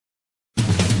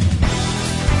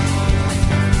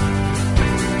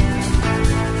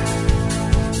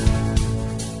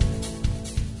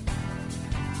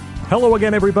Hello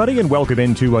again, everybody, and welcome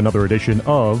into another edition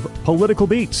of Political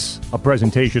Beats, a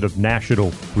presentation of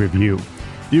National Review.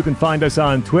 You can find us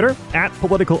on Twitter at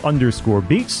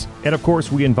political_beats. And of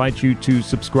course, we invite you to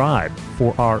subscribe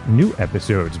for our new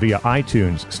episodes via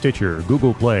iTunes, Stitcher,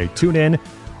 Google Play, TuneIn,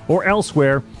 or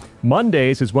elsewhere.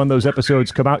 Mondays is when those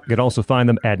episodes come out. You can also find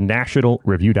them at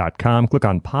nationalreview.com. Click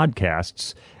on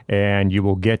podcasts, and you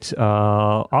will get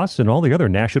us and all the other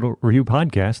National Review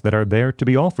podcasts that are there to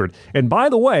be offered. And by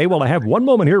the way, I have one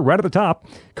moment here right at the top.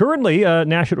 Currently,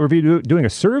 National Review doing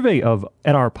a survey of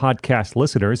NR podcast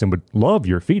listeners and would love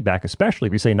your feedback, especially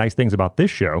if you say nice things about this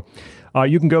show.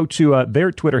 You can go to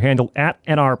their Twitter handle at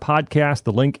NR Podcast.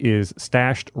 The link is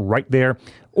stashed right there.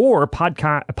 Or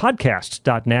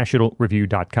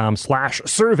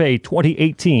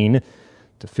podcasts.nationalreview.com/survey2018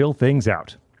 to fill things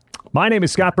out. My name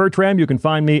is Scott Bertram. You can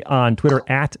find me on Twitter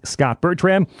at Scott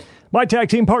Bertram. My tag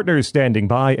team partners standing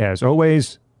by, as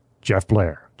always, Jeff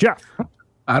Blair. Jeff.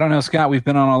 I don't know, Scott. We've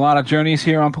been on a lot of journeys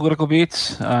here on Political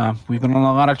Beats. We've been on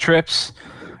a lot of trips.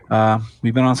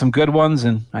 We've been on some good ones,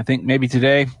 and I think maybe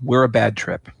today we're a bad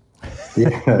trip.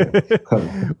 Yeah.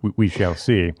 We shall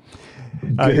see.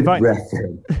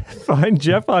 Find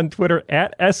Jeff on Twitter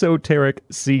at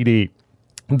EsotericCD.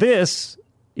 This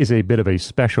is a bit of a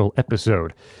special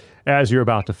episode, as you're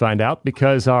about to find out,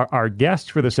 because our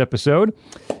guest for this episode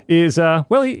is,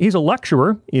 he's a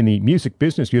lecturer in the Music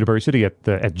Business University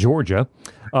at Georgia.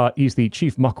 He's the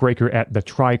chief muckraker at the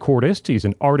Tricordist. He's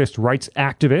an artist rights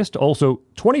activist, also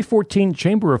 2014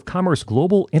 Chamber of Commerce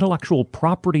Global Intellectual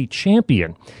Property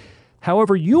Champion.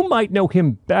 However, you might know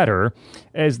him better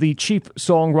as the chief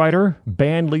songwriter,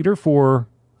 band leader for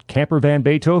Camper Van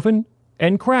Beethoven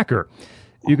and Cracker.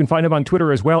 You can find him on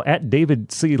Twitter as well at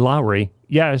David C. Lowery.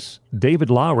 Yes,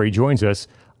 David Lowery joins us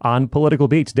on Political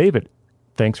Beats. David,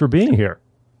 thanks for being here.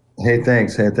 Hey,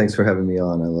 thanks. Hey, thanks for having me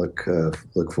on. I look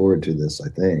forward to this, I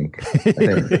think.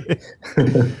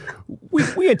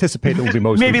 we anticipate it will be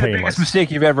mostly maybe painless. The biggest mistake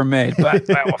you've ever made, but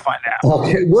we'll find out.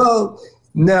 Okay, well,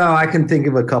 no, I can think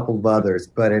of a couple of others,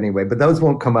 but anyway, those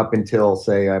won't come up until,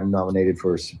 say, I'm nominated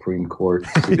for a Supreme Court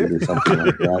seat or something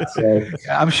like that. So,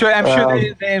 I'm sure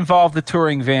they involved the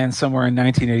touring van somewhere in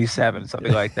 1987,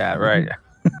 something like that, right?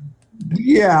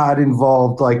 Yeah, it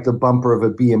involved like the bumper of a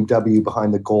BMW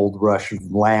behind the Gold Rush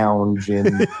Lounge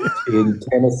in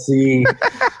Tennessee.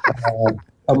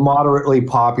 A moderately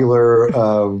popular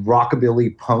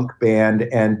rockabilly punk band,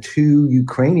 and two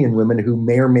Ukrainian women who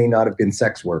may or may not have been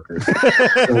sex workers. So,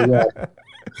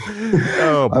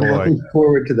 oh, boy. I'm looking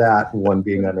forward to that one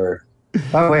being unearthed.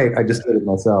 Oh, wait, I just did it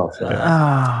myself. So.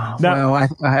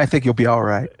 I think you'll be all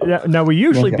right. Now we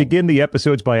usually begin the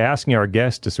episodes by asking our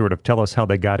guests to sort of tell us how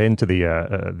they got into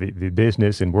the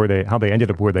business and how they ended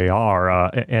up where they are,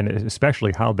 and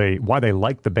especially why they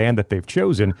like the band that they've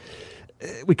chosen.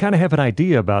 We kind of have an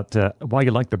idea about why you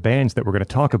like the bands that we're going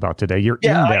to talk about today. You're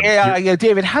in them. Yeah,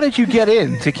 David, how did you get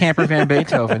into Camper Van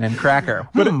Beethoven and Cracker?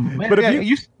 But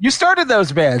if you started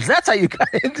those bands, that's how you got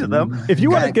into them. If you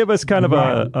want to give us kind of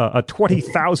a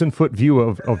 20,000-foot view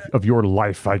of your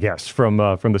life, I guess, from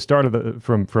the start of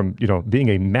from being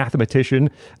a mathematician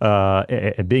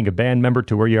and being a band member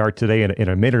to where you are today in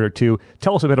a minute or two,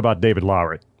 tell us a bit about David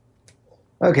Lowery.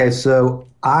 Okay, so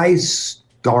I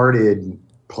started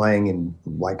playing in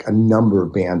like a number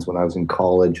of bands when I was in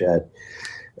college at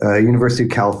University of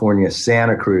California,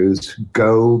 Santa Cruz.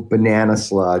 Go Banana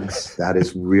Slugs. That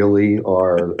is really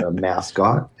our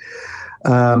mascot.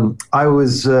 I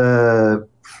was in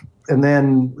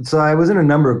a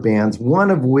number of bands,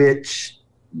 one of which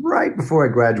right before I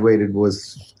graduated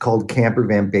was called Camper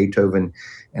Van Beethoven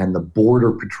and the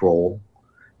Border Patrol.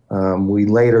 We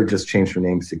later just changed our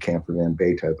names to Camper Van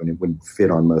Beethoven. It wouldn't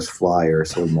fit on most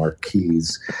flyers or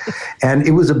marquees. And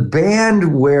it was a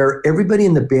band where everybody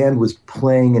in the band was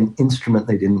playing an instrument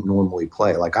they didn't normally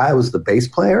play. Like I was the bass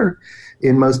player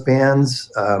in most bands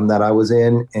that I was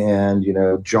in. And,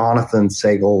 Jonathan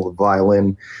Sagal, the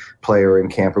violin player in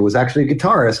Camper, was actually a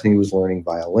guitarist, and he was learning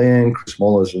violin. Chris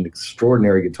Molo is an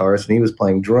extraordinary guitarist, and he was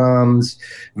playing drums.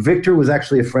 Victor was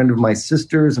actually a friend of my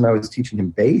sister's, and I was teaching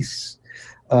him bass.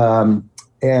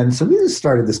 And so we just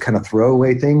started this kind of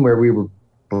throwaway thing where we were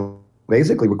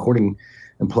basically recording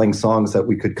and playing songs that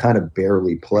we could kind of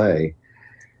barely play.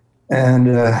 And,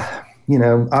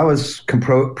 I was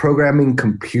programming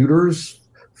computers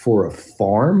for a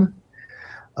farm,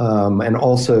 and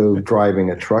also driving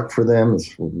a truck for them.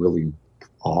 It's a really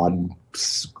odd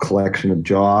collection of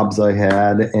jobs I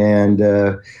had.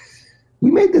 And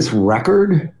we made this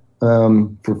record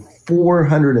for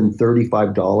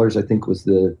 $435, I think was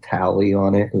the tally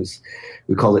on it.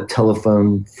 We called it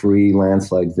Telephone Free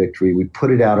Landslide Victory. We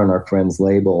put it out on our friend's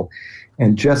label.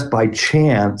 And just by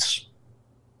chance,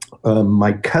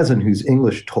 my cousin who's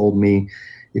English told me,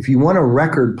 if you want a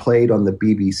record played on the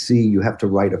BBC, you have to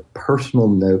write a personal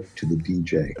note to the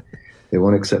DJ. They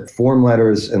won't accept form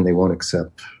letters, and they won't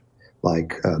accept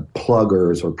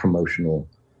pluggers or promotional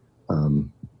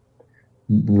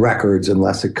records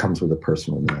unless it comes with a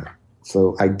personal note.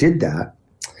 So I did that,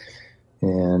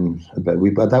 and but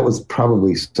that was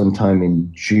probably sometime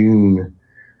in June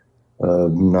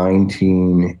of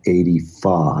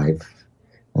 1985.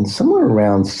 And somewhere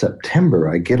around September,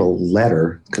 I get a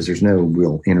letter, because there's no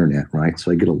real internet, right?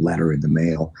 So I get a letter in the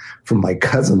mail from my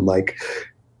cousin, like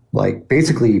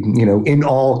basically, in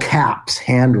all caps,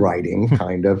 handwriting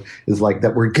kind of, is like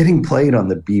that we're getting played on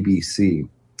the BBC.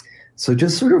 So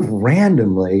just sort of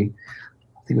randomly,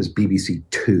 I think it was BBC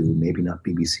 2, maybe not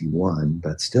BBC 1,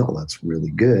 but still, that's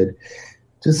really good.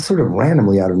 Just sort of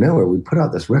randomly out of nowhere, we put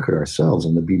out this record ourselves,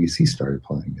 and the BBC started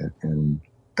playing it. And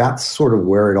that's sort of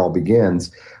where it all begins.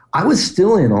 I was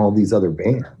still in all these other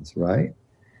bands, right?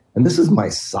 And this is my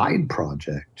side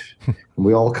project. And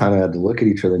we all kind of had to look at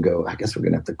each other and go, I guess we're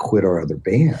going to have to quit our other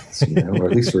bands, or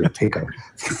at least sort of take a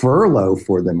furlough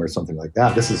for them or something like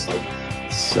that. This is like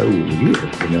so weird,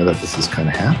 that this is kind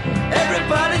of happening.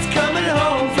 Everybody's coming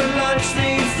home for lunch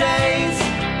these days.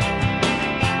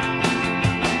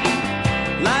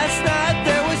 Last night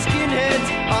there were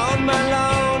skinheads on my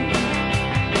lawn.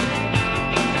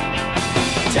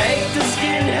 Take the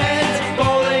skinheads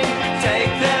bowling,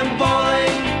 take them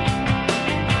bowling.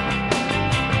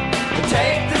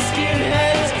 Take the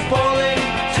skinheads bowling,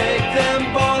 take them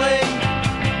bowling.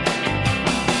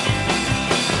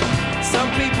 Some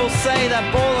people say that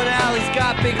bowling alleys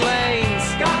got big lanes.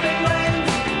 Got big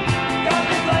lanes, got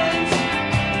big lanes.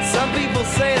 Some people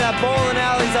say that bowling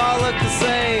alleys all look the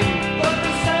same. Look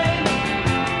the same,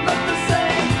 look the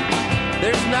same.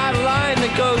 There's not a line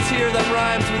that goes here that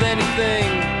rhymes with anything.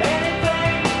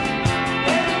 Anything,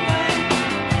 anything.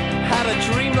 Had a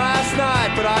dream last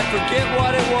night, but I forget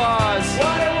what it was.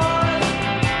 What it was,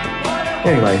 what it was.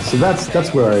 Anyway, so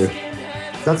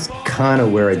that's kind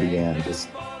of where I began, just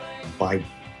by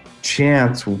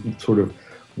chance, sort of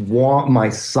my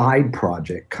side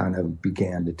project kind of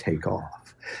began to take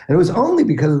off. And it was only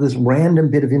because of this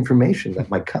random bit of information that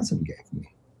my cousin gave me.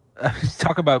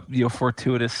 Talk about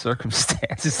fortuitous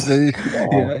circumstances.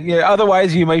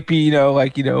 Otherwise, you might be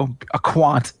a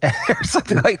quant or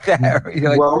something like that.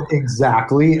 Well,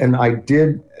 exactly. And I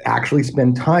did actually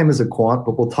spend time as a quant,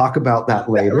 but we'll talk about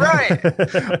that later. Right.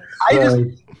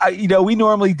 We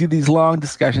normally do these long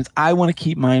discussions. I want to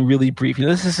keep mine really brief.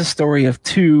 This is a story of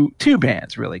two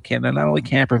bands, really. Not only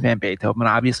Camper Van Beethoven,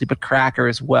 obviously, but Cracker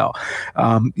as well.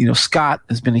 Scott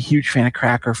has been a huge fan of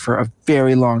Cracker for a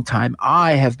very long time.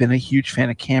 I have been a huge fan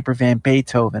of Camper Van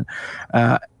Beethoven.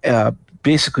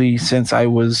 Basically since I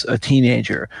was a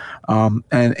teenager. I'm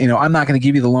not going to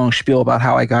give you the long spiel about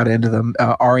how I got into them.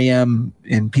 REM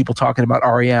and people talking about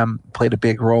REM played a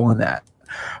big role in that.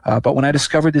 But when I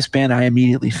discovered this band, I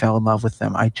immediately fell in love with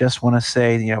them. I just want to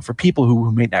say, for people who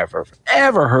may never have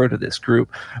ever heard of this group,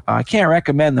 I can't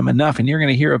recommend them enough, and you're going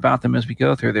to hear about them as we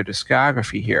go through their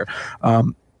discography here.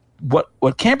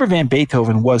 What Camper Van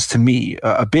Beethoven was to me,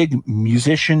 a big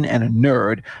musician and a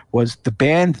nerd, was the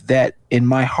band that in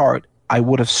my heart I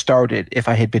would have started if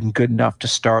I had been good enough to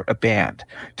start a band,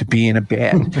 to be in a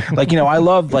band. I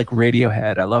love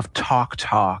Radiohead. I love Talk.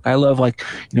 I love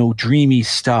dreamy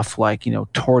stuff like,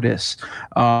 Tortoise.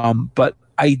 But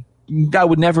I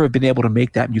would never have been able to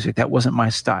make that music. That wasn't my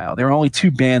style. There are only two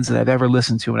bands that I've ever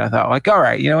listened to, and I thought, all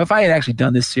right, if I had actually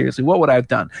done this seriously, what would I have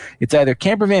done? It's either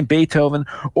Camper Van Beethoven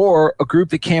or a group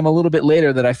that came a little bit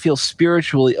later that I feel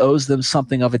spiritually owes them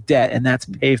something of a debt, and that's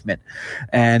Pavement.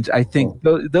 And I think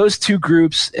those two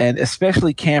groups, and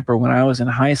especially Camper, when I was in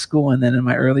high school and then in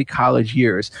my early college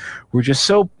years, were just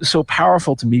so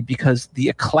powerful to me because the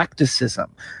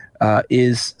eclecticism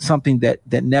is something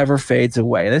that never fades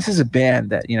away. This is a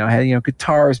band that had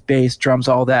guitars, bass, drums,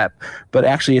 all that, but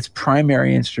actually its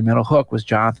primary instrumental hook was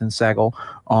Jonathan Segel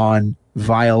on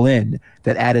violin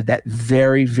that added that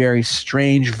very, very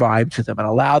strange vibe to them and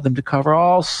allowed them to cover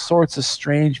all sorts of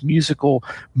strange musical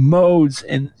modes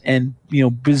and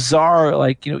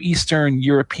bizarre Eastern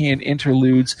European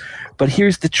interludes. But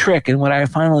here's the trick, and what I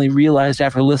finally realized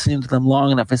after listening to them long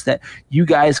enough is that you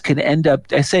guys can end up,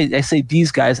 I say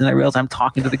these guys, and I realize I'm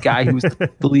talking to the guy who's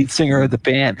the lead singer of the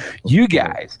band. You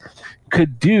guys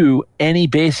could do any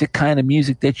basic kind of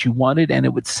music that you wanted, and it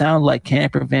would sound like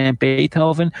Camper Van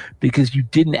Beethoven because you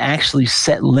didn't actually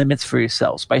set limits for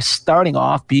yourselves by starting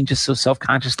off being just so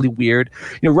self-consciously weird.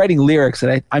 Writing lyrics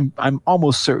that I'm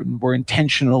almost certain were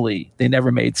intentionally, they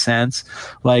never made sense.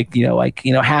 Like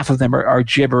half of them are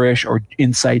gibberish or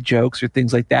inside jokes or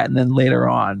things like that, and then later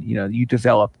on, you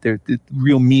develop the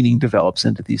real meaning develops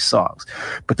into these songs.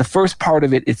 But the first part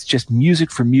of it, it's just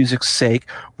music for music's sake.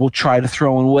 We'll try to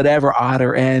throw in whatever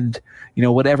odder end,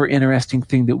 whatever interesting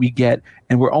thing that we get,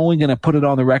 and we're only going to put it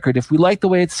on the record if we like the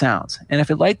way it sounds. And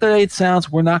if it like the way it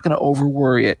sounds, we're not going to over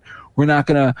worry it. We're not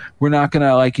gonna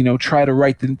try to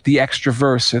write the extra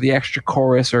verse or the extra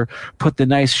chorus or put the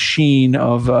nice sheen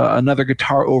of another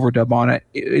guitar overdub on it.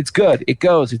 It's good. It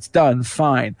goes. It's done.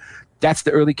 Fine. That's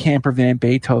the early Camper Van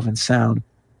Beethoven sound.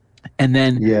 And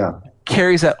then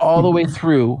carries that all the way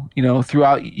through,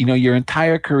 throughout, your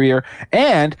entire career.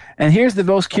 And here's the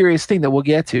most curious thing that we'll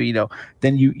get to,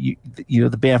 then you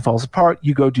the band falls apart.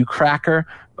 You go do Cracker.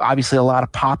 Obviously a lot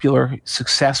of popular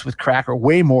success with Cracker,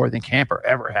 way more than Camper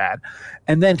ever had.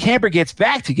 And then Camper gets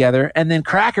back together, and then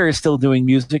Cracker is still doing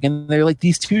music, and they're like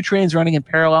these two trains running in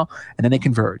parallel, and then they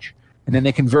converge.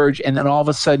 And then all of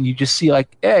a sudden you just see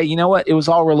like, hey, you know what? It was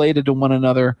all related to one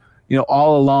another,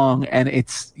 all along, and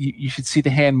it's you should see the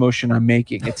hand motion I'm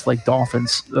making. It's like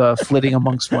dolphins flitting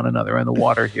amongst one another in the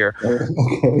water here.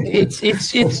 It's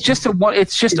just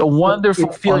a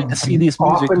wonderful feeling to see these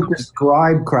music. Often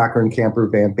describe Cracker and Camper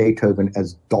Van Beethoven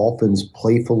as dolphins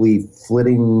playfully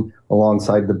flitting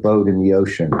alongside the boat in the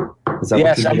ocean. Is that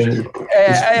what you're doing?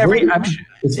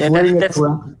 It's flitting a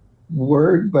correct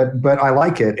word, but I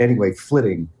like it anyway.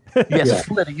 Flitting. Yes,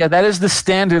 flitting. Yeah, that is the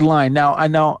standard line. Now, I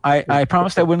know I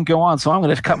promised I wouldn't go on, so I'm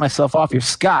going to cut myself off here.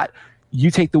 Scott, you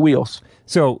take the wheels.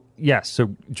 So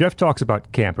Jeff talks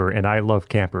about Camper, and I love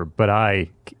Camper, but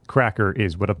Cracker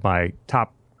is one of my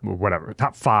top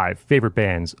 5 favorite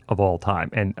bands of all time,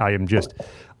 and I am just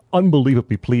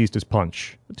unbelievably pleased as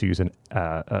punch, to use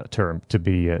a term, to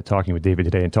be talking with David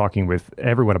today and talking with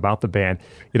everyone about the band.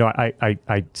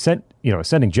 I sent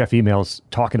sending Jeff emails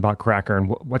talking about Cracker and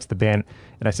what's the band,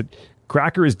 and I said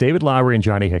Cracker is David Lowery and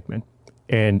Johnny Hickman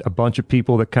and a bunch of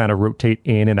people that kind of rotate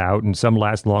in and out, and some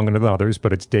last longer than others,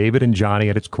 but it's David and Johnny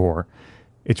at its core.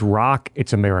 It's rock,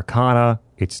 it's Americana,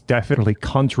 it's definitely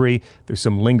country. There's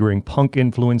some lingering punk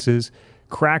influences.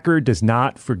 Cracker does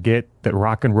not forget that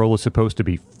rock and roll is supposed to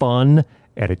be fun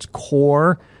at its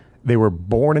core. They were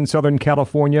born in Southern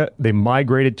California. They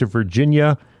migrated to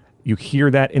Virginia. You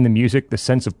hear that in the music. The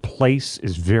sense of place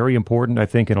is very important, I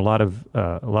think, in a lot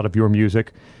of your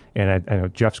music. And I know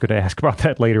Jeff's going to ask about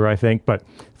that later, I think. But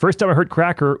first time I heard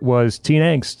Cracker was Teen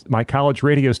Angst. My college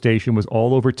radio station was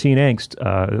all over Teen Angst.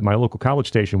 My local college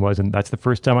station was, and that's the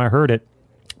first time I heard it.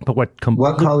 But what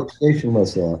college station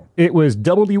was that? It was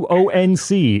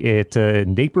WONC at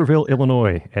Naperville,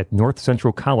 Illinois, at North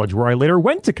Central College, where I later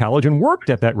went to college and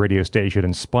worked at that radio station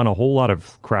and spun a whole lot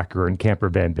of Cracker and Camper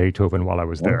Van Beethoven while I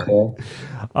was there. Okay.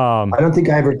 I don't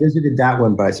think I ever visited that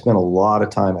one, but I spent a lot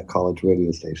of time at college radio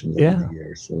stations over the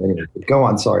years. So anyway, go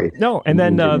on. Sorry. No, and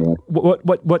then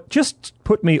what just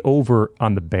put me over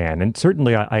on the band, and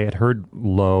certainly I had heard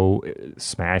Low,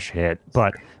 smash hit,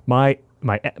 but my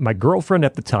girlfriend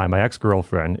at the time, my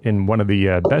ex-girlfriend, in one of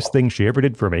the best things she ever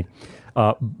did for me,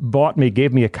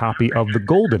 gave me a copy of The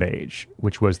Golden Age,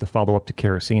 which was the follow-up to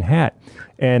Kerosene Hat.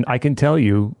 And I can tell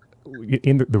you,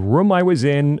 in the room I was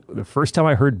in, the first time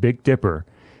I heard Big Dipper,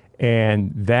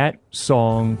 and that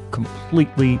song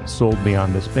completely sold me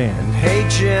on this band. Hey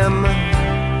Jim,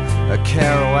 a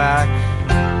Kerouac,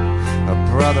 a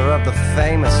brother of the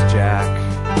famous Jack.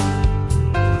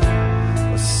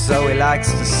 So he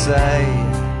likes to say,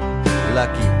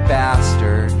 lucky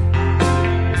bastard.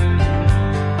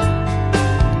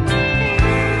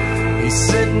 He's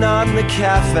sitting on the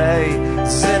cafe,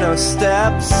 Zinno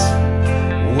steps,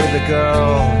 with a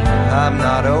girl I'm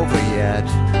not over yet.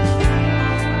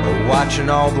 We're watching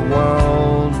all the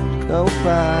world go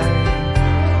by.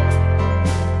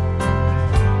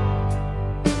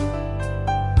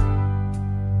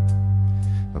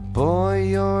 But boy,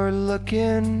 you're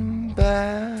looking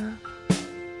back.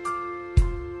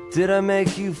 Did I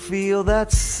make you feel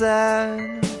that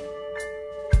sad?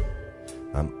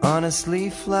 I'm honestly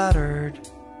flattered.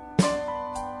 But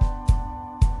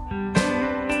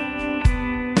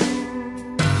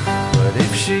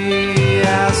if she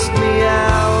asked me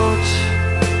out,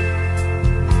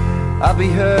 I'll be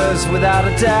hers without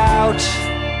a doubt.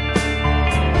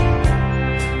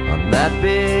 On that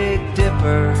Big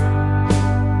Dipper.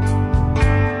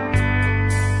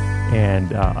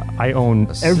 and I own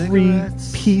every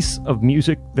piece of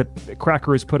music that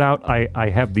Cracker has put out. I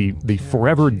have the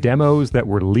forever demos that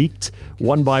were leaked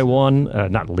one by one,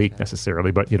 not leaked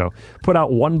necessarily, but put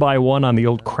out one by one on the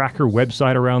old Cracker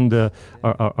website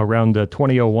around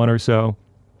 2001 or so.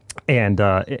 And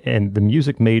the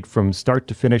music made from start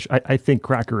to finish. I think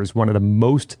Cracker is one of the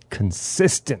most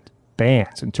consistent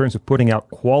bands in terms of putting out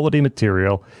quality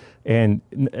material, and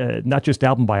not just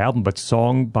album by album, but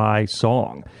song by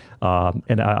song.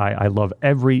 And I love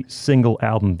every single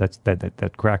album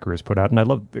that Cracker has put out, and I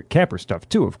love the Camper stuff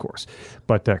too, of course.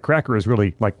 But Cracker is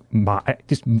really like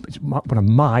one of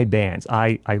my bands.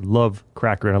 I love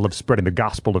Cracker, and I love spreading the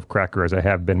gospel of Cracker as I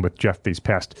have been with Jeff these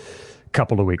past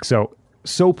couple of weeks.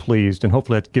 So pleased, and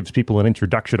hopefully that gives people an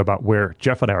introduction about where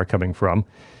Jeff and I are coming from.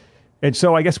 And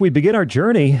so I guess we begin our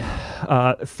journey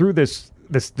through this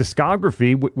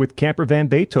discography with Camper Van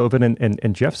Beethoven,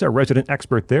 and Jeff's our resident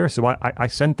expert there, so I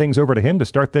send things over to him to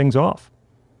start things off.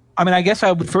 I mean, I guess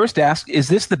I would first ask, is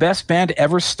this the best band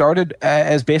ever started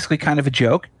as basically kind of a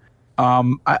joke?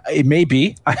 It may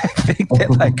be. I think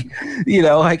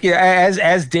that,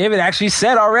 as David actually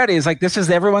said already, it's like this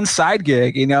is everyone's side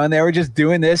gig, and they were just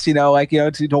doing this,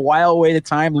 to while away the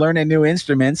time, learning new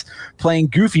instruments, playing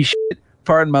goofy shit,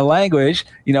 pardon my language,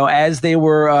 as they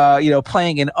were,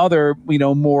 playing in other,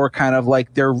 more kind of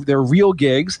like their real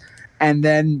gigs. And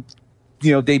then,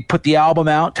 they put the album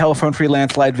out, Telephone Free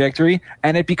Landslide Victory,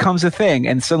 and it becomes a thing.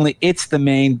 And suddenly it's the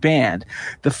main band.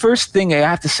 The first thing I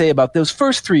have to say about those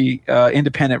first three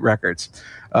independent records,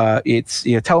 it's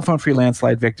Telephone Free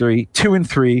Landslide Victory, 2 and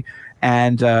 3,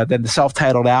 and then the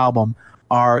self-titled album,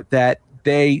 are that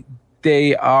they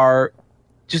are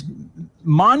just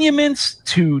monuments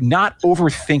to not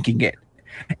overthinking it.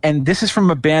 And this is from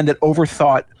a band that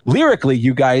overthought lyrically.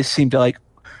 You guys seem to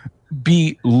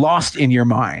be lost in your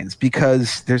minds,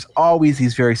 because there's always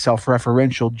these very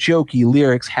self-referential, jokey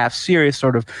lyrics, half serious,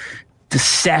 sort of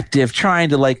deceptive, trying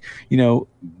to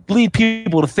lead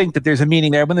people to think that there's a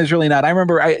meaning there when there's really not. I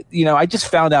remember I just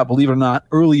found out, believe it or not,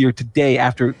 earlier today,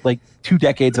 after 2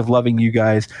 decades of loving you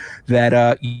guys,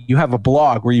 that you have a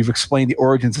blog where you've explained the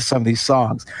origins of some of these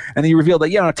songs, and then you revealed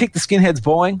that Take the Skinheads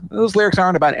Bowling, those lyrics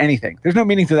aren't about anything. There's no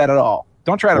meaning to that at all.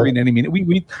 Don't try to read any meaning.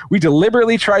 We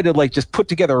deliberately tried to just put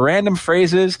together random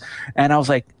phrases, and I was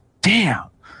like, damn,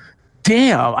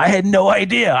 I had no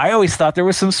idea. I always thought there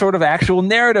was some sort of actual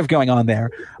narrative going on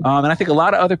there. And I think a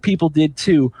lot of other people did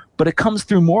too, but it comes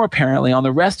through more apparently on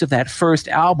the rest of that first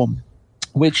album,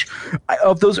 which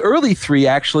of those early three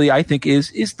actually I think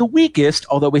is the weakest,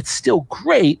 although it's still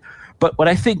great. But what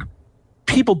I think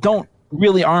people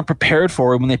aren't prepared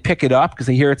for when they pick it up, because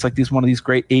they hear it's one of these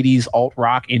great 80s alt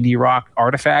rock, indie rock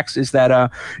artifacts, is that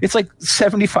it's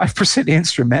 75%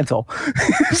 instrumental.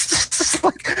 It's just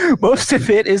most of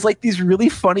it is these really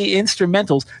funny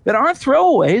instrumentals that aren't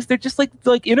throwaways. They're just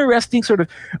like interesting sort of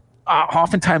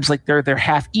oftentimes they're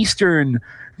half Eastern,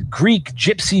 Greek,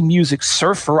 gypsy music,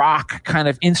 surf rock kind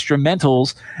of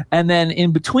instrumentals, and then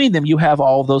in between them you have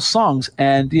all of those songs.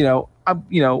 And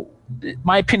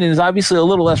my opinion is obviously a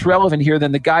little less relevant here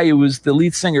than the guy who was the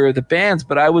lead singer of the bands,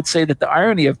 but I would say that the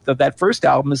irony of that first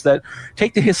album is that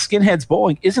Take the Skinheads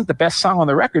Bowling isn't the best song on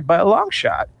the record by a long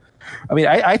shot. I mean,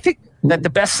 I think that the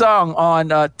best song on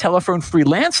Telephone Free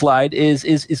Landslide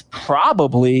is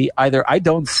probably either I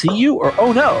Don't See You or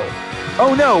Oh No.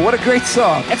 Oh No, what a great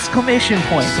song! Exclamation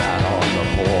point. Sat on the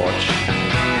porch,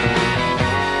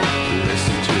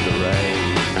 listened to the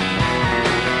rain,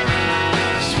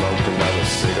 smoked another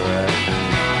cigarette,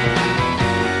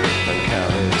 and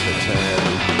counted to 10.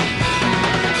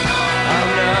 Oh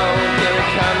no, here it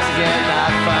comes again,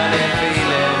 that funny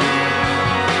feeling.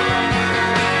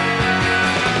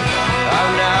 Oh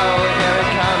no, here it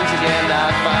comes again,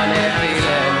 that funny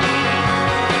feeling.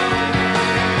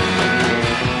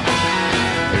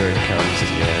 Here it comes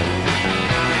again.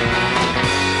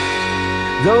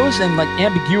 Those and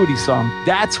Ambiguity Song,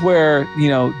 that's where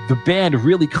the band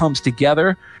really comes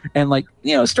together and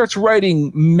starts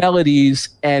writing melodies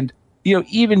and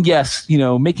even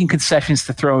making concessions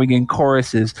to throwing in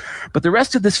choruses, but the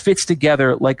rest of this fits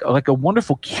together like a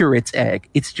wonderful curate's egg.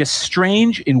 It's just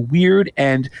strange and weird,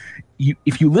 and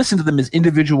if you listen to them as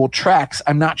individual tracks,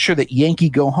 I'm not sure that Yankee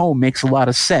Go Home makes a lot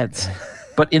of sense.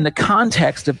 But in the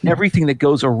context of everything that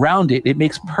goes around it, it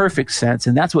makes perfect sense,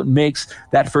 and that's what makes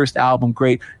that first album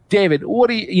great. David, what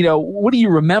do you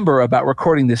remember about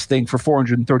recording this thing for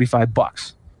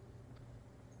 $435?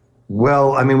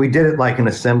 Well, I mean, we did it like an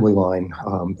assembly line.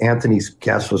 Anthony's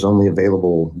Guess was only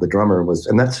available. The drummer was,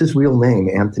 and that's his real name,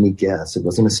 Anthony Guess. It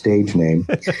wasn't a stage name,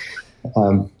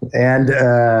 and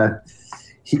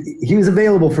he was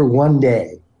available for one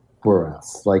day. for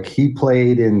us. Like he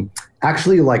played in,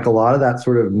 actually like a lot of that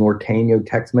sort of Norteño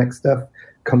Tex-Mex stuff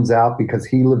comes out because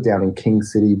he lived down in King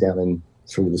City, down in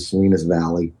sort of the Salinas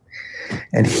Valley.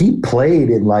 And he played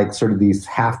in like sort of these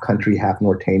half country, half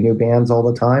Norteño bands all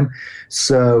the time.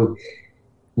 So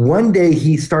one day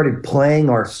he started playing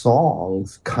our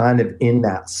songs kind of in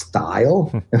that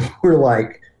style. And we're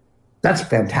like, that's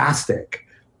fantastic.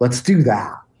 Let's do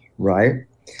that. Right.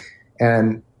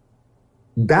 And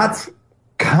that's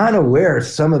kind of where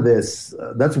some of this,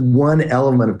 that's one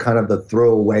element of kind of the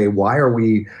throwaway. Why are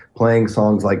we playing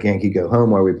songs like Yankee Go Home?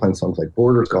 Why are we playing songs like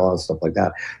Borders Gone and stuff like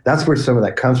that? That's where some of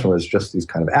that comes from, is just these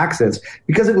kind of accents,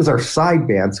 because it was our side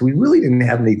band. So we really didn't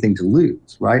have anything to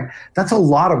lose, right? That's a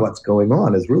lot of what's going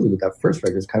on, is really with that first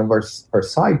record is kind of our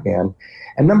side band.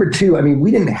 And number two, I mean, we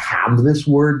didn't have this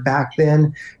word back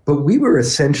then, but we were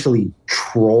essentially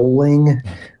trolling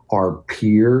our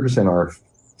peers and our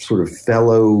sort of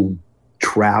fellow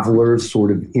travelers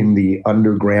sort of in the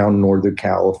underground Northern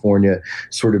California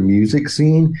sort of music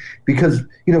scene, because,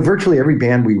 you know, virtually every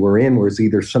band we were in was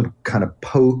either some kind of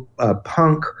punk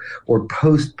or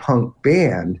post-punk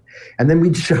band. And then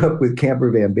we'd show up with Camper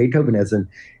Van Beethoven as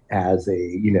a,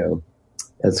 you know,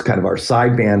 as kind of our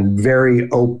side band,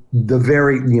 the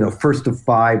very, you know, first of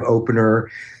five opener.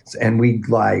 And we'd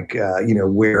like, you know,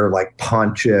 wear like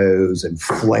ponchos and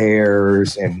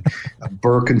flares and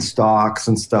Birkenstocks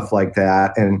and stuff like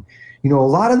that. And, you know, a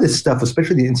lot of this stuff,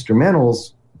 especially the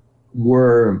instrumentals,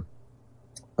 were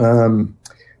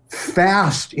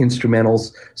fast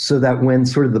instrumentals, so that when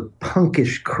sort of the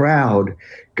punkish crowd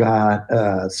got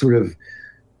sort of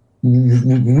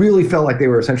really felt like they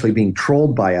were essentially being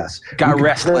trolled by us. Got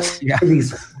restless. Yeah.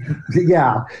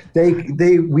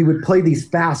 We would play these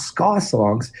fast ska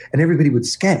songs and everybody would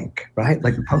skank, right?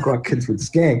 Like the punk rock kids would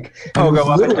skank. And it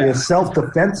was literally a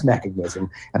self-defense mechanism.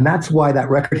 And that's why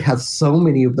that record has so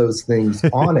many of those things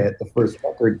on it. The first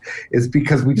record is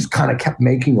because we just kind of kept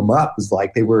making them up. It's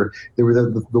like they were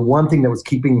the one thing that was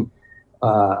keeping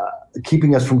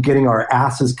us from getting our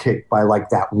asses kicked by like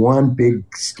that one big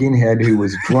skinhead who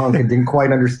was drunk and didn't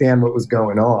quite understand what was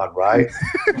going on, right?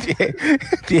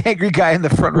 the angry guy in the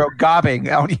front row gobbing.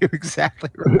 I want you exactly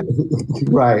right.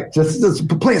 Right. Just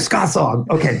play a ska song.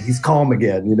 Okay, he's calm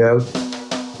again, you know?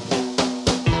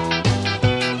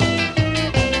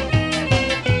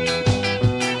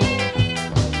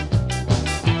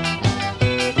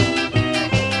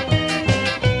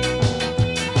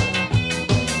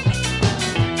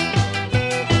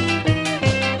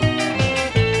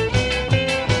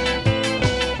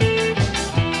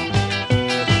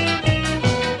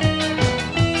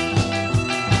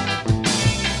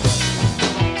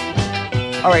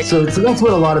 All right. So that's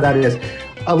what a lot of that is.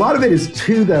 A lot of it is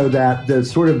too, though, that the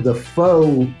sort of the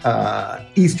faux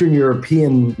Eastern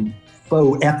European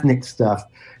faux ethnic stuff,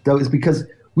 though, is because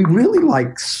we really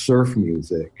like surf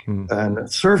music,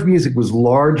 and surf music was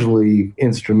largely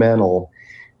instrumental,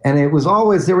 and there was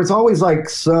always like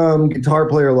some guitar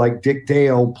player like Dick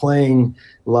Dale playing,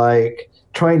 like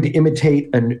trying to imitate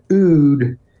an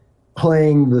oud,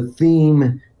 playing the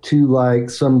theme to like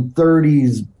some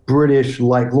 30s British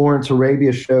like Lawrence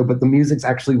Arabia show, but the music's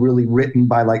actually really written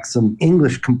by like some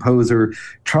English composer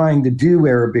trying to do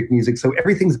Arabic music. So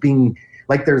everything's being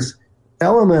like, there's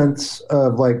elements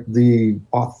of like the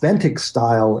authentic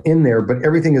style in there, but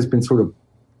everything has been sort of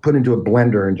put into a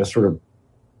blender and just sort of,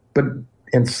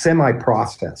 and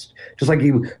semi-processed. Just like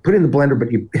you put it in the blender,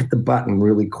 but you hit the button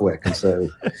really quick. And so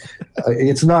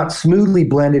it's not smoothly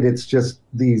blended. It's just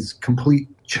these complete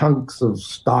chunks of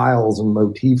styles and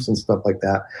motifs and stuff like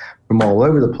that from all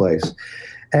over the place.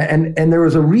 And there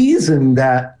was a reason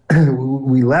that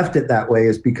we left it that way,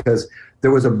 is because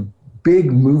there was a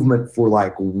big movement for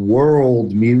like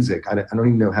world music. I don't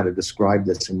even know how to describe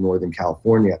this in Northern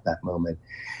California at that moment.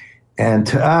 And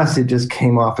to us, it just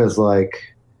came off as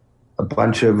like a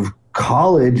bunch of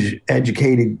college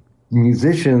educated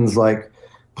musicians like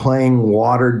playing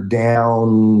watered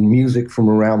down music from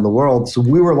around the world. So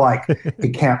we were like,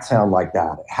 it can't sound like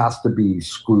that. It has to be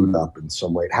screwed up in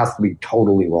some way. It has to be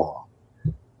totally wrong.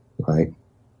 Right?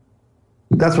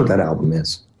 That's what that album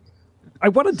is. I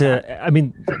wanted to, I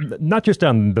mean, not just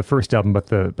on the first album, but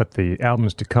the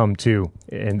albums to come too.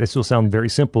 And this will sound very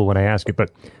simple when I ask it,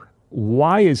 but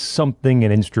why is something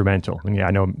an instrumental? I mean, yeah,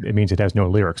 I know it means it has no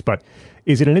lyrics, but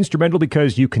is it an instrumental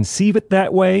because you conceive it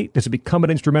that way? Does it become an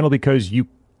instrumental because you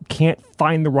can't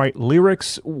find the right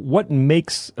lyrics? What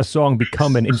makes a song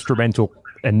become an instrumental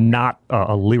and not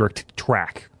a lyric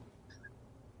track?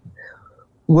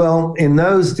 Well, in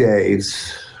those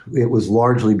days, it was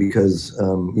largely because,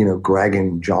 Greg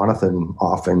and Jonathan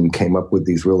often came up with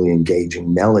these really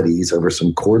engaging melodies over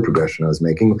some chord progression I was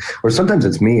making, or sometimes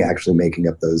it's me actually making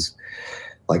up those,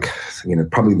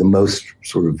 probably the most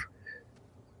sort of,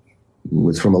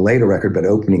 was from a later record, but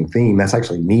opening theme, that's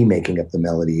actually me making up the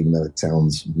melody, even though it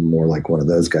sounds more like one of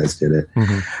those guys did it.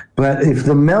 Mm-hmm. But if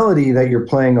the melody that you're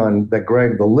playing on,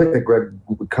 the lick that Greg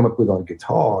would come up with on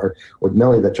guitar, or the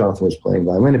melody that Jonathan was playing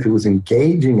violin, if it was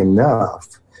engaging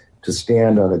enough to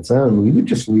stand on its own, we would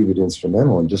just leave it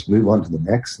instrumental and just move on to the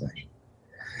next thing.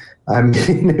 I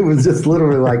mean, it was just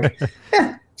literally like,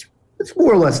 it's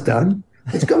more or less done.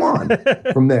 Let's go on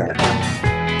from there.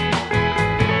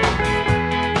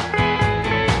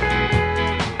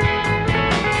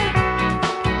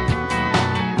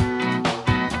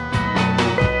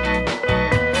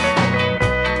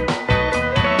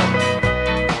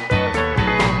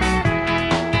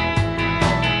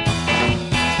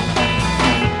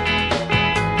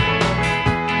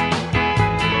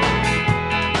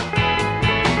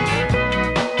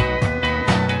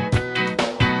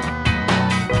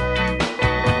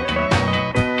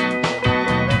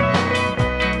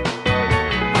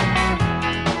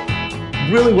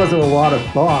 Really wasn't a lot of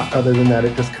thought other than that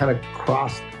it just kind of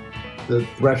crossed the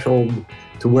threshold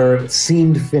to where it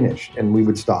seemed finished and we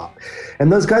would stop.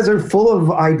 And those guys are full of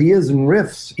ideas and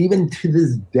riffs even to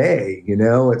this day,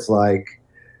 it's like,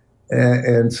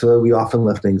 and so we often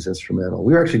left things instrumental.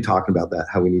 We were actually talking about that,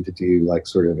 how we need to do like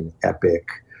sort of an epic,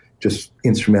 just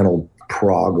instrumental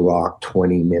prog rock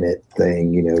 20-minute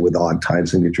thing, with odd time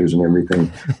signatures and everything.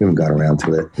 We haven't got around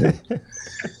to it.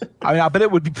 I mean, I bet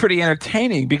it would be pretty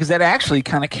entertaining, because that actually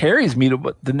kind of carries me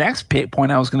to the next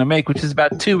point I was going to make, which is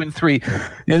about 2 and 3.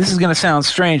 This is going to sound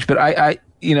strange, but I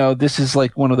this is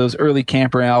like one of those early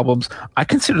Camper albums. I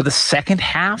consider the second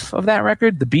half of that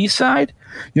record, the B-side,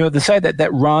 the side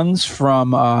that runs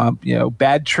from,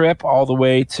 Bad Trip all the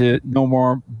way to No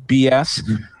More BS.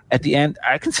 Mm-hmm. At the end,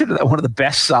 I consider that one of the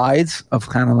best sides of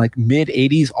kind of like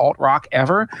mid-'80s alt rock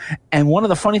ever. And one of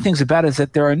the funny things about it is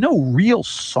that there are no real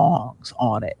songs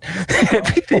on it.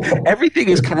 Everything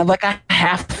is kind of like a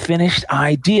half-finished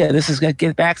idea. This is going to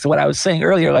get back to what I was saying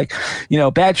earlier, like,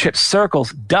 Bad Trip,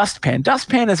 Circles, Dustpan.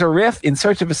 Dustpan is a riff in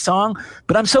search of a song,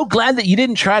 but I'm so glad that you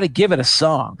didn't try to give it a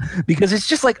song, because it's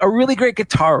just like a really great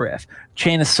guitar riff.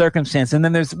 Chain of Circumstance, and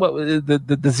then there's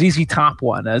the ZZ Top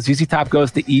one. ZZ Top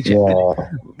Goes to Egypt,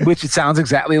 which it sounds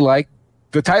exactly like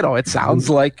the title. It sounds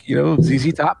like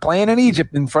ZZ Top playing in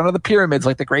Egypt in front of the pyramids,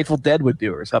 like the Grateful Dead would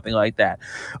do, or something like that.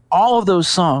 All of those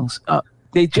songs,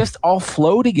 they just all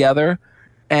flow together,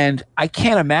 and I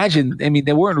can't imagine. I mean,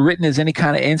 they weren't written as any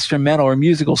kind of instrumental or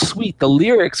musical suite. The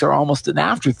lyrics are almost an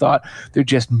afterthought. They're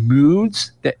just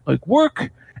moods that like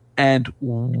work, and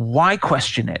why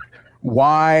question it?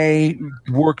 Why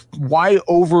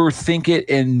overthink it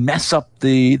and mess up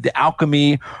the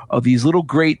alchemy of these little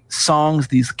great songs,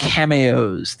 these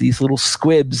cameos, these little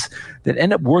squibs that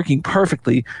end up working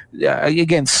perfectly?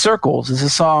 Again, Circles is a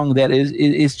song that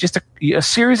is just a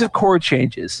series of chord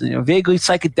changes, vaguely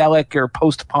psychedelic or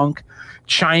post-punk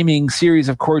chiming series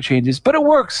of chord changes, but it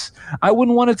works. I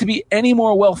wouldn't want it to be any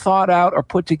more well thought out or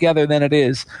put together than it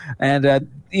is. And,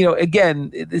 again,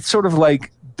 it's sort of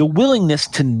like the willingness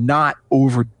to not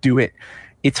overdo it.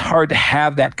 It's hard to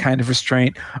have that kind of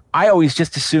restraint. I always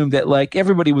just assumed that like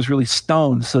everybody was really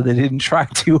stoned, so they didn't try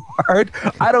too hard.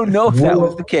 I don't know if that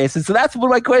was the case. And so that's what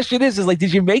my question is like,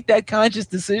 did you make that conscious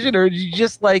decision, or did you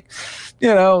just like,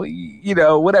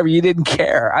 whatever, you didn't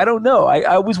care? I don't know. I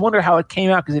always wonder how it came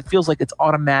out, because it feels like it's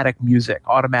automatic music,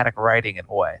 automatic writing in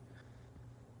a way.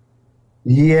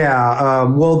 Yeah.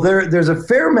 Well, there's a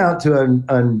fair amount to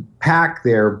unpack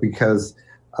there, because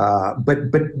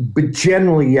but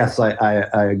generally, yes,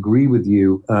 I agree with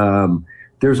you.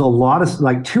 There's a lot of,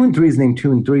 like, 2 and 3 is named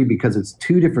 2 and 3 because it's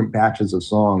 2 different batches of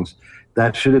songs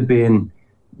that should have been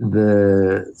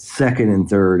the second and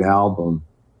third album.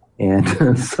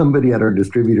 And somebody at our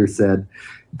distributor said,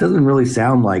 it doesn't really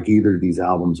sound like either of these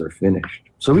albums are finished.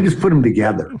 So we just put them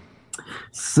together.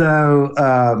 So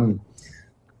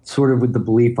sort of with the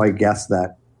belief, I guess,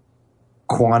 that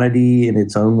quantity in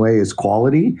its own way is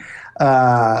quality.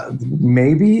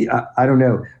 Maybe, I don't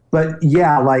know. But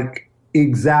yeah, like,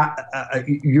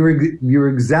 you're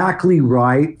exactly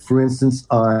right. For instance,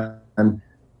 on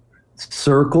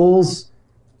Circles,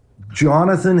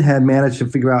 Jonathan had managed to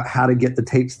figure out how to get the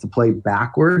tapes to play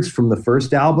backwards from the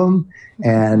first album,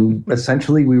 and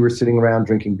essentially we were sitting around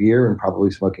drinking beer and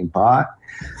probably smoking pot,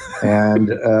 and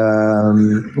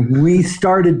we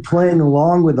started playing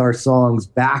along with our songs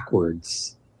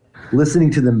backwards,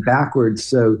 listening to them backwards.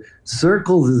 So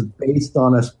Circles is based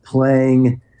on us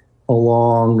playing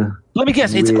along. Let me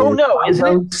guess. It's with, Oh No, isn't I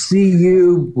it? don't see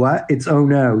you. What? It's Oh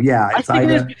No. Yeah. I It's think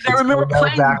it is Ida. because I remember Oh No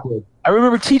playing. backward. I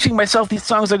remember teaching myself these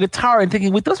songs on guitar and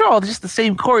thinking, wait, those are all just the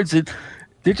same chords. And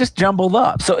they're just jumbled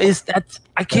up. So is that?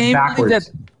 I can't even believe Backwards.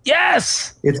 that.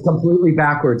 Yes. It's completely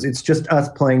backwards. It's just us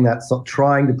playing that song,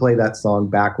 trying to play that song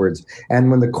backwards. And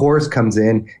when the chorus comes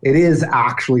in, it is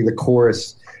actually the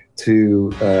chorus to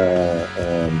to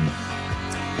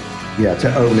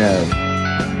Oh No.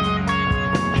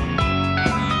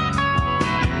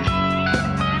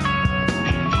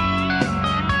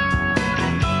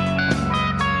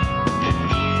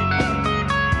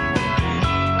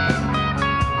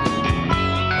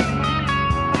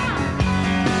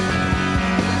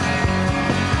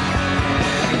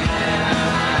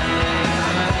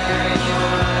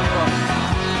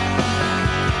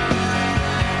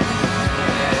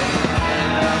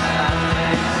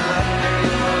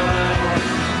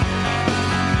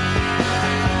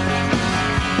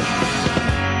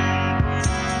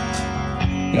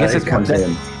 It comes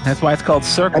in. That's why it's called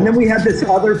Circle. And then we had this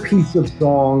other piece of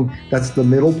song that's the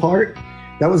middle part.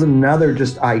 That was another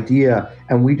just idea,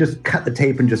 and we just cut the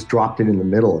tape and just dropped it in the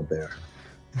middle of there.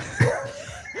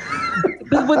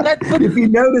 If you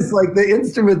notice, like the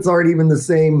instruments aren't even the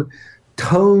same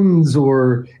tones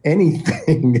or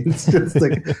anything. It's just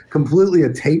like completely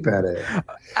a tape edit.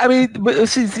 I mean, but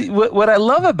see, what I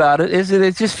love about it is that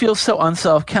it just feels so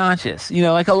unself-conscious. You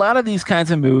know, like a lot of these kinds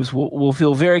of moves will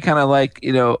feel very kind of like,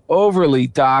 you know, overly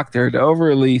doctored,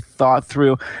 overly thought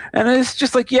through. And it's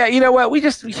just like, yeah, you know what? We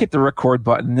hit the record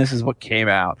button. And this is what came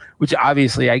out, which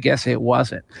obviously I guess it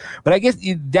wasn't. But I guess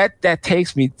that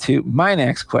takes me to my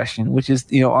next question, which is,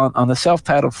 you know, on the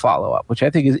self-titled follow-up, which I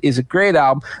think is a great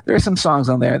album. There are some songs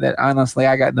on there that honestly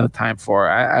I got no time for.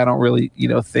 I don't really, you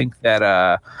know, think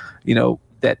that,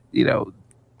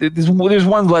 there's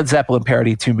one Led Zeppelin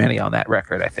parody too many on that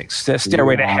record, I think.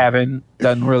 Stairway to Heaven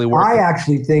doesn't really work. I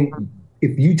actually think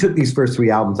if you took these first three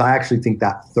albums, I actually think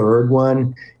that third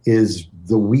one is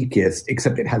the weakest,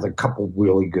 except it has a couple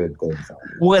really good things on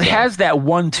it. Well, it has that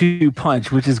 1-2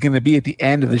 punch, which is going to be at the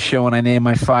end of the show when I name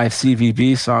my 5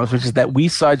 CVB songs, which is that We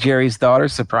Saw Jerry's Daughter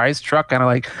surprise truck, kind of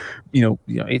like, they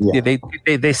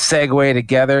segue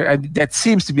together. That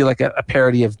seems to be like a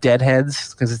parody of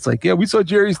Deadheads, because it's like, yeah, we saw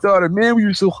Jerry's Daughter. Man, we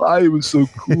were so high. It was so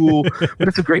cool. But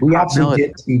it's a great We pop actually melody.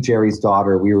 did see Jerry's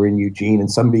Daughter. We were in Eugene,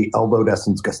 and somebody elbowed us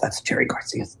and goes, "That's Jerry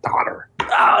Garcia's daughter."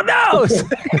 Oh, no!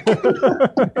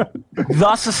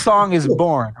 Thus a song is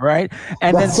born, right?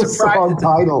 And That's then a song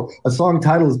title. A song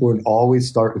title is born. Always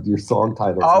start with your song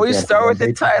title. Always start with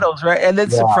the titles, right? And then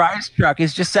Yeah. Surprise Truck. It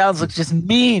just sounds like just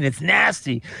mean. It's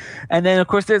nasty. And then, of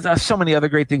course, there's so many other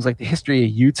great things like the history of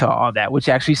Utah on that, which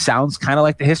actually sounds kind of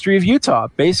like the history of Utah,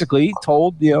 basically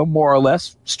told, more or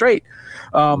less straight.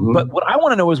 But what I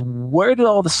want to know is, where did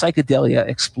all the psychedelia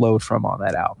explode from on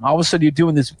that album? All of a sudden, you're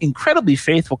doing this incredibly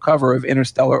faithful cover of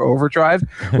Interstellar Overdrive,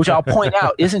 which I'll point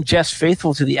out isn't just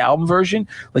faithful to the album version.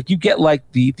 Like, you get like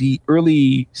the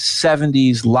early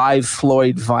 70s live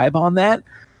Floyd vibe on that.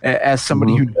 As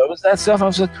somebody who knows that stuff, I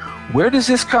was like, where does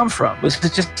this come from? Was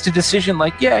it just a decision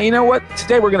like, yeah, you know what?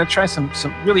 Today we're going to try some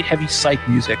really heavy psych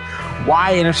music.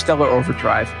 Why Interstellar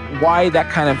Overdrive? Why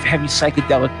that kind of heavy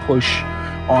psychedelic push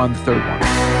on the third one?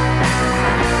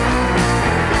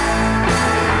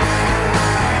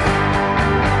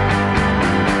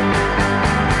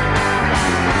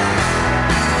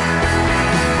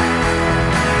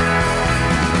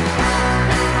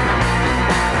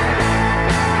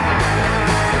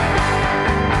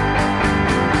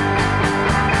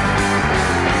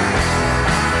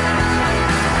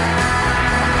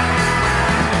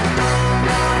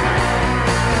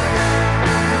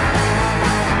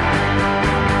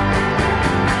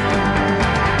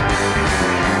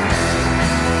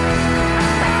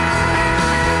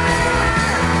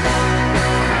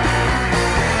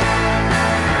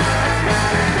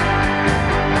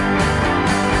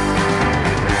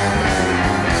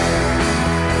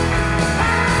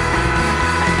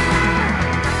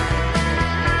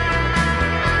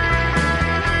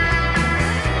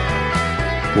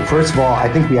 Well, first of all,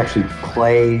 I think we actually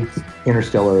play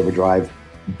Interstellar Overdrive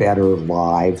better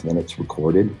live than it's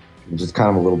recorded, which is kind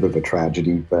of a little bit of a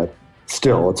tragedy, but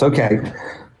still, it's okay.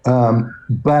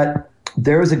 But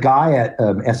there was a guy at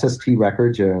SST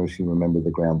Records, I don't know if you remember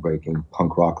the groundbreaking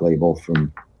punk rock label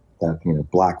from that,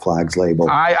 Black Flag's label.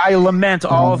 I lament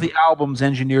all of the albums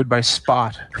engineered by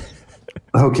Spot.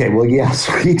 Okay, well, yes,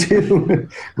 we do.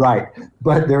 Right.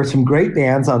 But there are some great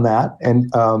bands on that. And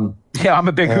yeah, I'm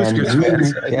a big Huskers fan.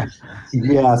 So, yeah.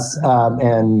 Yes.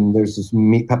 And there's this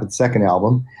Meat Puppet's second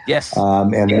album. Yes.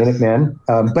 And Minutemen.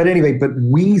 But anyway,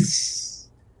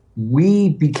 we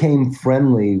became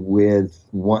friendly with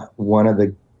one of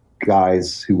the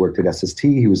guys who worked at SST.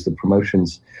 He was the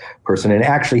promotions person, and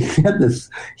actually he had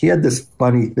this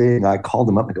funny thing. I called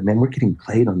him up and go, "Man, we're getting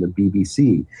played on the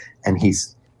BBC," and he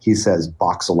says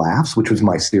Box of Laughs, which was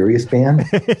my serious band,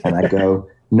 and I go,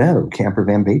 "No, Camper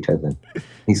Van Beethoven."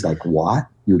 He's like, "What?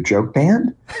 Your joke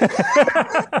band?"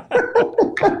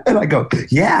 And I go,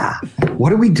 "Yeah.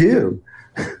 What do we do?"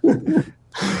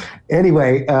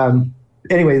 Anyway,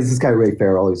 this guy Ray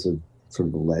Farrell. He's a sort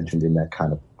of a legend in that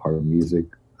kind of part of music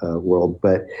world.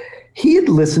 But he had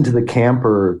listened to the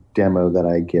Camper demo that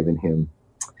I had given him.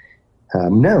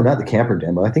 No, not the Camper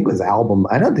demo. I think it was album.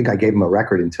 I don't think I gave him a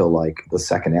record until like the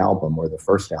second album or the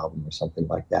first album or something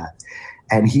like that.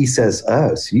 And he says,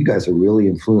 "Oh, so you guys are really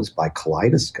influenced by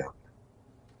Kaleidoscope."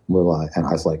 And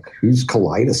I was like, "Who's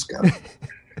Kaleidoscope?"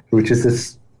 Which is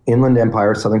this Inland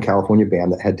Empire, Southern California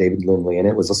band that had David Lindley in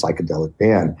it. It was a psychedelic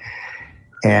band.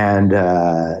 And,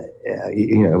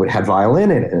 it had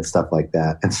violin in it and stuff like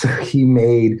that. And so he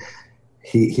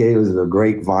was a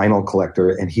great vinyl collector,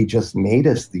 and he just made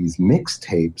us these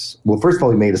mixtapes. Well, first of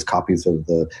all, he made us copies of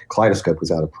the Kaleidoscope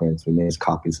was out of print, so he made us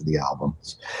copies of the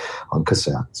albums on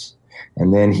cassettes.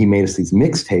 And then he made us these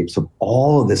mixtapes of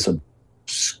all of this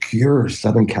obscure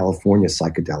Southern California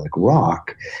psychedelic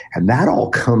rock. And that all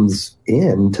comes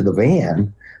into the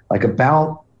van, like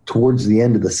about towards the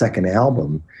end of the second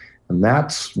album. And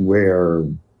that's where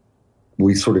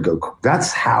we sort of go,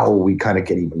 that's how we kind of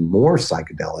get even more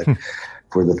psychedelic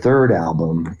for the third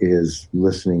album, is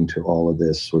listening to all of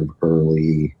this sort of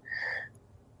early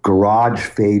garage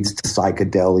fades to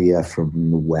psychedelia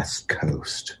from the West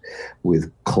Coast,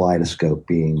 with Kaleidoscope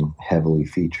being heavily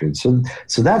featured. So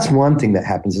that's one thing that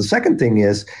happens. The second thing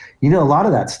is, a lot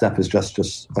of that stuff is just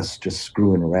us just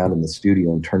screwing around in the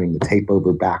studio and turning the tape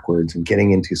over backwards and getting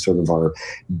into sort of our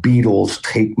Beatles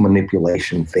tape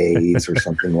manipulation phase or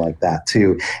something like that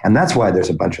too. And that's why there's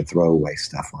a bunch of throwaway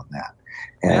stuff on that.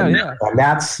 And, and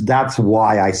that's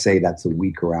why I say that's a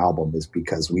weaker album, is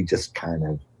because we just kind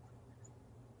of,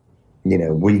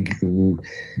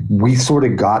 we sort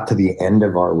of got to the end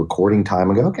of our recording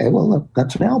time and go, okay, well,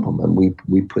 that's an album, and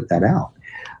we put that out.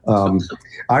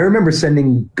 I remember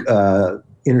sending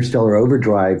Interstellar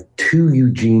Overdrive to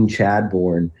Eugene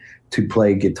Chadbourne to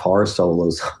play guitar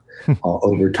solos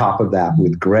over top of that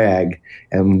with Greg,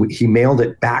 and he mailed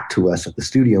it back to us at the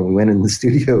studio. We went in the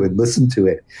studio and listened to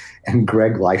it, and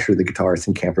Greg Leisher, the guitarist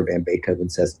in Camper Van Beethoven,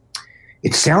 says,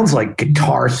 "It sounds like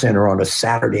Guitar Center on a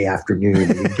Saturday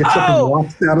afternoon." And he gets up and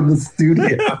walks out of the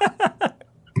studio.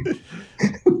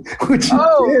 Which he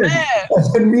did. Man.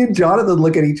 And me and Jonathan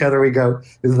look at each other, we go,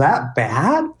 "Is that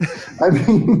bad?" I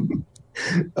mean,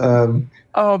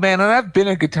 oh man, and I've been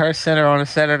at Guitar Center on a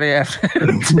Saturday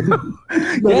afternoon too.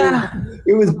 Yeah.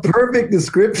 It was perfect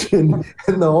description.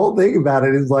 And the whole thing about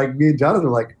it is like, me and Jonathan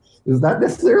are like, is that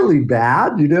necessarily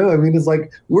bad? I mean, it's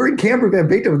like, we're in Camper Van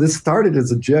Beethoven. This started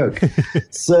as a joke.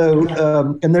 So,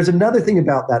 and there's another thing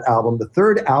about that album. The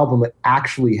third album, it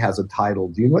actually has a title.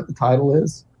 Do you know what the title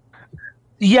is?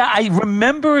 Yeah, I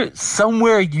remember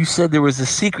somewhere you said there was a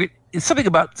secret. It's something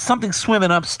about something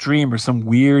swimming upstream or some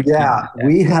weird thing.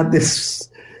 We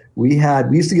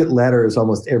used to get letters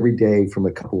almost every day from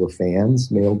a couple of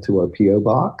fans mailed to our P.O.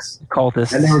 box.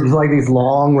 Cultists. And there were like these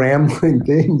long rambling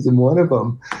things, and one of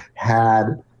them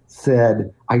had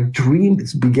said, I dreamed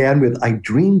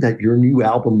that your new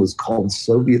album was called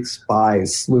Soviet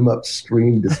Spies Swim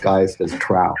Upstream Disguised as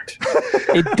Trout.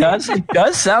 It does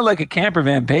sound like a Camper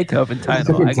Van Beethoven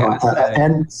title.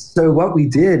 And so what we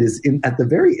did is, at the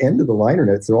very end of the liner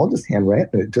notes, they're all just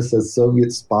handwritten. It just says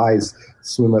Soviet Spies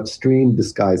Swim Upstream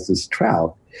Disguised as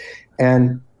Trout.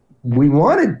 And we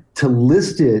wanted to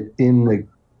list it in the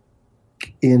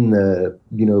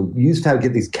you used to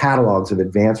get these catalogs of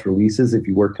advanced releases if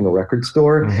you worked in a record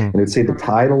store, and it would say the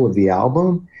title of the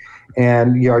album.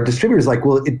 And our distributor's like,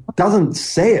 well, it doesn't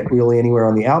say it really anywhere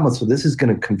on the album, so this is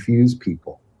going to confuse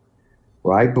people,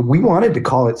 right? But we wanted to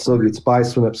call it Soviet Spy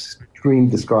Swim Upstream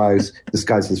Disguised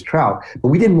as Trout, but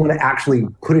we didn't want to actually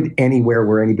put it anywhere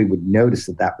where anybody would notice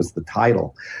that was the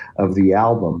title of the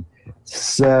album.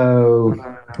 So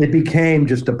it became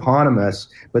just eponymous,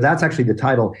 but that's actually the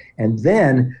title. And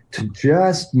then, to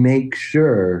just make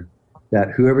sure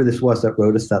that whoever this was that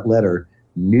wrote us that letter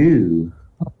knew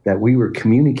that we were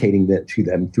communicating that to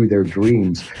them through their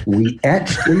dreams, we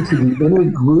etched into the inner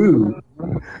groove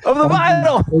of the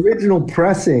vinyl original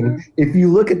pressing. If you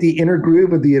look at the inner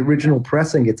groove of the original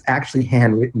pressing, it's actually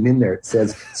handwritten in there. It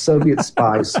says Soviet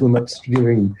Spies Swim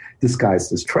Upstream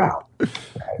Disguised as Trout.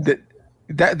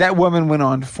 That woman went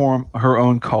on to form her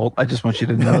own cult. I just want you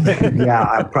to know that.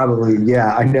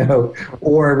 Yeah, I know.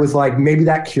 Or it was like maybe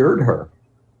that cured her.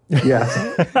 Yes.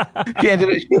 After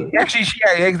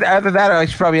that,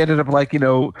 she probably ended up like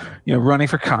running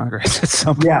for Congress at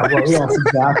some point. Yeah, well, yes,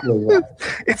 exactly. Right.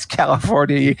 It's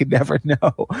California; you can never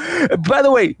know. By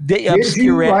the way, did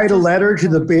you write a letter to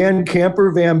the band Camper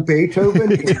Van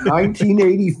Beethoven in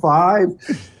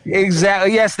 1985?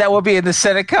 Exactly. Yes, that will be in the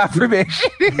Senate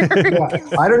confirmation. Yeah.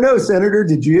 I don't know, Senator.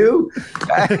 Did you?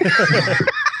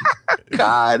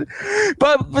 God,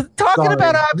 but talking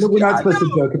about we're not supposed to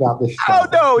joke about this stuff.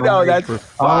 Oh no, that's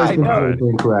fine.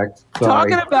 Incorrect.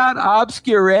 Talking about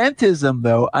obscurantism,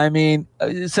 though, I mean,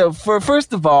 so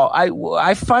first of all,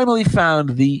 I finally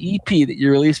found the EP that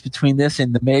you released between this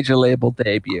and the major label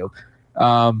debut.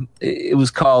 It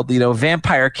was called,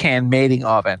 Vampire Can Mating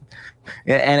Oven.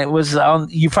 And it was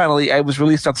it was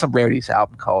released on some Rarities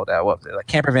album called like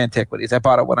Camper Van Antiquities. I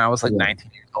bought it when I was like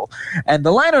 19 years old. And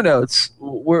the liner notes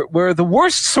were the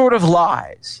worst sort of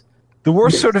lies, the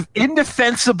worst sort of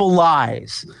indefensible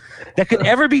lies that could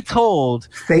ever be told.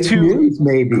 Fake news,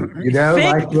 maybe.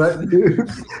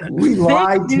 We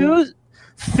lied.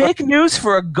 Fake news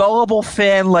for a gullible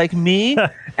fan like me.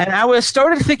 And I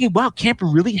started thinking, wow, Camper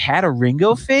really had a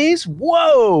Ringo phase?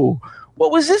 Whoa!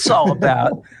 What was this all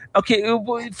about? Okay,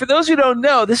 for those who don't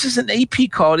know, this is an EP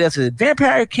called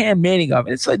Vampire Can Mating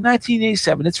Oven. It's like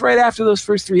 1987. It's right after those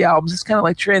first three albums. It's kind of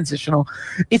like transitional.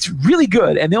 It's really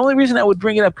good. And the only reason I would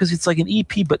bring it up because it's like an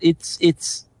EP, but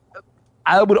it's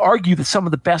I would argue that some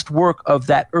of the best work of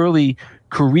that early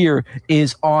career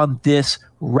is on this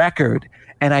record.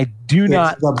 And I do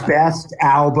not. It's the best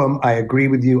album. I agree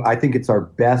with you. I think it's our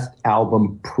best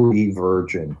album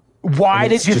pre-Virgin. Why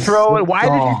did you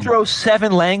throw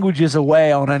 7 languages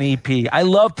away on an EP? I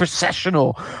love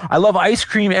Processional. I love Ice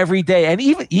Cream Every Day, and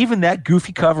even that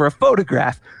goofy cover of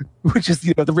Photograph, which is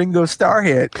the Ringo Starr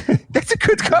hit. That's a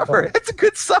good cover. That's a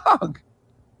good song.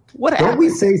 What happened? Don't we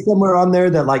say somewhere on there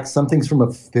that like something's from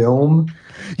a film?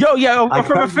 From a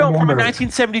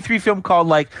 1973 film called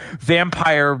like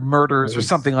Vampire Murders or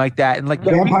something like that, and like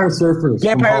Vampire Surfers.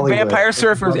 Vampire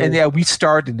Surfers, and we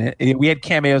starred in it. We had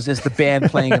cameos as the band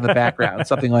playing in the background,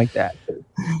 something like that.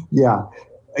 Yeah,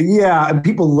 and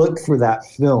people looked for that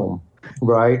film,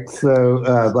 right?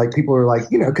 So like people were like,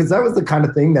 because that was the kind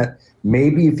of thing that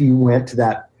maybe if you went to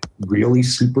that really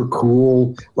super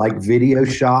cool like video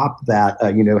shop that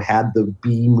had the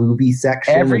B movie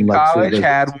section. Every college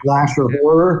had slasher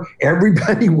horror.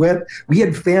 Everybody went. We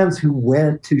had fans who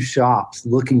went to shops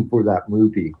looking for that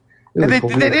movie. And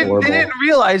they didn't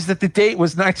realize that the date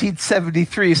was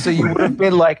 1973, so you would have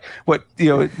been like, 9 I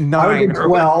would have been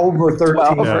 12 or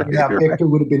 13. Yeah, Victor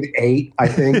would have been 8, I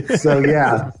think. So,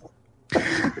 yeah.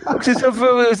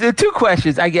 So 2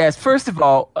 questions, I guess. First of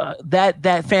all,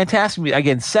 that fantastic music,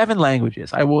 again, 7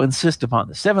 languages. I will insist upon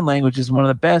this. 7 languages, one of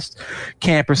the best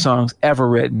Camper songs ever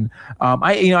written.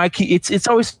 It's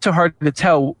always so hard to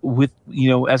tell with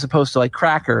as opposed to like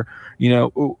Cracker,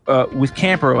 with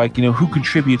Camper, like who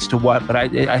contributes to what. But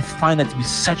I find that to be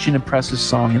such an impressive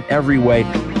song in every way.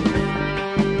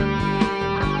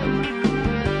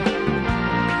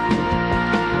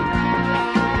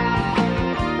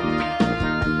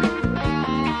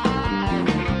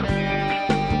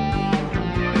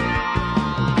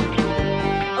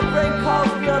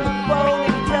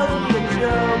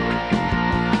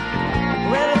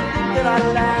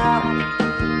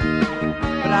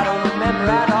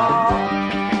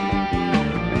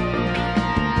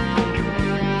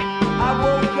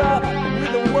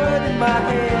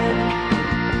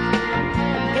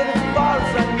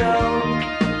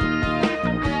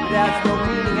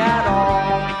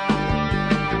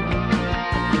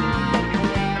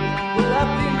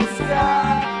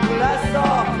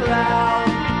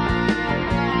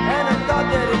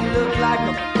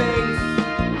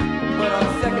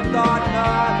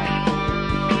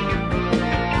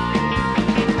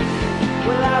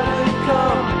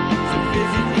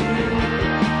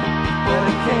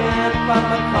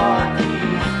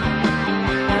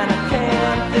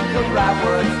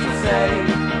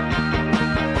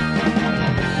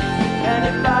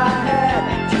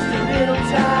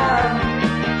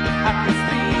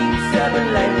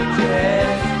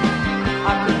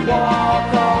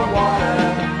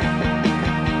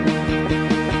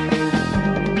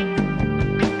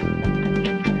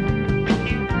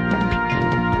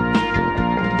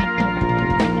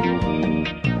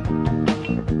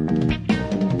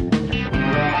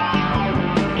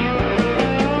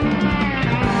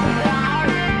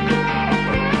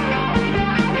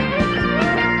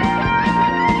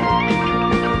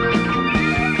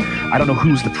 don't know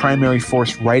who's the primary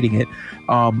force writing it.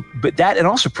 But that, and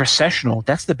also Processional,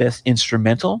 that's the best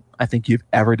instrumental I think you've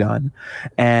ever done.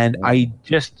 And I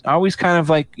just always kind of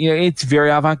like, it's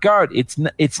very avant-garde.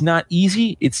 It's not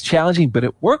easy. It's challenging, but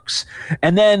it works.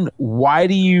 And then why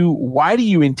do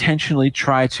you intentionally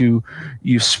try to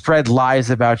spread lies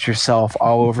about yourself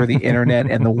all over the internet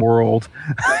and the world,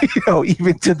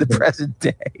 even to the present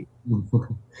day?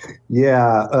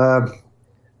 Yeah.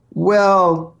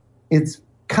 Well, it's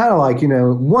kind of like,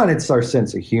 one, it's our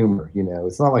sense of humor.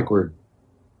 It's not like we're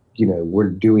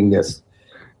doing this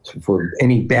for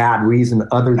any bad reason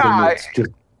other than it's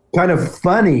just kind of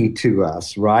funny to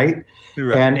us, right?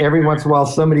 And every once in a while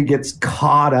somebody gets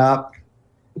caught up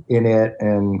in it,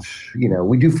 and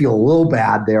we do feel a little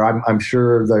bad there. I'm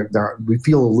sure we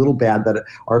feel a little bad that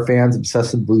our fans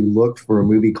obsessively looked for a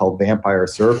movie called Vampire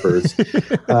Surfers,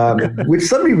 which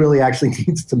somebody really actually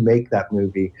needs to make that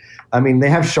movie. I mean, they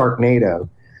have Sharknado.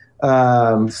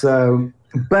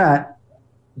 But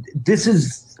this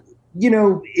is,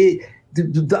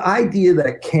 the idea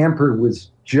that Camper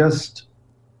was just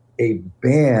a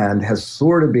band has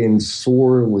sort of been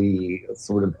sorely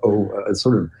sort of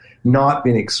not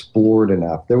been explored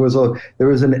enough. There was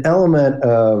an element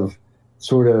of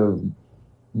sort of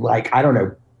like, I don't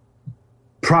know,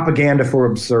 propaganda for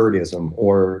absurdism,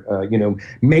 or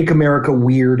make America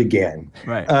weird again.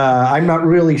 Right. I'm not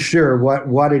really sure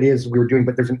what it is we were doing,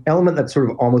 but there's an element that's sort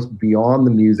of almost beyond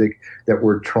the music that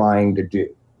we're trying to do.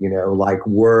 Like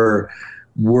we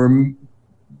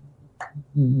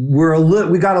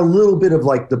got a little bit of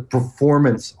like the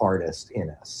performance artist in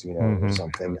us, or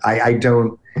something. I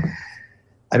don't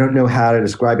know how to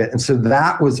describe it. And so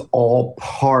that was all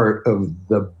part of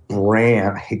the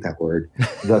brand. I hate that word.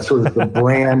 The sort of the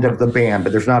brand of the band,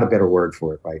 but there's not a better word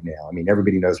for it right now. I mean,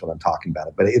 everybody knows what I'm talking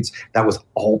about. But that was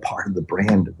all part of the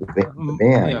brand of the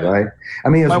band, right? I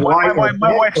mean, it's why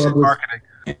my wife's in marketing.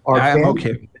 Our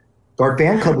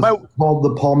fan club was called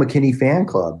the Paul McKinney Fan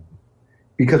Club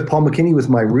because Paul McKinney was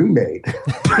my roommate.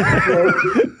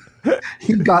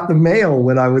 He got the mail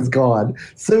when I was gone.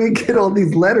 So he'd get all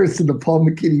these letters to the Paul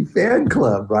McKinney Fan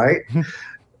Club, right?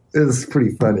 It was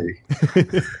pretty funny.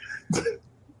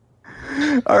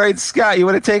 All right, Scott, you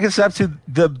want to take us up to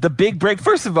the big break?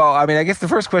 First of all, I mean, I guess the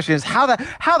first question is how the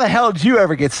hell did you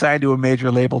ever get signed to a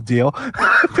major label deal?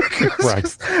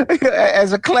 Because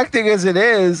as eclectic as it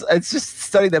is, it's just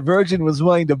studying that Virgin was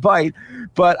willing to bite.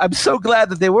 But I'm so glad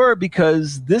that they were,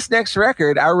 because this next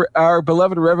record, our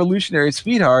beloved Revolutionary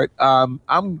Sweetheart, I'm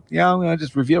going to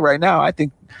just reveal right now, I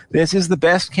think this is the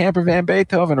best Camper Van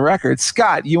Beethoven record.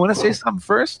 Scott, you want to say something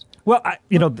first? Well,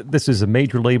 this is a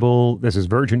major label. This is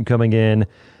Virgin coming in.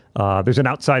 There's an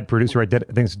outside producer. I think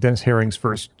it's Dennis Herring's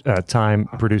first time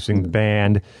producing the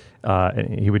band.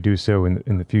 And he would do so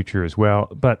in the future as well.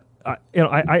 But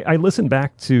I listened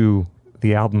back to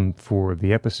the album for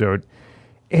the episode,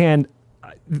 and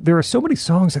there are so many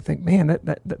songs. I think, man,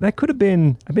 that could have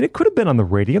been. I mean, it could have been on the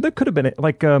radio. That could have been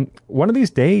like One of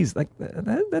These Days. Like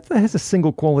that has a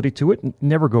single quality to it.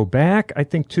 Never Go Back, I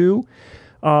think, too.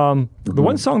 The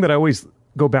one song that I always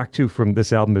go back to from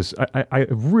this album is I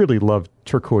really love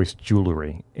Turquoise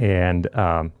Jewelry, and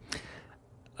I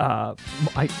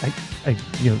like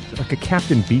a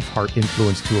Captain Beefheart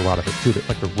influence to a lot of it too,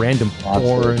 like the random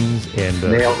horns and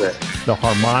the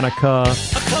harmonica. I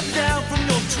come down from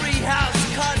your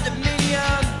treehouse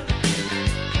condominium.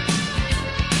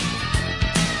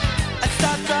 I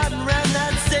start driving around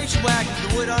that station wagon,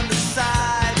 the wood on the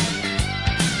side.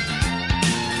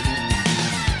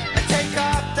 Take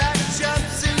off that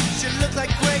jumpsuit, you look like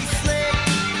Grace Slick.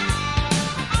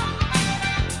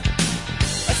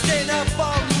 I stayed up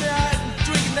all night and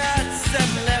drinking that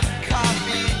 7-Eleven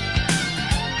coffee.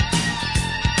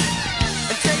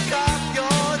 And take off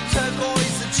your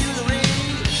turquoise jewelry.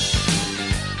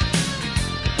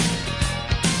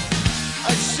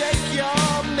 I shake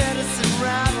your medicine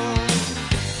rattle.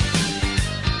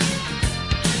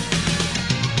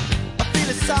 I feel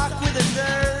a sock with a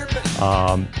nerve.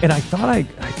 And I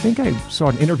think I saw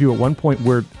an interview at one point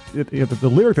where the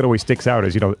lyric that always sticks out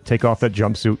is, take off that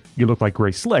jumpsuit, you look like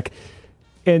Grace Slick.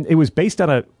 And it was based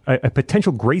on a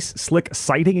potential Grace Slick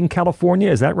sighting in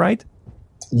California. Is that right?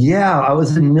 Yeah, I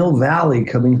was in Mill Valley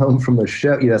coming home from a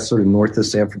show. That's sort of north of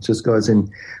San Francisco. I was in,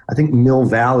 I think, Mill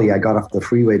Valley. I got off the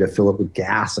freeway to fill up with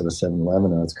gas at a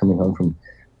 7-Eleven. I was coming home from,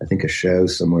 I think, a show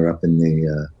somewhere up in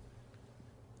the,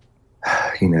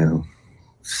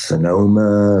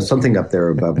 Sonoma, something up there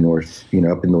above north,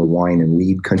 up in the wine and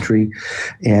weed country.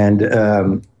 And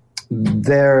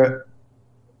there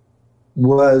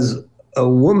was a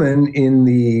woman in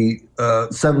the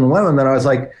 7-Eleven that I was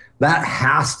like, that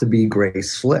has to be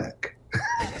Grace Slick.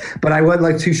 But I was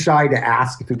like too shy to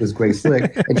ask if it was Grace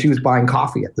Slick, and she was buying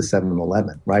coffee at the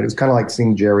 7-Eleven, right? It was kind of like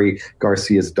seeing Jerry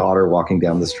Garcia's daughter walking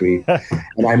down the street.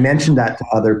 And I mentioned that to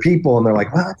other people, and they're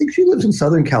like, well, I think she lives in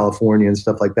Southern California and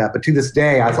stuff like that. But to this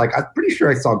day, I was like, I'm pretty sure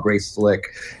I saw Grace Slick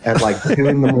at like 2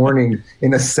 in the morning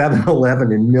in a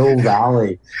 7-Eleven in Mill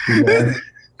Valley. You know?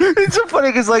 It's so funny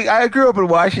because like I grew up in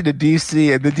Washington,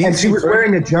 D.C. and she was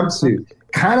wearing a jumpsuit.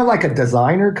 Kind of like a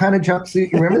designer kind of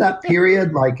jumpsuit. You remember that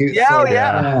period? Like,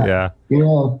 yeah. You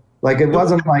know, like it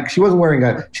wasn't like she wasn't wearing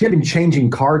she hadn't been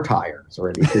changing car tires or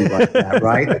anything like that,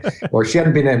 right? Or she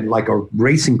hadn't been in like a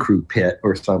racing crew pit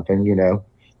or something, you know.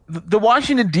 The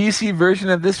Washington, D.C. version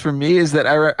of this for me is that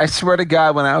I swear to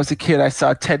God, when I was a kid, I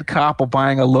saw Ted Koppel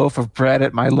buying a loaf of bread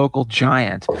at my local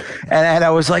Giant. And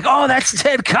I was like, oh, that's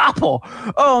Ted Koppel.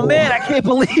 Oh, man, I can't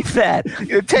believe that.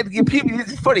 You know,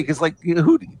 it's funny because, like,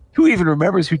 who even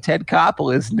remembers who Ted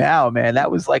Koppel is now, man?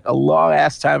 That was like a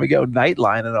long-ass time ago,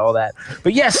 Nightline and all that.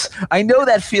 But, yes, I know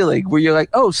that feeling where you're like,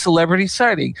 oh, celebrity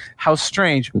sighting. How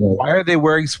strange. Why are they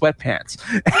wearing sweatpants?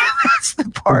 That's the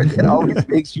part that always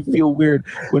makes you feel weird.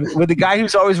 When the guy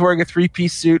who's always wearing a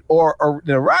 3-piece suit or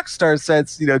in a rock star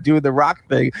sense, you know, doing the rock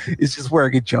thing is just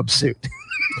wearing a jumpsuit.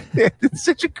 It's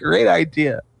such a great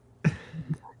idea.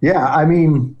 Yeah, I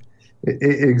mean,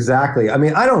 exactly. I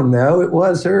mean, I don't know it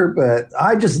was her, but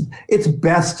it's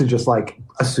best to just like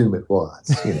assume it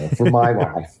was, you know, for my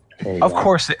life. Anyway. Of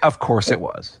course it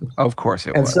was. Of course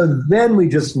it was. And so then we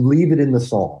just leave it in the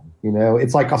song, you know.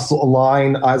 It's like a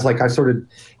line. I was like, I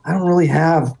don't really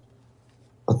have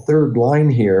a third line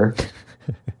here.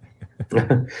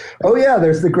 Oh yeah,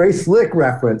 there's the Grace Slick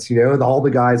reference, you know, all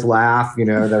the guys laugh, you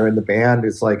know, that are in the band.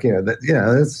 It's like, you know,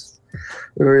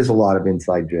 there is a lot of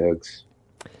inside jokes.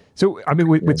 So, I mean,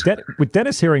 with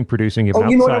Dennis Herring producing him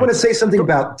you know what? I want to say something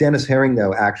about Dennis Herring,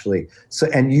 though, actually. So,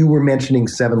 and you were mentioning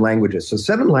 7 languages. So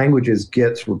 7 languages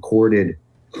gets recorded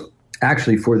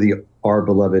actually for the Our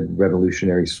Beloved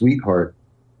Revolutionary Sweetheart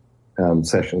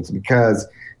sessions because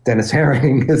Dennis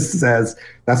Herring says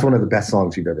that's one of the best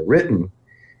songs you've ever written.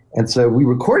 And so we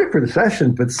recorded for the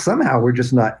session, but somehow we're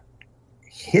just not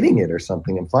hitting it or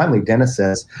something. And finally, Dennis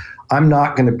says, I'm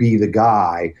not going to be the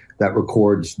guy that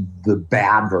records the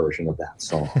bad version of that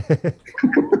song.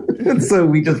 And so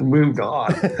we just moved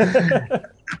on.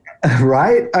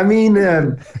 Right? I mean,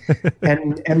 and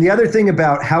the other thing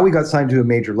about how we got signed to a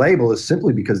major label is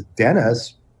simply because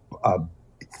Dennis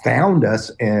found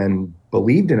us and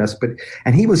believed in us,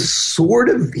 and he was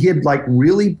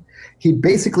he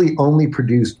basically only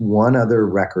produced one other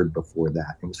record before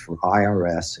that. It was for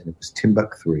IRS, and it was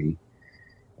Timbuk3,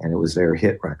 and it was their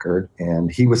hit record.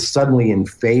 And he was suddenly in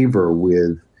favor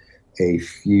with a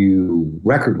few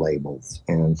record labels.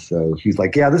 And so he's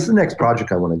like, yeah, this is the next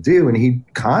project I want to do. And he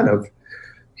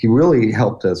really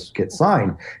helped us get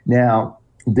signed. Now,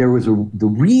 there was the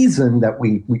reason that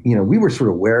we were sort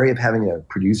of wary of having a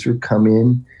producer come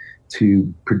in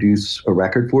to produce a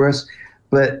record for us.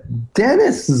 But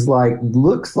Dennis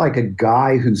looks like a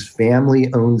guy whose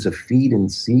family owns a feed and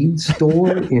seed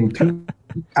store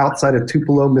outside of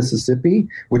Tupelo, Mississippi,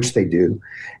 which they do,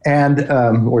 and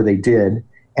or they did,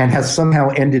 and has somehow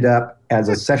ended up as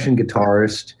a session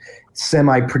guitarist,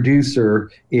 semi-producer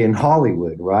in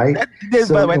Hollywood, right? That's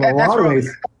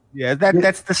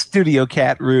the Studio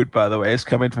Cat route, by the way, is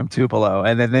coming from Tupelo,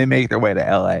 and then they make their way to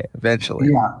LA eventually.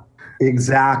 Yeah.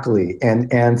 Exactly.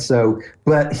 And so,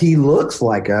 but he looks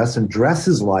like us and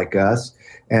dresses like us.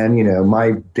 And, you know,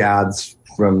 my dad's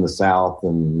from the South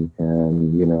and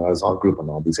you know, I grew up on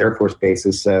all these Air Force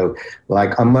bases. So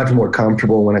like, I'm much more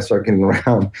comfortable when I start getting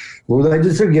around. Well, I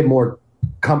just sort of get more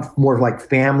like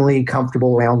family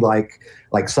comfortable around like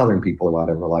Southern people or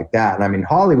whatever like that. And I'm in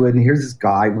Hollywood and here's this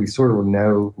guy we sort of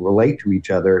relate to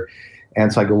each other.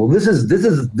 And so I go, well, this is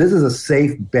a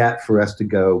safe bet for us to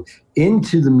go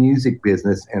into the music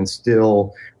business and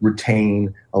still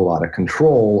retain a lot of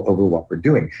control over what we're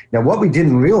doing. Now, what we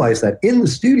didn't realize that in the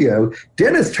studio,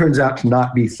 Dennis turns out to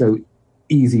not be so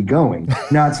easygoing.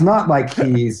 Now, it's not like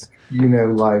he's, you know,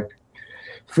 like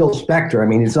Phil Spector. I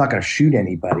mean, he's not going to shoot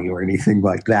anybody or anything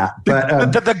like that.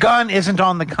 But the gun isn't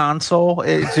on the console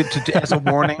as a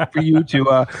warning for you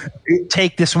to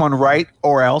take this one right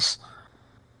or else.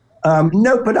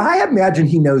 No, but I imagine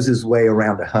he knows his way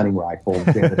around a hunting rifle,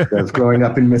 Dennis does, growing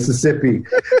up in Mississippi.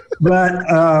 But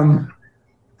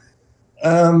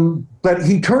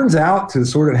he turns out to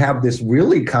sort of have this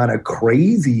really kind of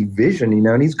crazy vision, you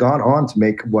know, and he's gone on to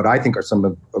make what I think are some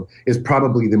of is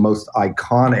probably the most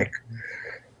iconic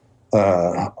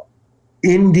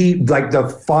indie, like the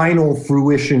final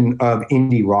fruition of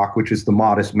indie rock, which is the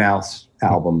Modest Mouse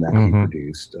album that he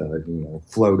produced,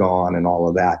 Float On and all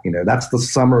of that. That's the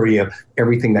summary of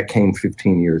everything that came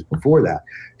 15 years before that.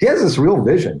 He has this real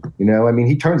vision,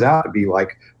 he turns out to be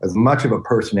like as much of a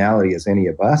personality as any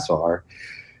of us are.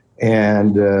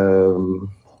 And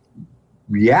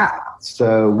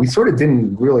so we sort of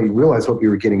didn't really realize what we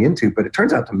were getting into, but it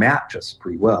turns out to match us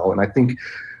pretty well. And I think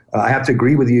I have to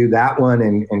agree with you, that one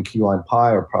and Key Lime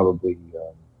Pie are probably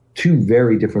two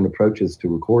very different approaches to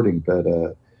recording, but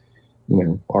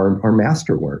our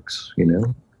masterworks,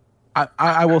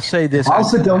 I will say this. I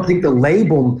also don't think the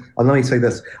label, let me say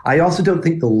this, I also don't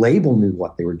think the label knew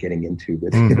what they were getting into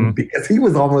with him, because he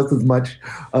was almost as much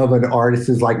of an artist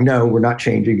as like, no, we're not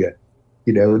changing it,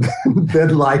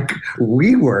 than like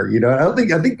we were, I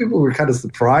think people were kind of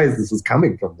surprised this was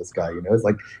coming from this guy, it's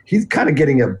like, he's kind of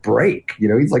getting a break,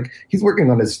 he's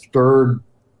working on his third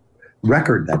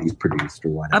record that he's produced or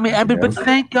whatever. But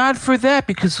thank God for that,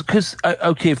 because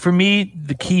okay, for me,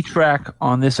 the key track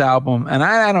on this album, and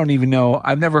I don't even know,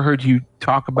 I've never heard you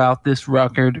talk about this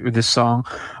record or this song.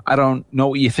 I don't know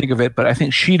what you think of it, but I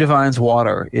think She Divines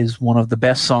Water is one of the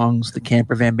best songs the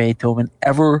Camper Van Beethoven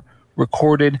ever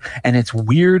recorded, and it's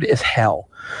weird as hell.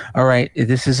 All right,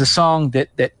 this is a song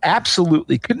that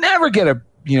absolutely could never get a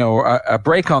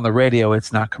break on the radio.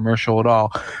 It's not commercial at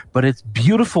all, but it's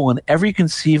beautiful in every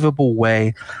conceivable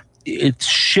way. It's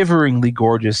shiveringly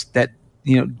gorgeous. That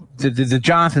the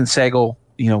Jonathan Segal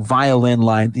violin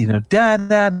line, da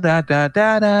da da da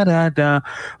da da da da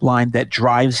line that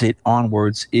drives it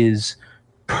onwards is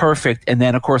perfect. And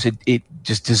then of course it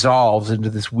just dissolves into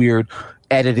this weird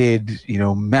edited,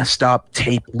 messed up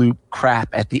tape loop crap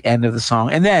at the end of the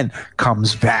song, and then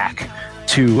comes back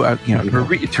to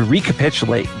to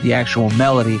recapitulate the actual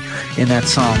melody in that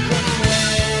song.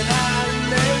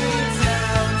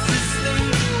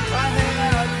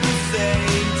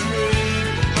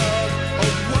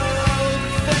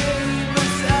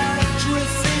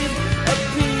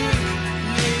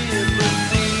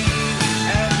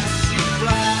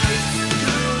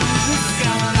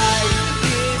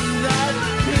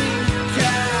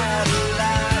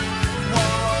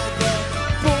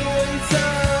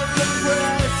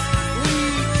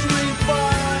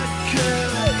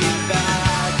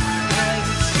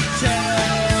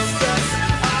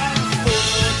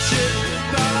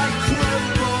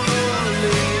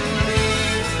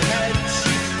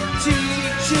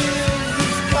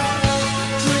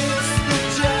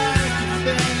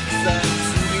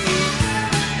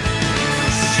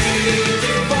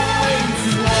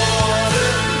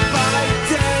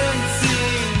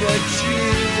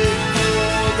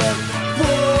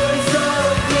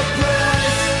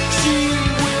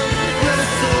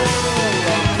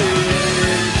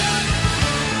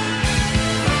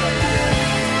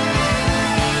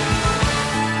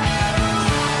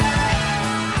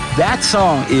 That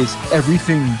song is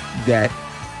everything that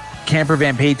Camper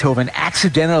Van Beethoven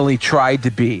accidentally tried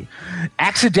to be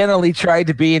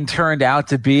and turned out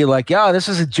to be. Like, oh, this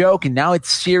is a joke and now it's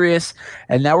serious,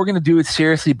 and now we're going to do it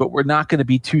seriously, but we're not going to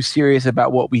be too serious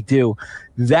about what we do.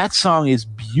 That song is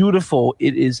beautiful.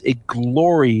 It is a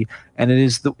glory, and it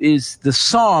is the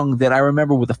song that I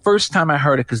remember with the first time I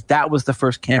heard it, because that was the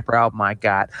first Camper album I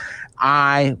got.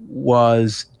 I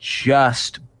was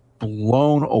just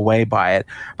blown away by it.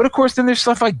 But of course, then there's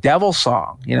stuff like Devil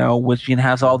Song, which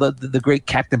has all the great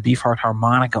Captain Beefheart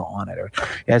harmonica on it, or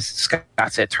as Scott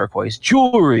said, Turquoise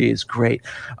Jewelry is great.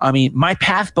 I mean, My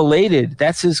Path Belated,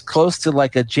 that's as close to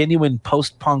like a genuine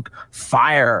post-punk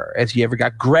Fire as you ever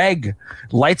got. Greg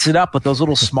lights it up with those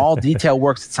little small detail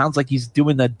works. It sounds like he's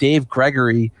doing the Dave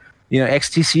Gregory,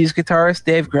 XTC's guitarist,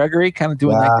 Dave Gregory, kind of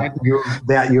doing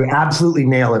that. You absolutely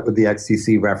nail it with the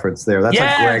XTC reference there. That's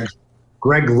like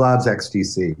Greg loves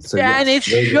XTC. So yeah,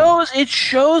 yes, and it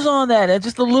shows on that. It's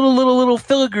just the little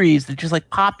filigrees that just like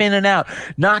pop in and out.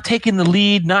 Not taking the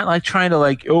lead, not like trying to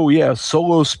like, oh yeah,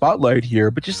 solo spotlight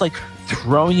here, but just like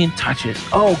throwing in touches.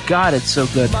 Oh God, it's so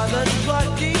good. Mother's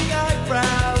plucking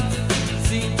eyebrows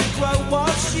seem to grow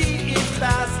while she is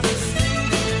fast asleep.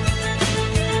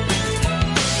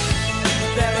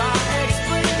 There are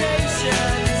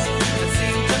explanations that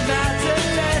seem to matter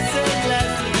less and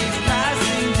less with each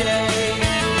passing day.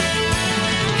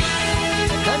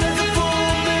 And as the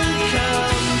full moon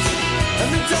comes and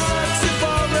the dark are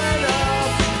falling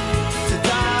off to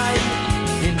die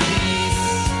in peace.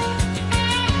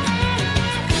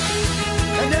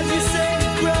 And as you say,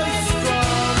 grow strong.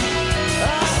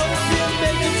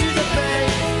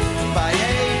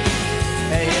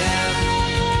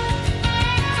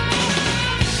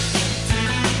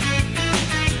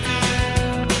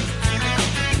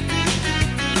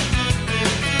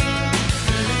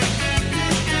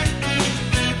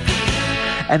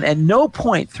 And at no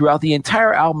point throughout the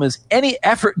entire album is any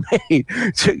effort made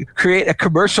to create a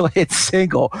commercial hit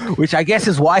single, which I guess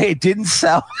is why it didn't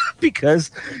sell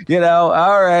because,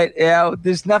 all right,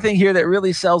 there's nothing here that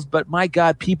really sells, but my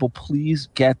God, people, please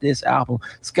get this album.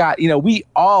 Scott, we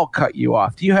all cut you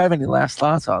off. Do you have any last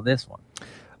thoughts on this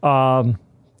one?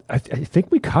 I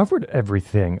think we covered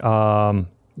everything.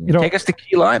 Take us to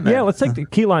Key Lime, man. Yeah, let's take the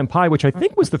Key Lime Pie, which I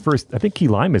think was the first. I think Key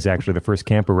Lime is actually the first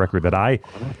Camper record that I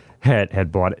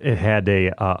had bought. It had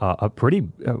a pretty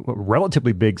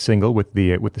relatively big single with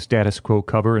the Status Quo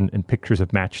cover and pictures of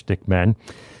Matchstick Men.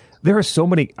 There are so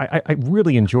many. I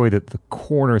really enjoy the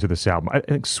corners of this album. I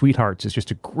think Sweethearts is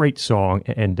just a great song,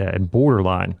 and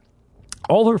Borderline.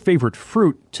 All Her Favorite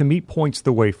Fruit, to me, points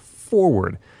the way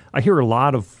forward. I hear a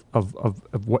lot of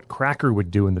what Cracker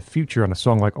would do in the future on a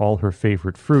song like All Her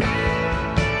Favorite Fruit.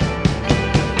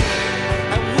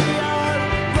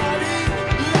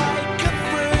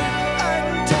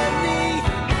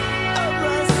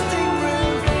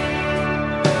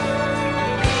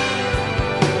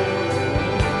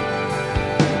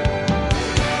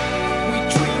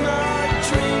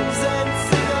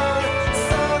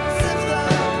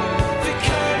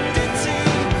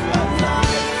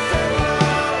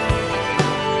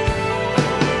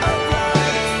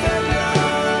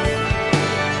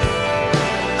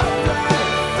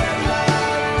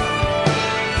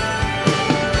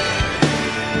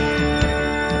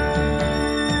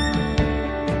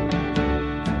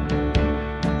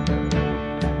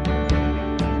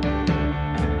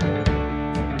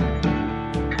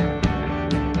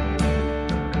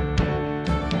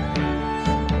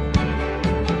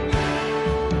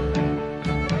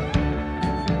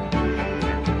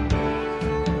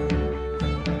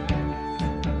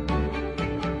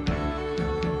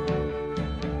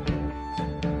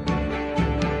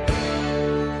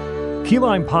 Key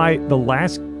Lime Pie, the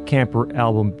last Camper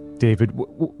album, David.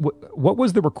 What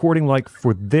was the recording like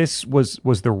for this? Was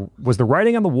the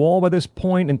writing on the wall by this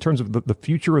point in terms of the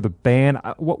future of the band?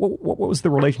 What was the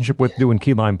relationship with doing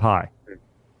Key Lime Pie?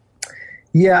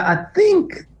 Yeah, I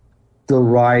think the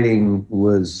writing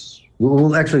was.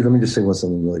 Well, actually, let me just say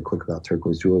something really quick about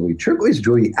Turquoise Jewelry. Turquoise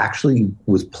Jewelry actually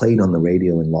was played on the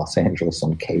radio in Los Angeles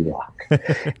on K-Rock,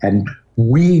 and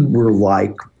we were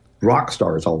like rock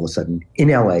stars all of a sudden in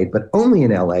LA, but only in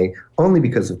LA, only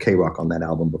because of K-Rock on that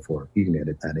album before. You can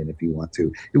edit that in if you want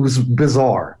to. It was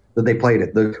bizarre that they played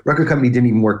it. The record company didn't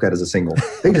even work that as a single.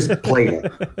 They just played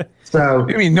it. So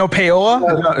you mean no payola?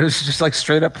 No, it was just like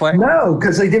straight up playing? No,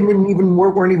 because they weren't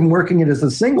even working it as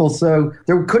a single, so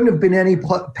there couldn't have been any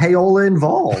payola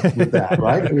involved with that,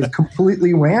 right? It was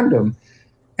completely random.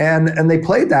 And they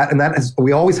played that, and that is,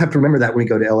 we always have to remember that when we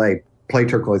go to LA. Play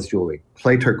Turquoise Jewelry.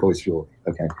 Play Turquoise Jewelry.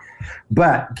 Okay.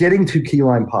 But getting to Key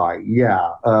Lime Pie, yeah.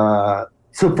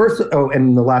 So first,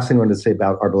 and the last thing I wanted to say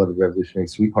about Our Beloved Revolutionary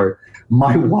Sweetheart,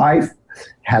 my wife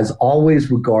has always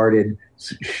regarded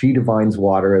She Divines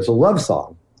Water as a love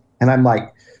song. And I'm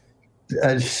like,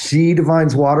 she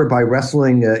divines water by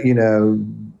wrestling,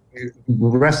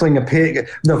 wrestling a pig.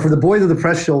 No, for the Boys of the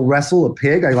Press, she'll wrestle a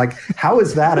pig. I like, how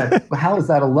is that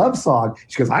a love song?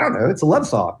 She goes, I don't know. It's a love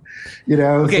song.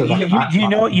 Okay, so you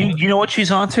know what she's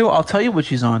onto? I'll tell you what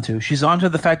she's onto. She's onto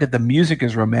the fact that the music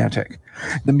is romantic.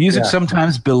 The music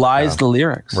sometimes belies the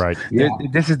lyrics. Right. Yeah.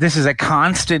 This is a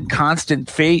constant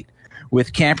fate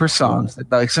with Camper songs.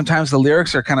 Like sometimes the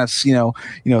lyrics are kind of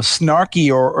snarky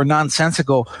or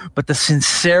nonsensical, but the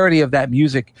sincerity of that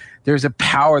music, there's a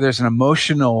power, there's an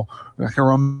emotional, like a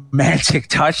romantic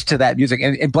touch to that music.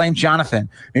 And blame Jonathan.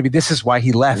 Maybe this is why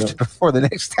he left before the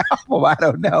next album. I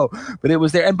don't know, but it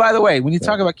was there. And by the way, when you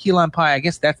talk about Key Lime Pie, I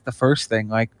guess that's the first thing.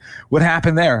 Like, what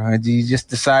happened there? Did you just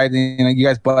decide you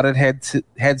guys butted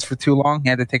heads for too long? You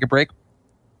had to take a break.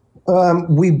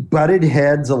 We butted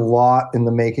heads a lot in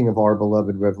the making of Our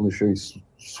Beloved Revolutionary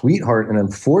Sweetheart, and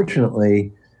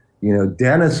unfortunately,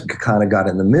 Dennis kind of got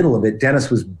in the middle of it. Dennis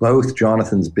was both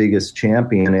Jonathan's biggest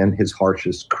champion and his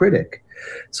harshest critic.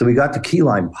 So we got to Key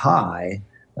Lime Pie,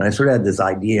 and I sort of had this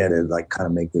idea to like kind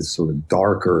of make this sort of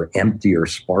darker, emptier,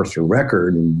 sparser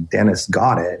record, and Dennis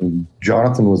got it, and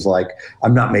Jonathan was like,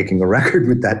 I'm not making a record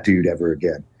with that dude ever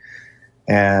again.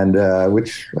 And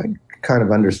which I kind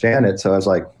of understand it. So I was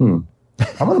like, I'm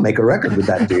going to make a record with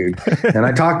that dude. And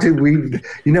I talked to,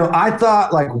 I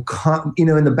thought like,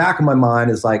 in the back of my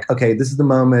mind is like, okay, this is the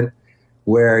moment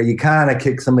where you kind of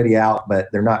kick somebody out,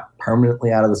 but they're not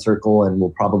permanently out of the circle and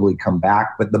will probably come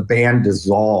back. But the band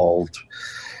dissolved.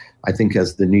 I think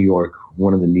as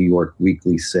one of the New York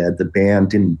Weekly said, the band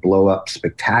didn't blow up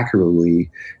spectacularly,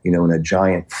 in a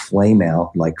giant flame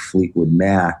out like Fleetwood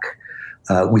Mac.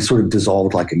 we sort of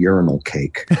dissolved like a urinal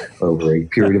cake over a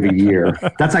period of a year.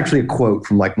 That's actually a quote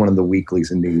from like one of the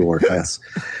weeklies in New York.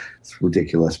 It's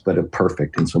ridiculous, but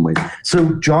perfect in some ways.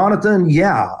 So Jonathan,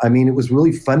 yeah, I mean, it was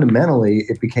really fundamentally,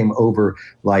 it became over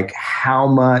like how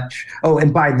much. Oh,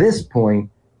 and by this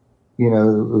point, you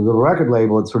know, the record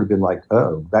label had sort of been like,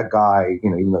 oh, that guy, you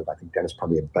know, even though I think Dennis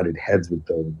probably had butted heads with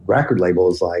the record label,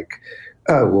 is like,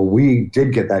 oh, well, we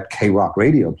did get that K-Rock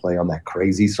radio play on that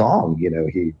crazy song, you know,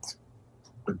 he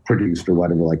produced or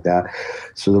whatever like that.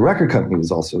 So the record company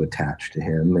was also attached to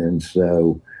him. And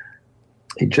so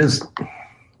it just,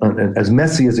 as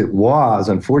messy as it was,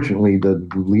 unfortunately, the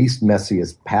least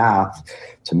messiest path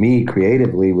to me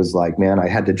creatively was like, man, I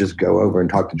had to just go over and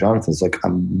talk to Jonathan. It's like,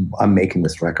 I'm making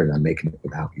this record. I'm making it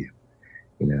without you,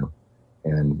 you know?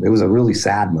 And it was a really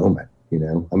sad moment, you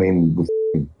know? I mean,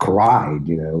 we cried,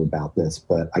 you know, about this,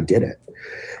 but I did it.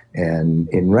 And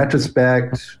in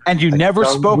retrospect, and you never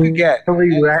spoke again. I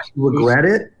really regret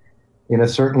it in a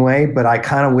certain way, but I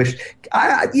kind of wish,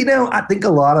 I think a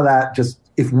lot of that just,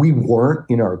 if we weren't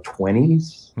in our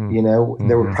 20s, you know,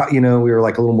 there were, we were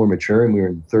like a little more mature and we were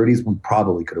in 30s, we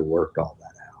probably could have worked all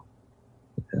that out.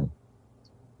 You know?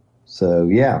 So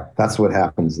yeah, that's what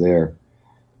happens there.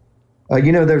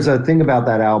 You know, there's a thing about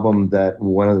that album that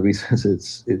one of the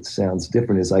reasons it sounds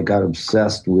different is I got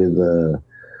obsessed with a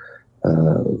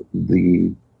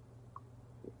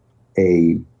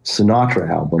Sinatra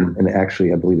album, and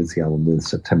actually I believe it's the album with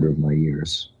September of My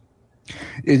Years.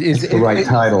 It's the right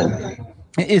title.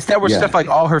 Is that where stuff like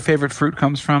All Her Favorite Fruit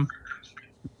comes from?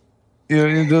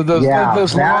 You know,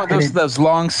 those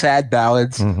long, sad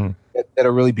ballads that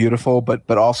are really beautiful, but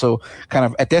also kind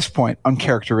of, at this point,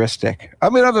 uncharacteristic. I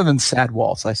mean, other than Sad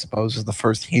Waltz, I suppose, is the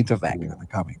first hint of that kind of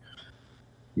coming.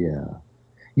 Yeah.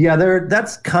 Yeah,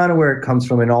 that's kind of where it comes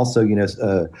from. And also, you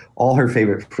know, All Her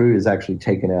Favorite Fruit is actually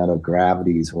taken out of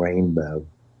Gravity's Rainbow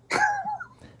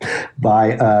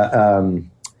by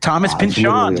Thomas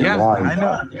Pynchon. Yeah, I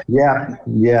know.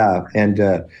 Yeah. And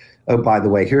oh, by the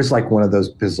way, here's like one of those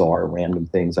bizarre random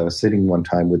things. I was sitting one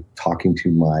time talking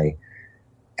to my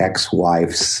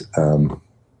ex-wife's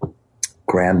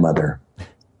grandmother,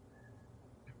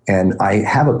 and I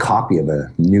have a copy of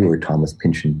a newer Thomas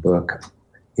Pynchon book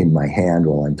in my hand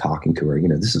while I'm talking to her. You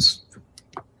know, this is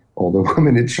older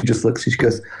woman, and she just looks and she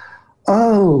goes,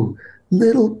 "Oh,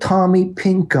 little Tommy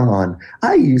Pinkon.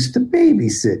 I used to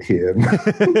babysit him."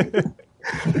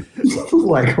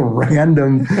 Like a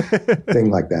random thing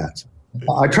like that.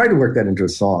 I tried to work that into a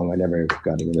song. I never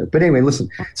got into it. But anyway, listen.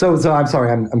 So I'm sorry,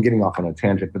 I'm getting off on a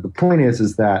tangent. But the point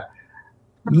is that,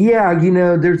 yeah, you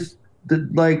know, there's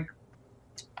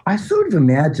I sort of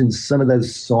imagine some of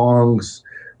those songs.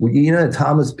 You know, the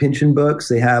Thomas Pynchon books,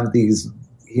 they have these,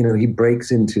 you know, he breaks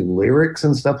into lyrics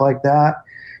and stuff like that.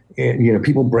 And, you know,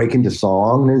 people break into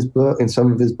song in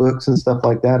some of his books and stuff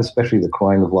like that, especially The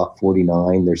Crime of Lot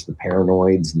 49. There's the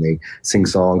Paranoids, and they sing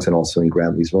songs, and also in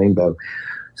Gravity's Rainbow.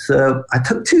 So I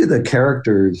took two of the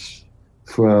characters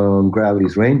from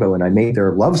Gravity's Rainbow, and I made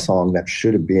their love song that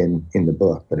should have been in the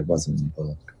book, but it wasn't in the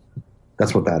book.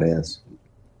 That's what that is.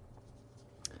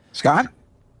 Scott?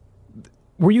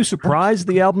 Were you surprised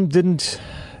the album didn't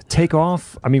take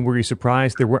off? I mean, were you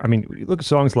surprised there were? I mean, you look at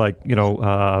songs like, you know,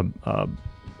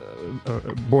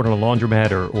 Born on a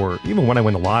Laundromat, or even When I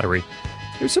Win the Lottery.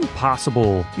 There's some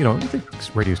possible, you know, I think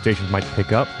radio stations might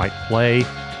pick up, might play.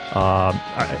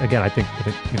 Again, I think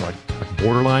you know, like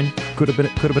Borderline could have been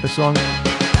a song.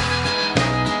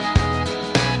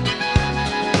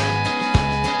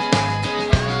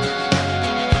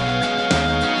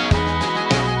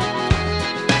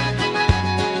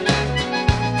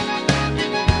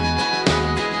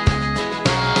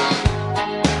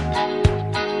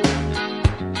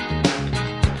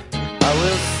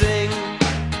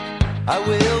 I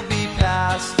will be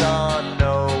passed on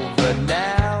over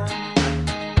now.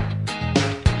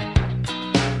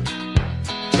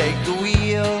 Take the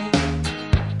wheel,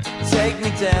 take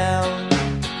me down.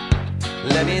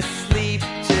 Let me sleep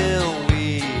till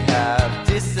we have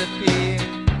disappeared.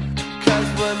 'Cause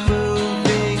we're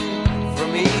moving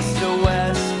from east to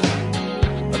west,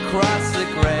 across the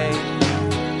gray,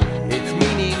 it's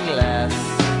meaningless.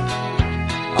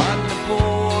 On the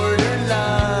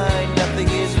borderline, nothing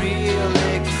is real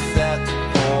except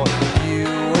for you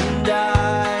and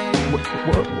I.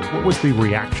 What was the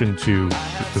reaction to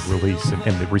the release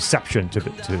and the reception to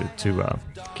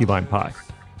Key Lime Pie?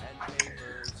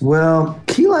 Well,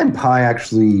 Key Lime Pie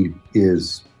actually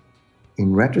is,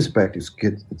 in retrospect, it's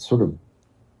sort of,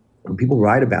 when people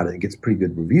write about it, it gets pretty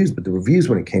good reviews, but the reviews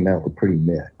when it came out were pretty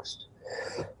mixed.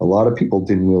 A lot of people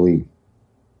didn't really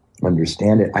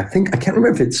understand it. I can't remember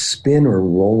if it's Spin or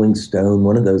Rolling Stone,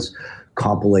 one of those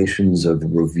compilations of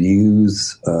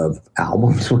reviews of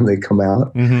albums when they come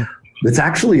out. It's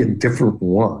actually a different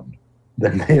one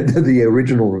than the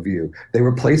original review. They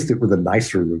replaced it with a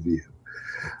nicer review.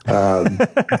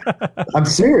 I'm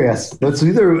serious. That's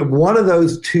either one of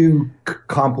those two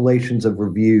compilations of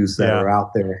reviews that are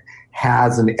out there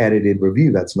has an edited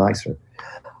review that's nicer.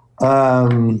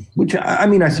 Which, I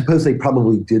mean, I suppose they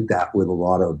probably did that with a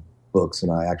lot of books,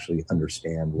 and I actually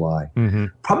understand why.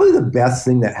 Probably the best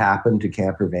thing that happened to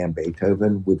Camper Van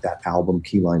Beethoven with that album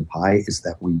Key Lime Pie is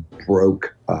that we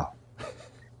broke up.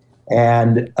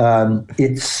 And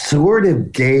it sort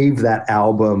of gave that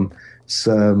album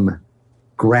some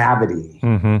gravity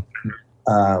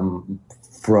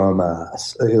from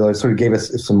us. It sort of gave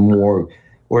us some more,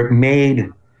 or it made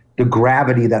the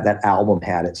gravity that album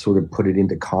had, it sort of put it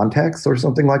into context or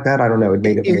something like that. I don't know. It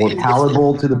made it more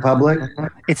palatable to the public.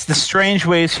 It's the Strange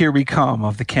Ways Here We Come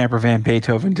of the Camper Van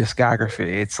Beethoven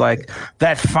discography. It's like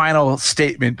that final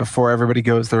statement before everybody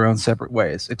goes their own separate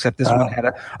ways, except this one had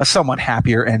a somewhat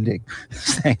happier ending,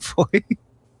 thankfully.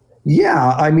 Yeah,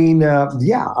 I mean,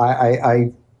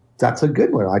 I that's a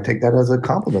good one. I take that as a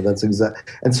compliment. That's exact.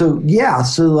 And so,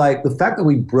 so like the fact that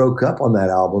we broke up on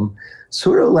that album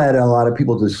sort of led a lot of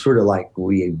people to sort of like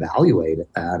reevaluate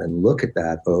that and look at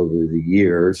that over the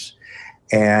years.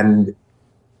 And,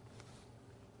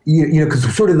 you know,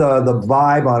 because sort of the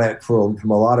vibe on it from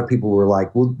a lot of people were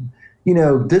like, well, you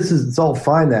know, it's all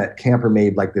fine that Camper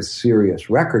made like this serious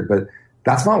record, but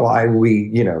that's not why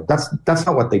that's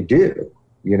not what they do,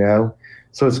 you know?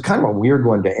 So it's kind of a weird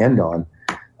one to end on.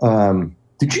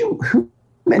 Who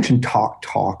mentioned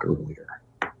Talk earlier?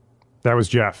 That was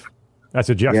Jeff. That's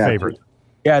a Jeff favorite.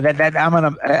 Yeah,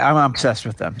 I'm obsessed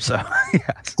with them. So,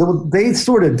 yes. So they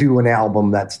sort of do an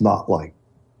album that's not like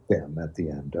them at the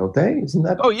end, don't they? Isn't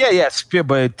that? Oh yeah.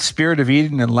 But Spirit of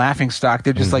Eden and Laughingstock,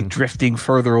 they're just like drifting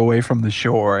further away from the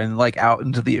shore and like out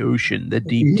into the ocean, the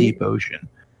deep, deep ocean.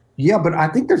 Yeah, but I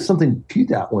think there's something to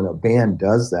that when a band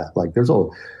does that. Like there's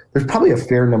probably a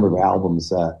fair number of albums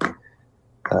that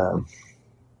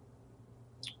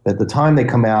at the time they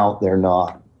come out, they're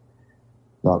not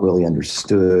really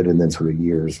understood, and then sort of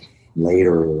years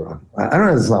later, I don't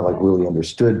know, it's not like really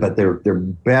understood, but they're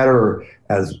better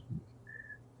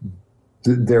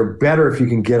if you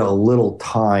can get a little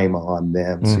time on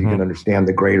them, so you can understand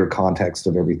the greater context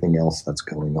of everything else that's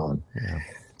going on. Yeah.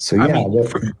 So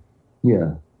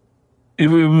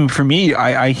for me,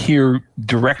 I hear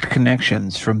direct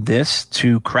connections from this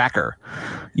to Cracker.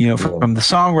 You know, from the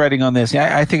songwriting on this,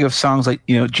 I think of songs like,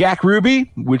 you know, Jack Ruby,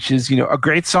 which is, you know, a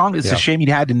great song. It's a shame you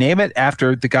had to name it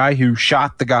after the guy who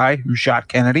shot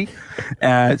Kennedy.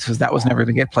 So that was never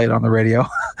going to get played on the radio.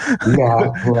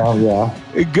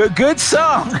 Good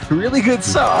song. Really good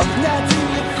song.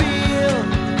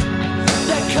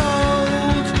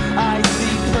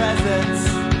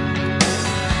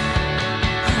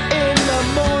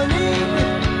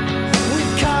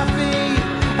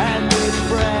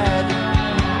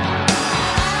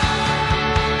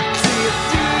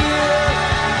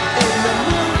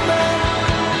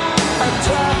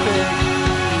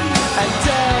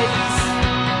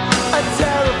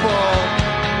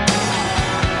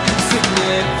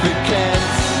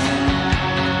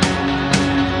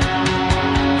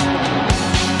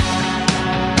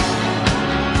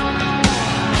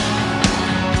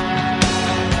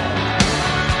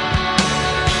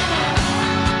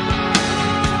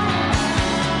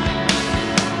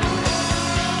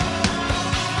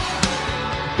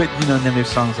 But, you know, and then there's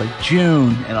songs like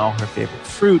June and All Her Favorite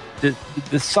Fruit. The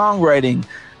songwriting,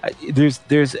 I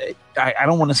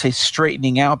don't want to say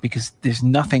straightening out, because there's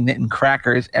nothing that in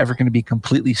Cracker is ever going to be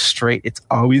completely straight. It's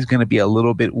always going to be a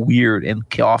little bit weird and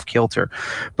off kilter.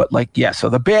 But so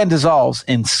the band dissolves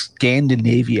in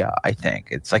Scandinavia, I think.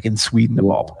 It's like in Sweden of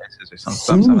all places or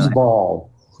something. Sundsvall.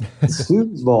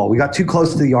 We got too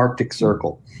close to the Arctic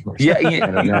Circle.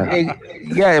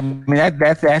 I mean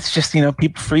that's just, you know,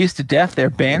 people freeze to death.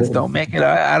 Their bands don't make it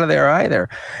out of there either.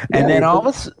 And then all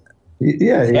of a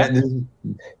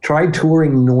try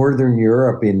touring Northern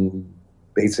Europe in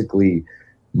basically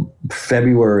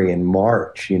February and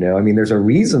March. You know, I mean, there's a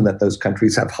reason that those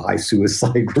countries have high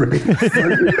suicide rates.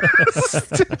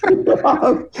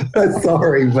 I'm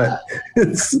sorry, but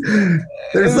there's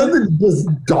something just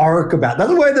dark about.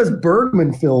 That's why those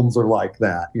Bergman films are like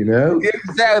that. You know,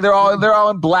 exactly. They're all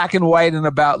in black and white and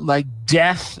about like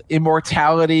death,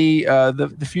 immortality,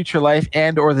 the future life,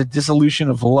 and or the dissolution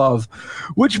of love,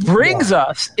 which brings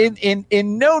us in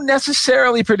no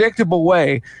necessarily predictable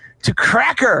way to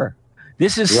Cracker.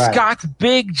 This is Scott's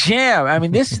big jam. I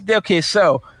mean,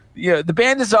 so the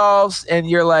band dissolves, and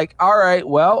you're like, all right,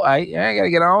 well, I got to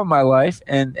get on with my life,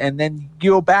 and then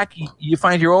you go back, you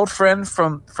find your old friend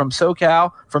from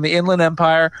SoCal, from the Inland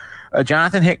Empire,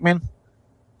 Jonathan Hickman,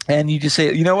 and you just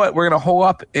say, you know what, we're going to hole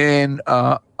up in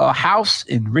a house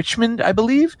in Richmond, I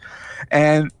believe,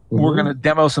 and we're going to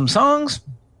demo some songs.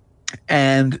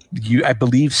 And you, I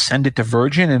believe, send it to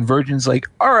Virgin, and Virgin's like,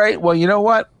 all right, well, you know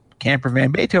what? Camper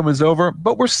Van Beethoven is over,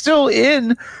 but we're still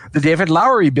in the David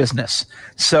Lowery business.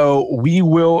 So we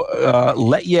will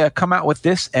let you come out with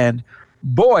this. And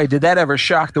boy, did that ever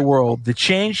shock the world. The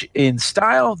change in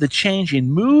style, the change in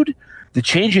mood, the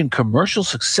change in commercial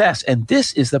success. And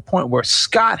this is the point where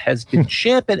Scott has been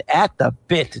champing at the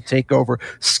bit to take over.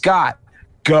 Scott,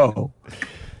 go.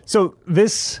 So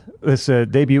this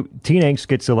debut, Teen Angst,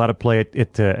 gets a lot of play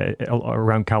at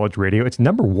around college radio. It's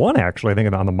number one, actually, I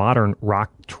think, on the modern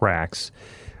rock tracks.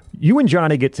 You and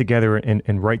Johnny get together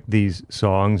and write these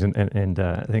songs, and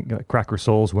I think Cracker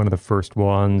Soul is one of the first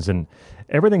ones, and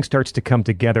everything starts to come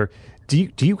together. Do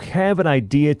you have an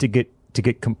idea to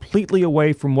get completely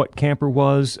away from what Camper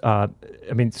was? I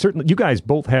mean, certainly you guys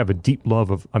both have a deep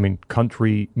love of,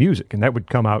 country music, and that would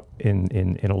come out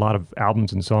in a lot of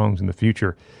albums and songs in the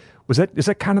future. Is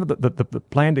that kind of the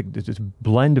plan to just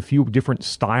blend a few different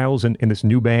styles in this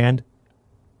new band?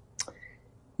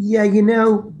 Yeah,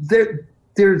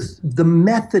 there's the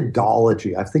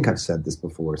methodology. I think I've said this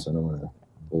before, so I don't want to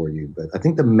bore you, but I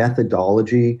think the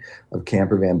methodology of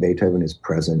Camper Van Beethoven is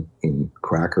present in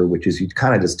Cracker, which is you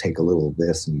kind of just take a little of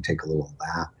this and you take a little of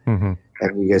that. Mm-hmm.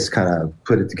 And you guys kind of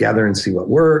put it together and see what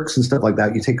works and stuff like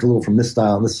that. You take a little from this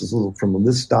style and this is a little from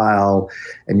this style,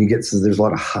 and you get, so there's a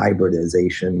lot of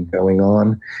hybridization going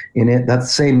on in it. That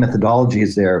same methodology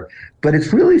is there, but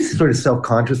it's really sort of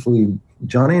self-consciously,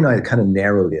 Johnny and I kind of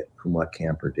narrowed it from what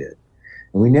Camper did.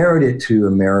 And we narrowed it to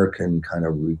American kind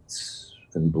of roots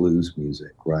and blues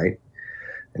music, right?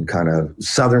 And kind of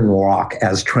Southern rock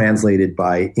as translated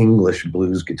by English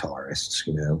blues guitarists,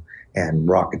 and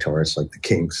rock guitarists like the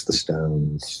Kinks, the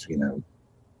Stones,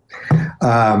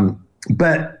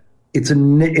 But it's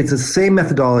the same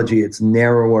methodology. It's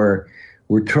narrower.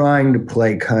 We're trying to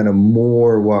play kind of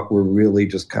more what we're really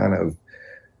just kind of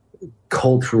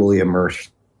culturally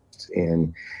immersed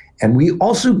in. And we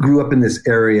also grew up in this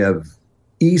area of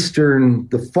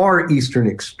the far eastern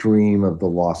extreme of the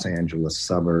Los Angeles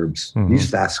suburbs. Mm-hmm. Used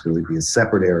to actually be a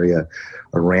separate area,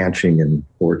 a ranching and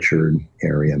orchard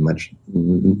area, much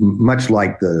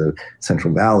like the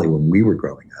Central Valley when we were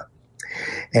growing up.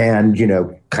 And,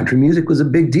 country music was a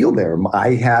big deal there.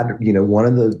 I had, one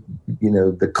of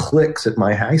the cliques at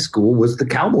my high school was the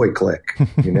cowboy clique,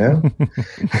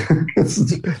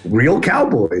 real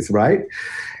cowboys, right?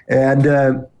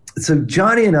 And, so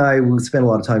Johnny and I would spend a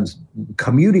lot of time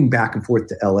commuting back and forth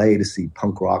to LA to see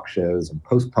punk rock shows and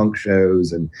post-punk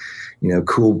shows and,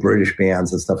 cool British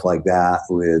bands and stuff like that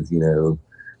with, the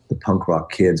punk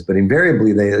rock kids. But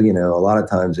invariably they, a lot of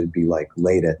times it'd be like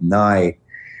late at night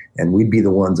and we'd be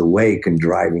the ones awake and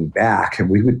driving back, and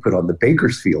we would put on the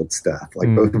Bakersfield stuff.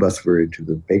 Like both of us were into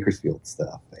the Bakersfield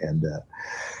stuff, and,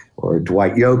 or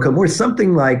Dwight Yoakam or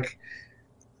something like,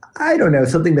 I don't know,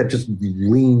 something that just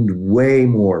leaned way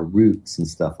more roots and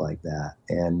stuff like that.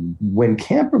 And when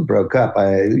Camper broke up,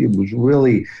 it was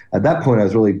really, at that point, I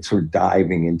was really sort of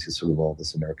diving into sort of all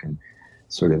this American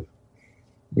sort of,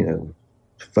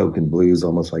 folk and blues,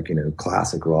 almost like,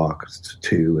 classic rock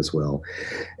too as well.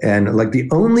 And like the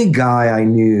only guy I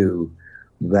knew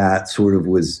that sort of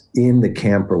was in the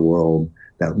Camper world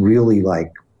that really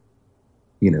like,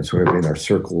 sort of in our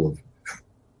circle of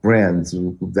friends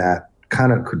that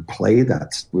kind of could play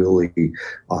that really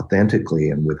authentically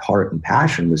and with heart and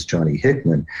passion was Johnny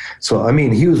Hickman. So,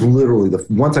 he was literally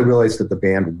once I realized that the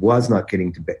band was not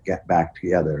getting to get back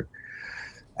together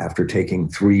after taking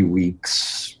 3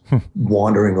 weeks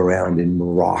wandering around in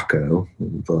Morocco,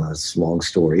 it's a long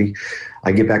story,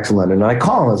 I get back to London and I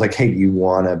call him. I was like, hey, do you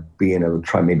want to be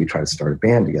try to start a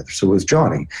band together? So it was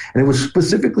Johnny. And it was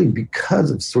specifically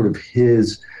because of sort of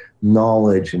his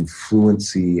knowledge and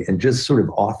fluency and just sort of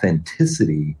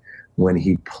authenticity when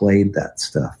he played that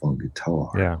stuff on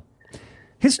guitar. Yeah.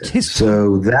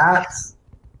 So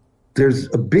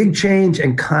there's a big change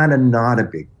and kind of not a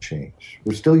big change.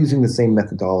 We're still using the same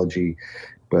methodology,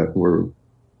 but we're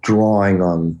drawing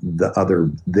on the other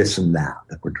this and that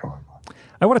we're drawing on.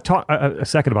 I want to talk a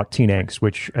second about Teen Angst,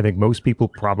 which I think most people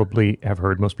probably have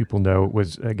heard. Most people know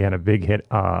was, again, a big hit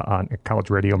on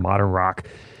college radio, modern rock.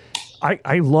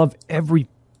 I love every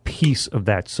piece of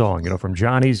that song, from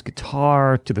Johnny's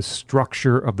guitar to the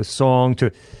structure of the song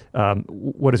to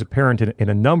what is apparent in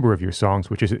a number of your songs,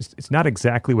 which is it's not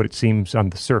exactly what it seems on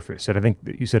the surface. And I think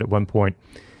that you said at one point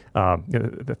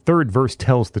the third verse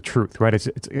tells the truth, right?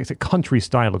 It's a country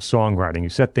style of songwriting. You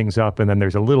set things up, and then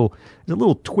there's a little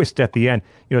twist at the end.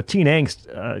 Teen Angst,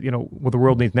 What the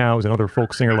World Needs Now is another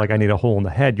folk singer like I Need a Hole in the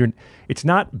Head. It's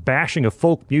not bashing of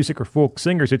folk music or folk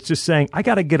singers. It's just saying I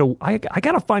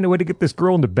gotta find a way to get this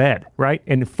girl into bed, right?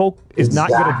 And folk is not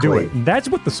going to do it. And that's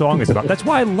what the song is about. That's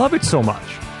why I love it so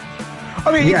much.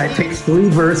 I mean, yeah, it takes 3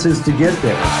 verses to get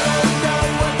there.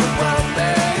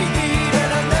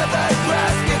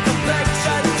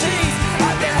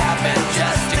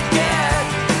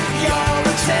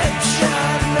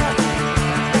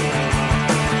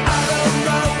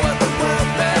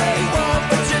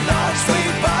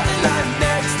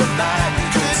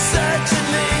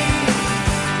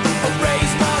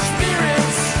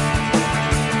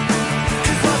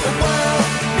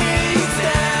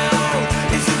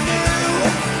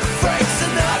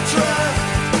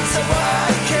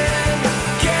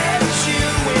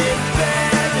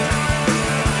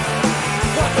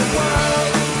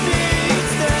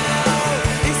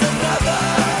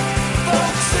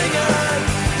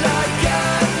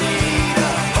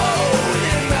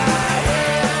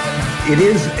 It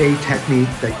is a technique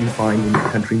that you find in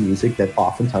country music that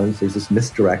oftentimes there's this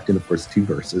misdirect in the first 2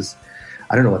 verses.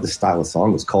 I don't know what the style of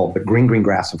song was called, but Green, Green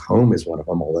Grass of Home is one of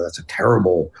them, although that's a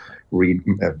terrible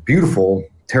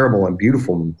terrible and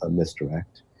beautiful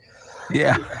misdirect.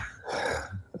 Yeah.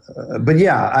 But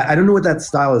yeah, I don't know what that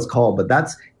style is called, but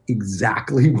that's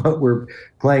exactly what we're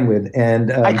playing with. And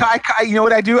you know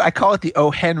what I do? I call it the O.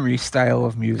 Henry style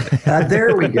of music.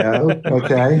 There we go.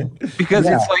 Okay. Because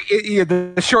it's like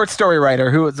the short story writer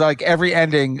who is like every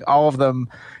ending, all of them,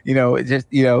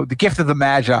 the gift of the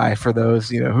Magi for those,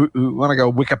 who want to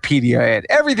go Wikipedia it.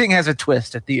 Everything has a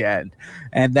twist at the end,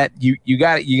 and that you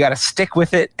got to stick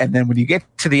with it. And then when you get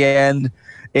to the end,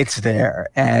 it's there.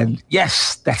 And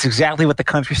yes, that's exactly what the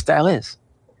country style is.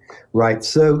 Right.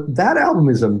 So that album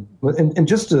is and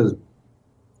just to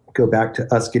go back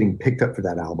to us getting picked up for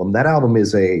that album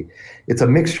is it's a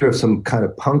mixture of some kind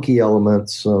of punky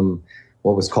elements, some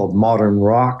what was called modern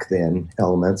rock then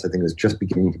elements. I think it was just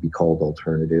beginning to be called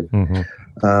alternative.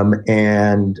 Mm-hmm.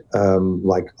 And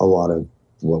like a lot of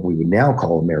what we would now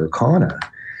call Americana.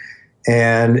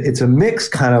 And it's a mix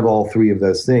kind of all 3 of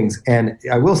those things. And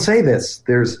I will say this,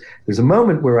 there's a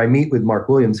moment where I meet with Mark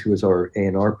Williams, who was our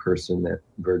A&R person at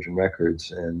Virgin Records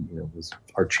and was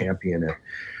our champion at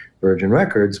Virgin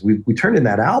Records. We turned in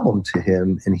that album to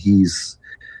him, and he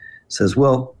says,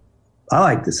 well, I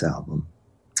like this album,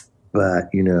 but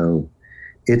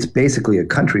it's basically a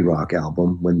country rock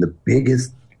album when the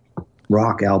biggest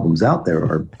rock albums out there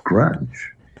are grunge.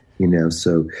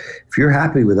 So if you're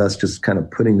happy with us just kind of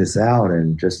putting this out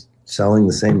and just selling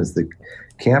the same as the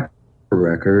Camper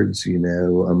records,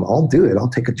 I'll do it. I'll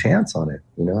take a chance on it.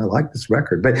 I like this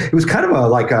record. But it was kind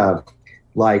of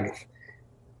like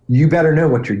you better know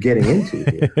what you're getting into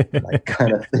here, like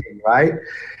kind of thing, right?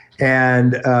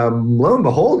 And lo and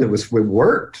behold, it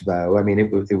worked though. I mean,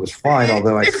 it was fine.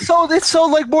 Although it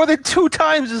sold like more than 2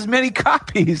 times as many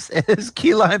copies as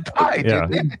Key Lime Pie. Yeah.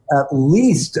 At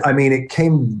least, I mean,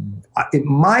 it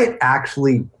might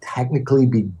actually technically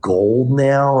be gold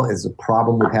now. Is a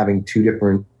problem with having 2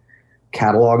 different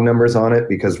catalog numbers on it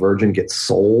because Virgin gets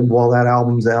sold while that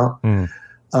album's out.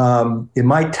 It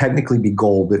might technically be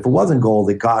gold, but if it wasn't gold,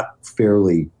 it got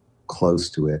fairly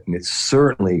close to it, and it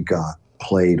certainly got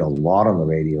played a lot on the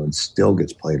radio and still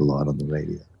gets played a lot on the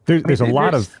radio. There's a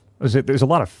lot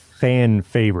of fan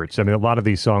favorites. I mean, a lot of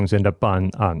these songs end up on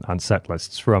set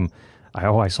lists from,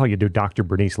 I saw you do Dr.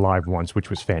 Bernice live once, which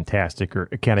was fantastic, or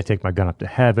Can I Take My Gun Up to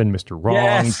Heaven, Mr. Wrong,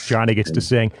 yes. Johnny Gets to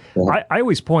Sing. Yeah. I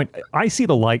always point, I See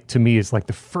the Light to me is like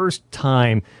the first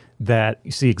time that you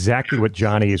see exactly what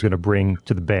Johnny is going to bring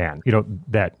to the band.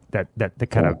 That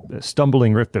kind of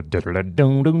stumbling riff, the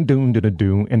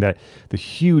and the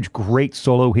huge great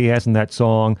solo he has in that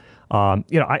song.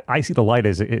 I See the Light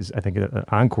is I think an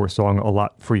encore song a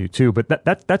lot for you too. But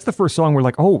that's the first song we're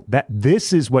like,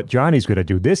 this is what Johnny's going to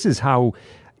do. This is how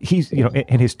he's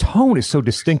and his tone is so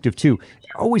distinctive too.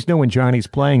 I always know when Johnny's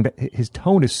playing that his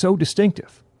tone is so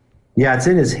distinctive. Yeah, it's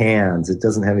in his hands. It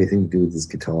doesn't have anything to do with his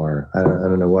guitar. I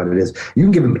don't know what it is. You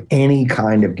can give him any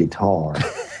kind of guitar,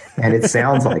 and it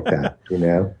sounds like that, You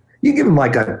can give him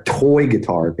like a toy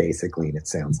guitar, basically, and it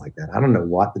sounds like that. I don't know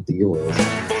what the deal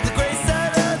is.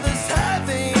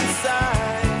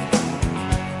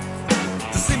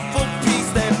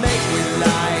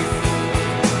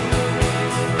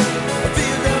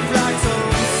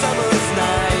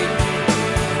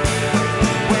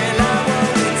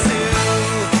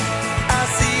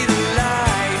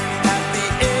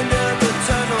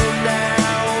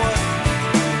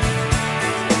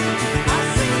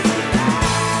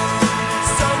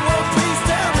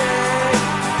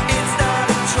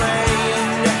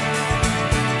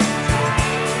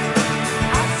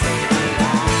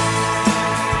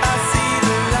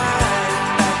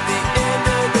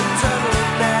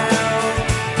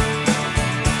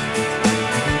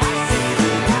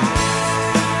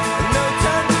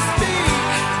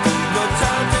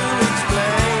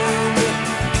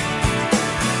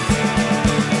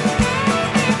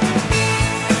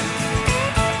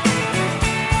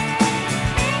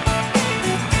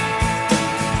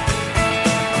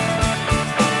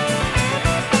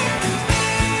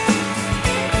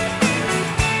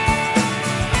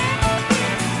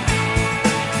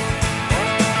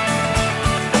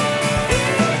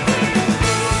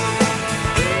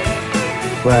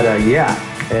 But yeah,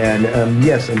 and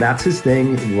yes, and that's his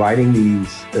thing, writing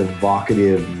these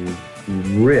evocative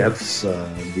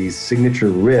riffs, these signature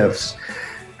riffs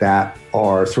that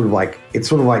are sort of like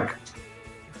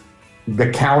the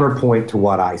counterpoint to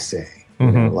what I say,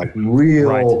 like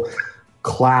real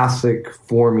classic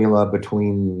formula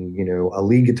between, a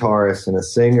lead guitarist and a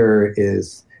singer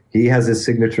is he has his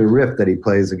signature riff that he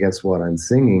plays against what I'm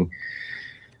singing.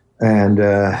 And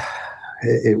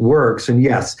it works. And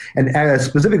yes, and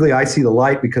specifically I See the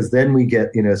Light, because then we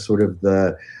get, sort of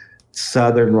the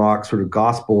Southern rock, sort of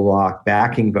gospel rock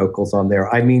backing vocals on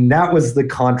there. I mean, that was the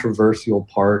controversial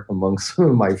part among some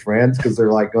of my friends, because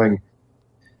they're like going,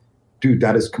 dude,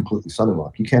 that is completely Southern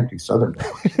rock. You can't do Southern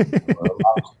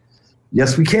rock.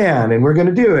 Yes, we can, and we're going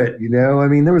to do it. I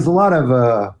mean, there was a lot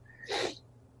of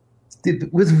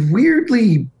it was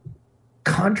weirdly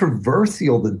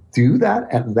controversial to do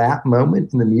that at that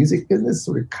moment in the music business,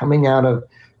 sort of coming out of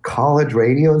college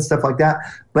radio and stuff like that.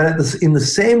 But in the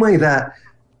same way that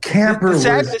Camper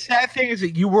the sad thing is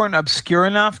that you weren't obscure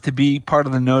enough to be part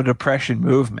of the no depression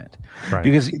movement,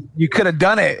 because you could have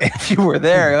done it if you were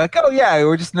there. Like, oh yeah,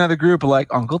 we're just another group like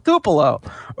Uncle Tupelo,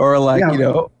 or like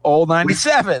Old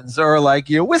 97s, or like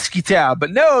Whiskey Town.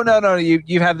 But no,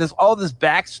 you have all this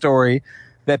backstory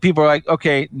that people are like,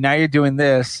 okay, now you're doing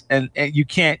this, and you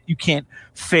can't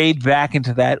fade back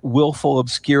into that willful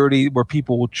obscurity where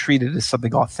people will treat it as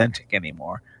something authentic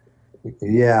anymore.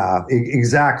 Yeah,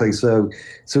 exactly. So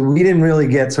we didn't really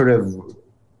get sort of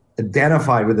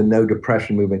identified with the no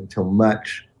depression movement until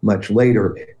much, much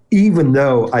later, even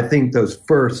though I think those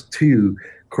first two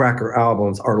Cracker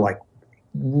albums are like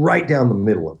right down the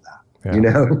middle of that,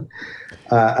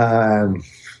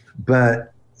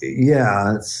 but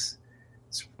yeah, it's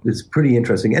pretty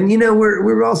interesting. And,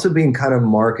 we're also being kind of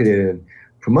marketed and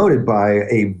promoted by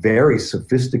a very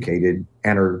sophisticated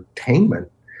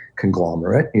entertainment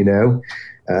conglomerate, EMI,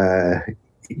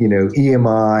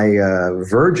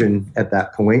 Virgin at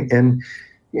that point. And,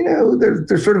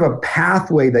 there's sort of a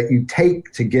pathway that you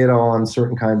take to get on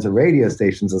certain kinds of radio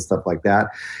stations and stuff like that.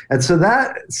 And so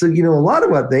a lot of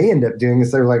what they end up doing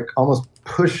is they're like almost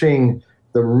pushing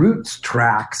the Roots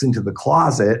tracks into the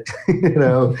closet,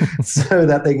 so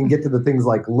that they can get to the things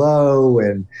like Low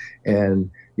and Teen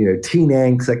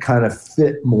Angst that kind of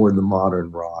fit more the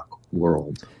modern rock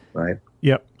world, right?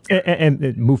 Yep.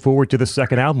 And move forward to the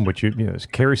second album, which is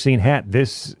Kerosene Hat.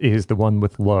 This is the one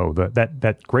with Low,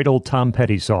 that great old Tom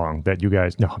Petty song that you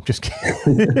guys. No, I'm just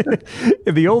kidding.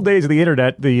 In the old days of the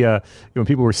internet, when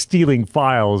people were stealing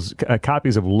files,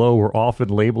 copies of Low were often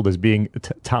labeled as being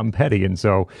Tom Petty, and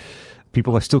so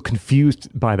people are still confused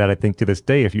by that, I think, to this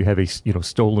day. If you have a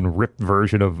stolen, ripped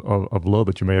version of Low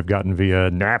that you may have gotten via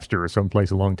Napster or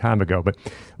someplace a long time ago. But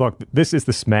look, this is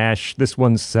the smash. This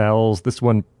one sells. This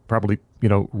one probably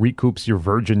recoups your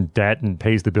Virgin debt and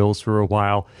pays the bills for a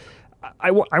while.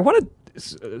 I want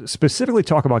to specifically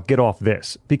talk about Get Off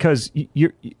This, because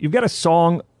you've got a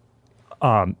song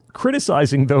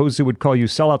criticizing those who would call you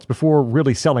sellouts before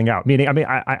really selling out. Meaning,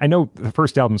 I know the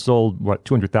first album sold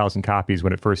 200,000 copies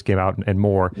when it first came out and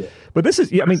more. Yeah. But this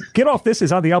is, Get Off This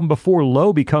is on the album before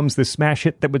Low becomes this smash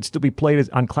hit that would still be played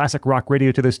on classic rock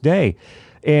radio to this day.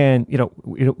 And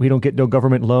we don't get no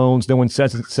government loans. No one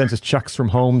sends us checks from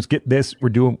homes. Get this, we're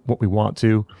doing what we want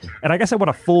to. And I guess I want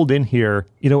to fold in here,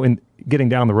 in getting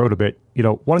down the road a bit.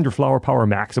 100 Flower Power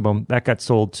Maximum that got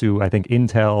sold to, I think,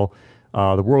 Intel.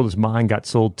 The World Is Mine got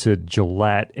sold to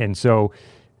Gillette. And so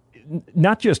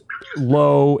not just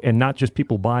Low and not just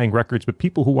people buying records, but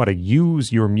people who want to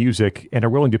use your music and are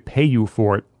willing to pay you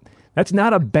for it. That's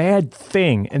not a bad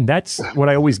thing. And that's what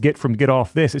I always get from Get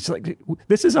Off This. It's like,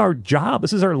 this is our job.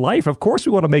 This is our life. Of course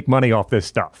we want to make money off this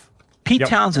stuff. Pete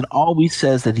Townsend always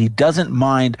says that he doesn't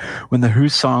mind when the Who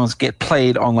songs get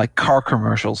played on like car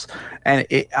commercials, and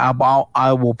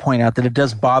I will point out that it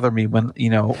does bother me when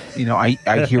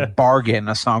I hear "Bargain,"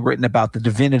 a song written about the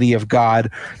divinity of God,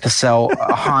 to sell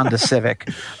a Honda Civic.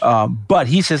 But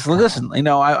he says, listen,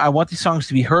 I want these songs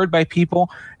to be heard by people,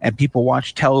 and people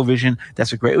watch television.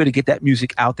 That's a great way to get that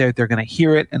music out there. They're going to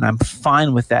hear it, and I'm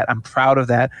fine with that. I'm proud of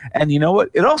that. And you know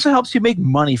what? It also helps you make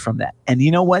money from that. And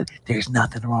you know what? There's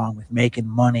nothing wrong with making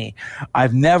money.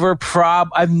 I've never look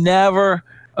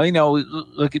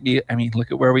at me. I mean,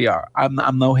 look at where we are. I'm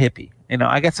no hippie.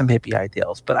 I got some hippie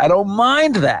ideals, but I don't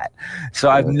mind that. So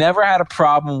I've never had a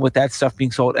problem with that stuff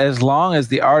being sold, as long as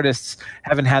the artists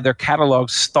haven't had their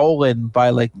catalogs stolen by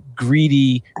like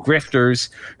greedy grifters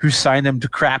who signed them to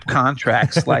crap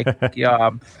contracts, like like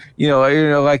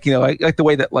the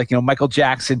way that Michael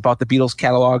Jackson bought the Beatles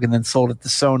catalog and then sold it to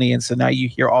Sony, and so now you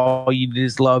hear All You Need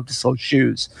Is Love to sell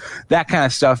shoes. That kind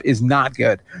of stuff is not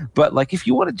good. But like, if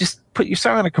you want to just put your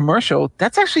song on a commercial,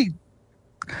 that's actually,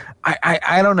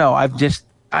 I don't know.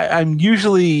 I'm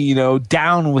usually,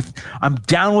 down with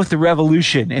the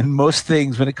revolution in most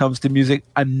things when it comes to music.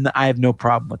 I have no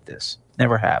problem with this.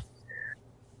 Never have.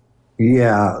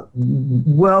 Yeah.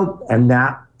 Well, and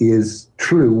that is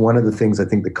true. One of the things I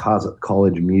think the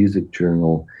College Music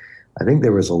Journal, I think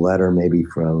there was a letter maybe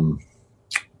from,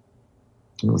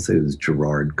 I want to say it was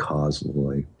Gerard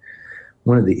Cosloy,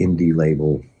 one of the indie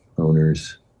label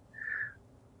owners,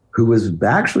 who was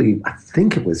actually, I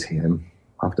think it was him,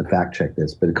 I'll have to fact check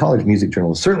this, but a College Music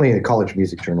Journal, certainly in a College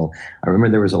Music Journal, I remember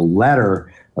there was a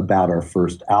letter about our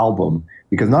first album,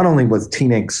 because not only was Teen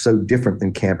Inc. so different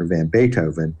than Camper Van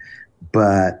Beethoven,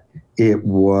 but it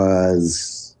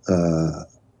was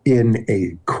in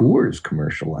a Coors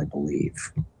commercial, I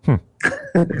believe.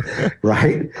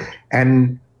 Right?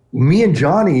 And me and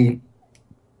Johnny,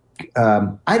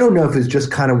 I don't know if it's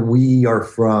just kind of we are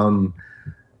from,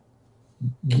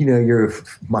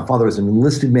 my father was an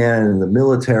enlisted man in the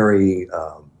military.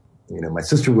 My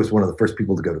sister was one of the first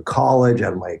people to go to college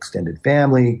out of my extended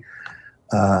family,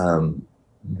 or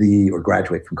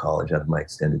graduate from college out of my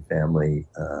extended family.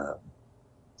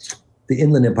 The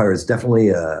Inland Empire is definitely,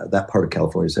 that part of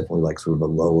California is definitely like sort of a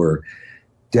lower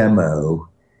demo.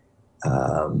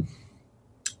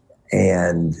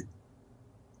 And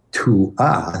to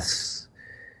us,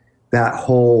 that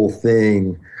whole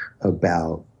thing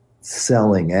about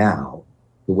selling out,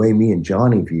 the way me and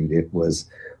Johnny viewed it was,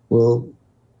 well,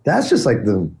 that's just like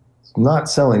the not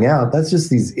selling out. That's just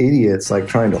these idiots like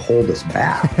trying to hold us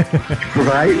back,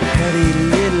 right? Petty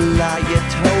little lie you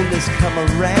told us, come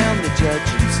around the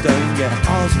judging stone. Yeah,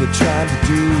 all we're trying to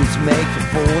do is make a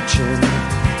fortune.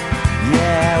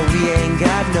 Yeah, we ain't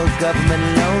got no government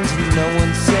loans and no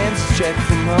one sends a check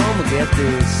from home. But get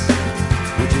this,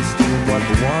 we're just doing what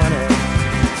we wanted.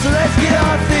 So let's get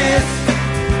off this,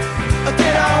 or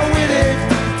get on with it.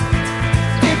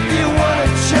 If you wanna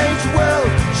change the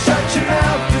world, shut your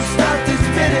mouth and start this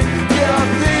minute. Get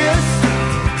off this,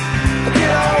 or get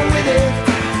on with it.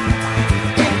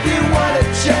 If you wanna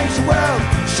change the world,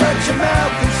 shut your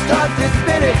mouth and start this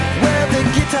minute. Well, the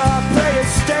guitar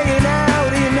player's staying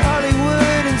out in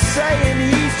Hollywood and saying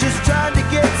he's just trying to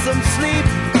get some sleep,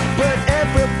 but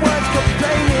everyone's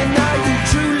complaining. Are you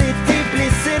truly deeply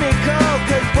cynical?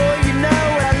 'Cause boy, you know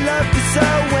I love you so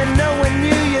when no one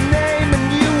knew your name and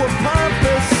you were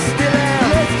pompous. Still out.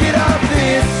 Let's get off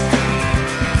this,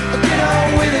 get on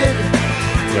with it.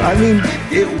 I mean,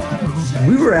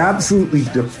 we were absolutely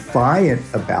defiant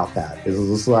about that. It was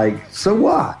just like, so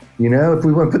what? If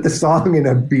we want to put the song in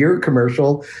a beer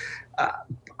commercial,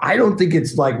 I don't think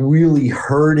it's like really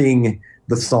hurting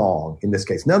the song in this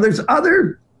case. Now, there's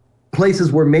other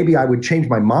places where maybe I would change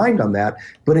my mind on that,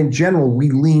 but in general, we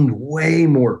leaned way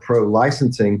more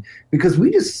pro-licensing because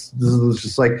this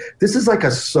is like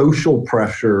a social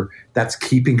pressure that's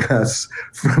keeping us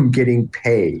from getting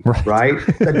paid, right?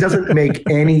 That doesn't make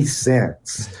any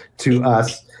sense to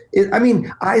us.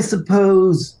 I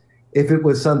suppose if it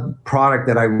was some product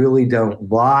that I really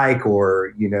don't like,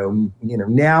 or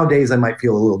nowadays I might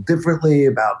feel a little differently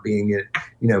about being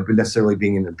necessarily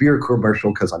being in a beer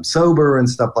commercial because I'm sober and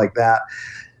stuff like that.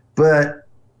 But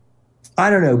I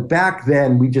don't know. Back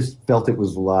then, we just felt it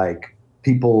was like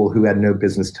people who had no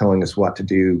business telling us what to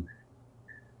do,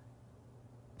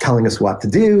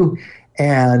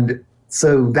 and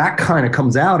so that kind of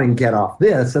comes out in Get Off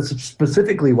This. That's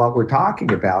specifically what we're talking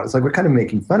about. It's like we're kind of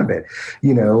making fun of it.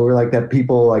 We're like that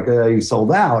people like, you sold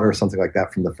out or something like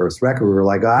that from the first record. We were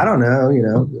like, I don't know,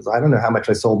 I don't know how much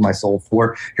I sold my soul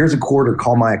for. Here's a quarter,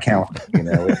 call my accountant.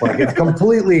 It's like it's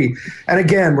completely, and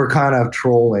again, we're kind of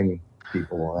trolling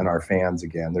people and our fans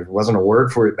again. There wasn't a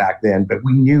word for it back then, but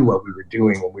we knew what we were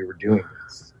doing when we were doing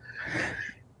this.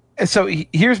 So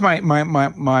here's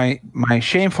my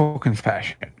shameful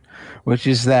confession, which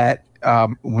is that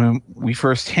when we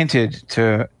first hinted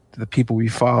to the people we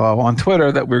follow on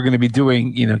Twitter that we're going to be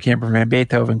doing, Camper Van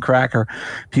Beethoven, Cracker,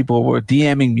 people were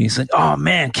DMing me saying, "Oh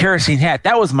man, Kerosene Hat,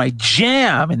 that was my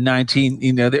jam in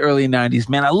the early 90s.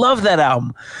 Man, I love that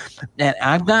album." And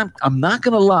I'm not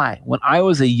going to lie. When I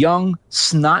was a young,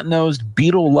 snot-nosed,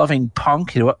 Beatle-loving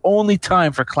punk, only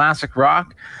time for classic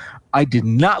rock, I did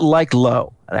not like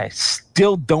Low. And I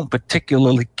still don't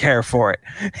particularly care for it.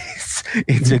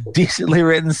 It's a decently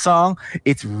written song.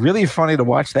 It's really funny to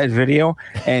watch that video.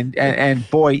 And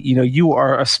boy, you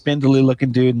are a spindly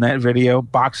looking dude in that video,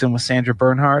 boxing with Sandra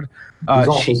Bernhard. She's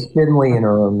also spindly in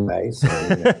her own way. So,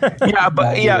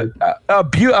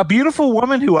 a beautiful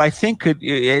woman who I think could,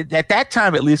 at that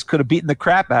time at least, could have beaten the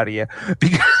crap out of you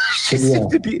because she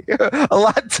seemed to be a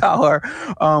lot taller.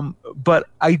 But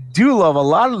I do love a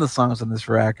lot of the songs on this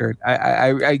record.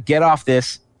 I get off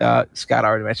this. Scott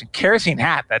already mentioned Kerosene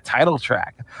Hat, that title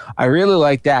track. I really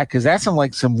like that because that's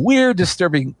some weird,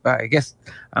 disturbing. I guess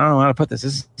I don't know how to put this.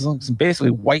 This is some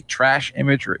basically white trash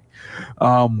imagery.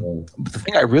 But the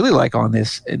thing I really like on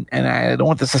this, and I don't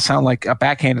want this to sound like a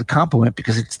backhanded compliment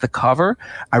because it's the cover.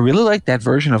 I really like that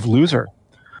version of Loser.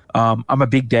 I'm a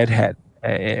big Deadhead.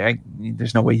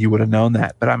 There's no way you would have known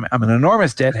that, but I'm an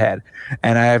enormous Deadhead,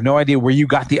 and I have no idea where you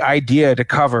got the idea to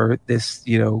cover this,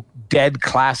 Dead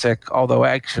classic. Although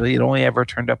actually, it only ever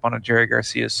turned up on a Jerry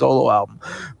Garcia solo album,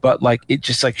 but it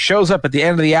just shows up at the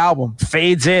end of the album,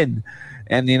 fades in,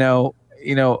 and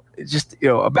just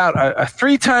about a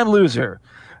 3-time loser,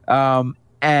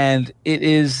 and it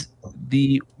is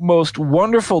the most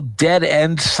wonderful dead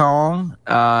end song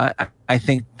I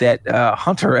think that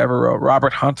Hunter ever wrote,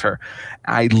 Robert Hunter.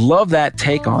 I love that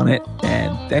take on it,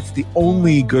 and that's the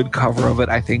only good cover of it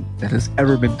I think that has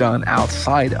ever been done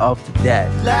outside of the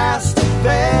Dead. Last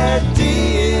fair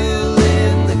deal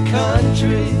in the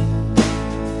country.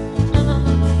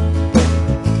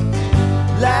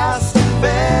 Last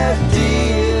fair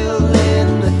deal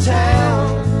in the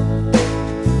town.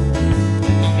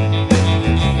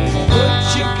 Put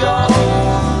your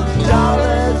gold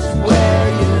dollars where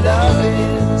your love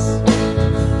is,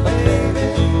 my baby,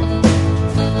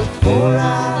 before I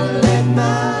let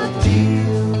my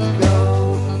deal go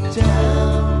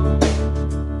down.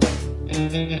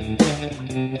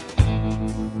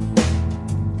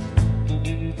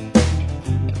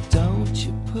 Don't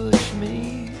you push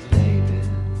me, baby,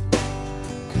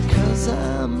 'cause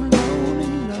I'm lonely,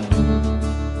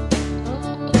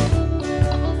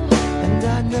 and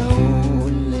I know a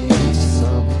little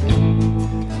something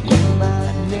you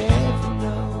might never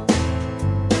know.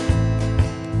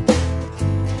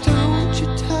 Don't you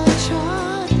touch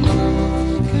hard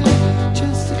liquor,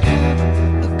 just a cup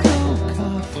of cold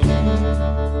coffee.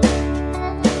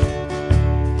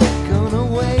 Gonna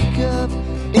wake up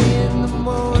in the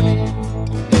morning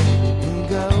and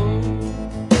go.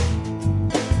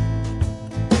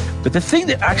 But the thing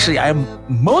that actually I'm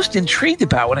most intrigued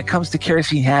about when it comes to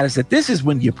Kerosene Hat is that this is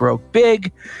when you broke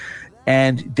big,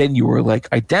 and then you were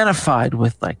identified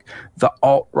with the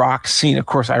alt rock scene. Of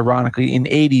course, ironically, in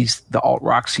the 80s, the alt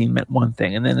rock scene meant one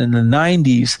thing, and then in the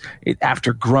 90s,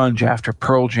 after grunge, after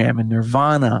Pearl Jam and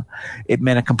Nirvana, it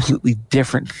meant a completely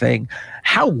different thing.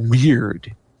 How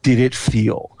weird did it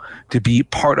feel to be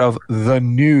part of the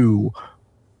new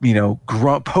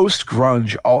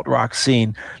post-grunge alt-rock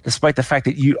scene, despite the fact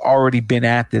that you'd already been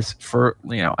at this for,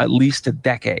 at least a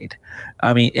decade?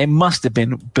 I mean, it must have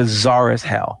been bizarre as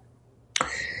hell.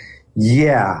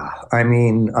 Yeah. I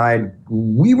mean,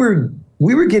 we were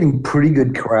getting pretty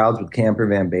good crowds with Camper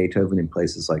Van Beethoven in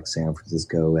places like San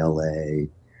Francisco, LA,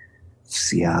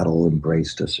 Seattle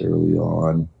embraced us early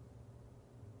on.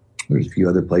 There's a few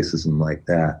other places like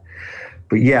that.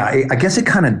 But yeah, I guess it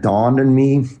kind of dawned on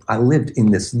me. I lived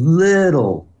in this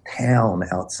little town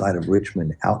outside of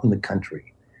Richmond, out in the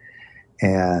country.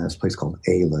 And this place called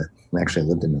Alet. Actually, I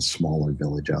lived in a smaller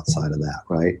village outside of that,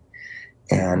 right?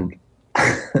 And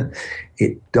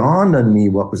it dawned on me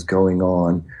what was going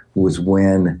on was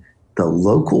when the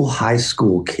local high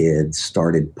school kids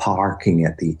started parking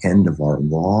at the end of our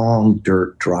long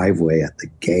dirt driveway at the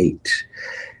gate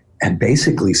and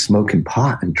basically smoking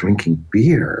pot and drinking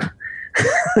beer.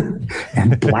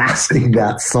 And blasting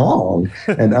that song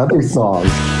and other songs.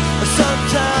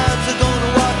 Sometimes I'm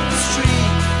gonna walk the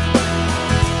street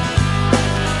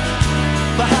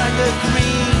behind a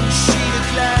green sheet of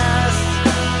glass,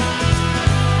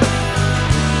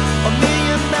 a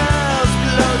million miles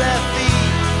below their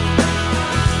feet,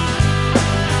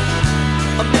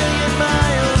 a million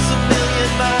miles, a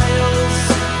million miles.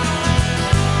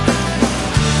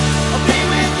 I'll be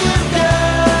with you,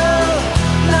 girl,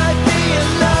 like being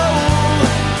low.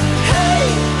 Hey,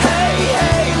 hey,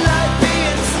 hey, like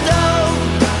being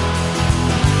stoned.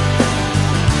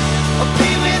 I'll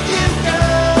be with you,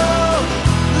 girl,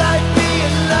 like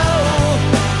being low.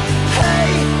 Hey,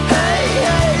 hey,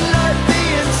 hey, like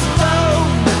being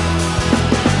stoned.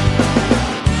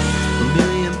 A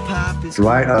million poppies.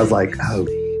 Right? I was like, oh,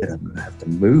 shit, I'm going to have to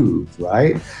move,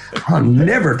 right? I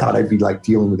never thought I'd be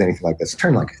dealing with anything like this.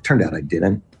 Turned out I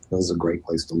didn't. It was a great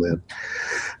place to live.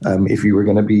 If you were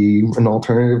going to be an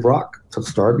alternative rock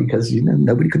star, because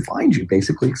nobody could find you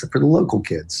basically except for the local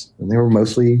kids, and they were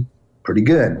mostly pretty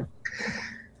good.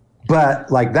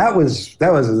 But like that was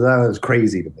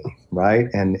crazy to me, right?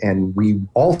 And we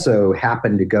also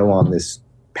happened to go on this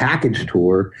package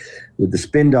tour with the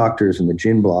Spin Doctors and the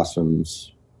Gin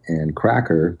Blossoms and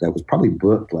Cracker that was probably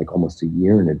booked like almost a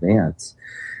year in advance.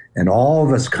 And all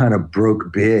of us kind of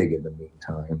broke big in the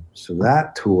meantime. So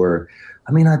that tour,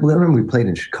 I mean, I remember we played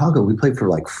in Chicago. We played for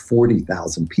like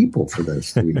 40,000 people for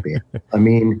those 3 bands. I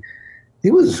mean,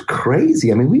 it was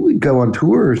crazy. I mean, we would go on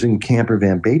tours in camper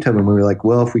van Beethoven, and we were like,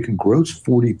 well, if we can gross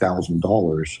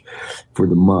 $40,000 for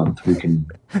the month, we can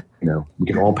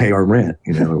all pay our rent,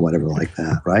 or whatever like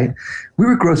that, right? We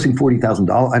were grossing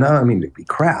 $40,000. I know, I mean, to be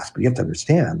crass, but you have to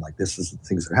understand, like, this is the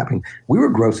things that are happening. We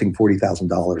were grossing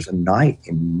 $40,000 a night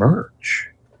in merch.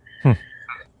 And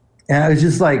it was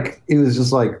just like, this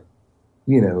is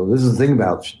the thing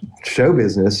about show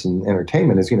business and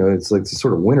entertainment is, it's like this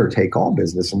sort of winner take all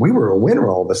business. And we were a winner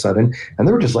all of a sudden, and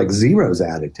there were just like zeros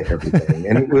added to everything.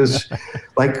 And it was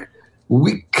like,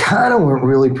 we kind of weren't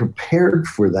really prepared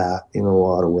for that in a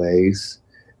lot of ways.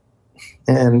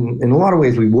 And in a lot of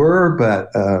ways we were,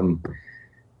 but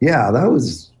yeah, that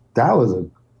was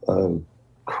a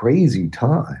crazy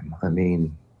time. I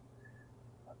mean,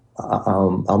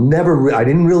 I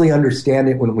didn't really understand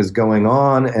it when it was going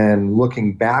on, and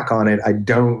looking back on it, I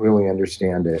don't really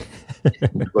understand it.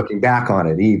 Looking back on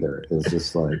it either, it's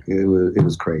just like it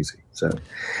was crazy. So,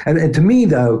 and to me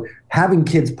though, having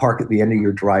kids park at the end of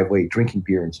your driveway, drinking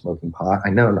beer and smoking pot, I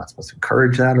know I'm not supposed to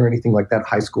encourage that or anything like that,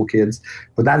 high school kids,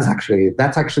 but that's actually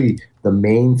the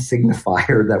main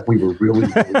signifier that we were really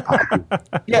happy,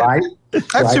 right?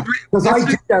 Because I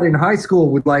did that in high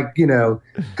school with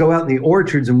go out in the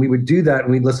orchards, and we would do that,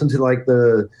 and we'd listen to like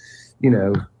the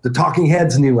Talking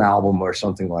Heads new album or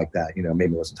something like that.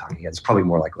 Maybe it wasn't Talking Heads, probably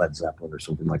more like Led Zeppelin or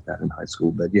something like that in high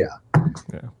school. But yeah. You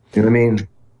know what I mean?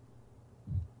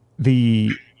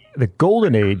 The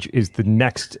Golden Age is the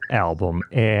next album,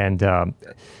 and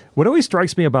what always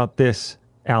strikes me about this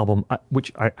album,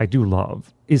 which I do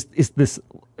love, is this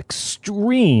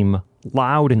extreme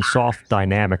loud and soft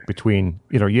dynamic between,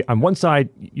 on one side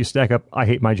you stack up I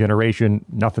Hate My Generation,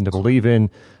 Nothing to Believe In,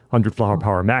 100 Flower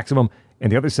Power Maximum,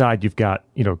 and the other side you've got,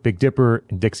 Big Dipper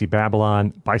and Dixie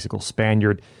Babylon, Bicycle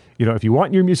Spaniard. If you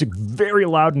want your music very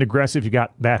loud and aggressive, you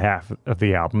got that half of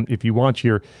the album. If you want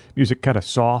your music kind of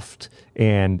soft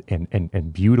and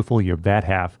beautiful, you have that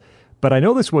half. But I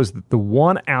know this was the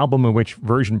one album in which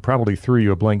Virgin probably threw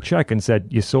you a blank check and said,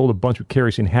 you sold a bunch of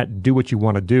kerosene hat, do what you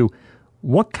want to do.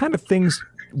 What kind of things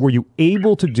were you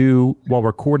able to do while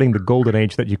recording the Golden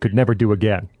Age that you could never do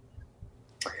again?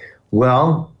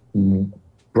 Well,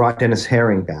 brought Dennis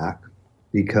Herring back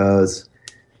because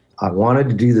I wanted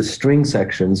to do the string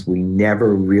sections we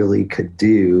never really could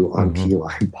do on Key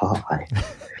Lime Pie,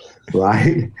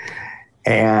 right?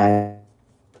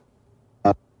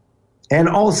 And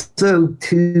also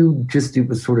to just, it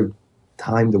was sort of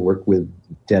time to work with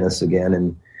Dennis again.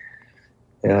 And,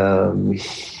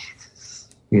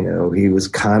 he was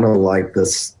kind of like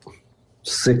this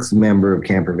sixth member of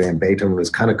Camper Van Beethoven. It was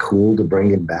kind of cool to bring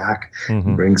him back,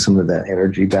 bring some of that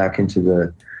energy back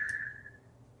into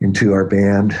our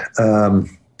band.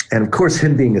 And of course,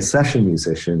 him being a session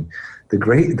musician,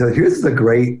 here's the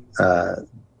great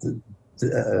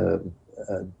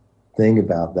thing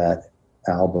about that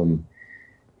album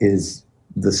is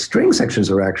the string sections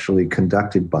are actually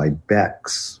conducted by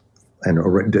Bex, and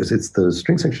the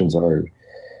string sections are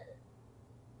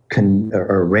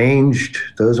arranged.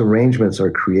 Those arrangements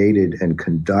are created and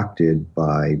conducted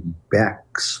by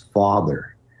Beck's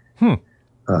father, the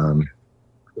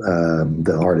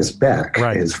artist Beck.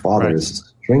 Right. His father is a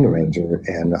string arranger,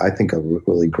 and I think a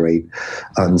really great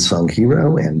unsung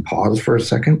hero. And pause for a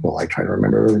second while I try to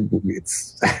remember.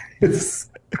 It's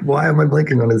why am I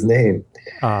blanking on his name?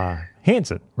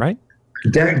 Hanson, right?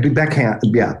 Beck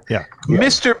Hanson, yeah.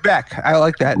 Mr. Beck, I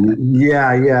like that.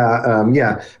 Yeah.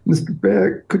 Mr.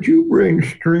 Beck, could you bring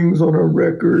strings on a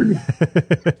record?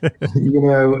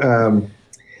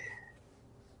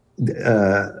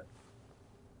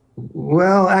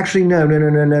 Well, actually, no.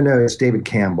 It's David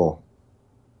Campbell,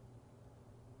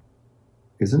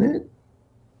 isn't it?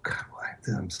 God,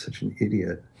 I'm such an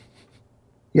idiot.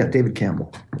 Yeah, David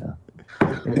Campbell. Yeah.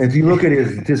 And if you look at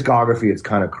his discography, it's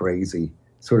kind of crazy.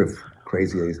 Sort of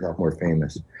crazy that he's not more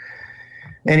famous.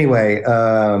 Anyway,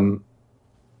 I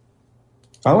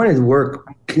wanted to work,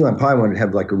 Key Lime Pie wanted to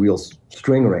have like a real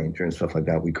string arranger and stuff like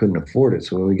that. We couldn't afford it.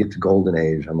 So when we get to Golden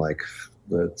Age, I'm like,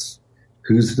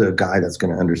 who's the guy that's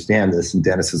going to understand this? And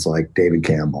Dennis is like, David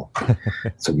Campbell.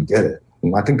 So we did it.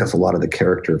 And I think that's a lot of the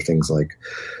character of things like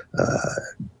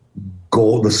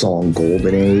the song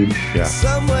Golden Age. Yeah.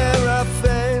 Somewhere I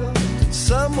failed,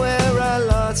 somewhere I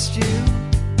lost you.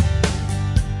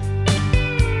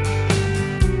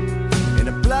 In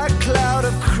a black cloud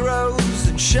of crows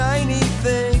and shiny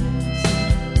things,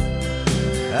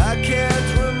 I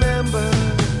can't remember.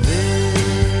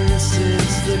 This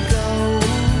is the golden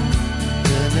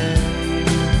age.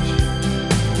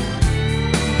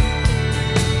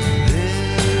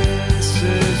 This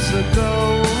is the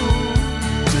golden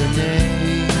age.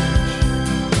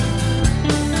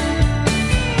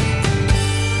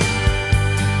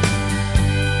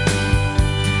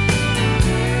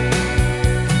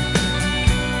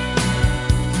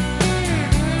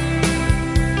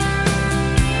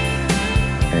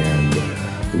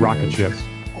 Rocket Ship.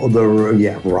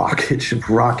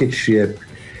 Rocket Ship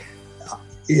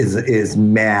is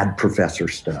mad professor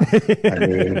stuff. I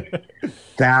mean,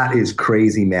 that is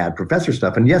crazy mad professor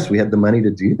stuff. And yes, we had the money to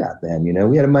do that then. You know,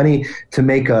 we had money to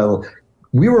make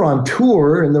we were on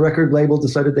tour, and the record label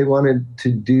decided they wanted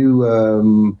to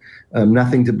do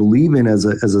Nothing to Believe In as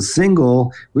a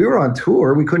single. We were on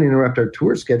tour. We couldn't interrupt our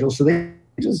tour schedule, so they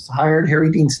just hired Harry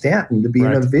Dean Stanton to be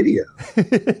in a video.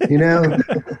 You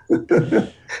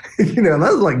know,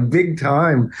 that was like big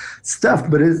time stuff,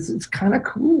 but it's kind of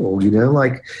cool. You know,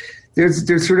 like there's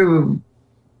this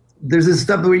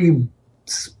stuff where you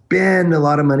spend a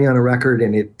lot of money on a record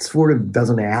and it sort of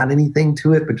doesn't add anything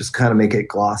to it, but just kind of make it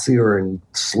glossier and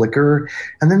slicker.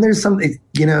 And then there's something,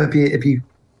 you know, if you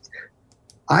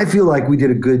I feel like we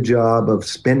did a good job of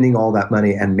spending all that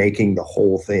money and making the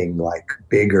whole thing like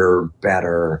bigger,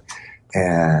 better,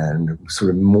 and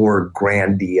sort of more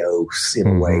grandiose in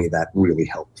a way that really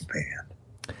helped the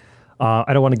band.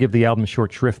 I don't want to give the album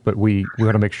short shrift, but we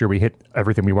want to make sure we hit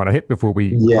everything we want to hit before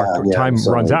time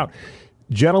runs out.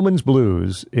 Gentleman's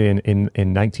Blues in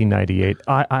 1998.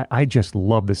 I just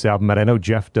love this album, and I know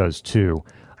Jeff does too.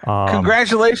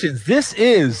 Congratulations. This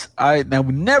is, I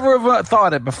would never have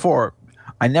thought it before.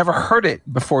 I never heard it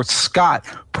before Scott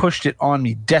pushed it on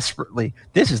me desperately.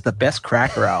 This is the best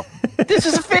Cracker album. This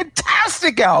is a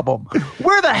fantastic album.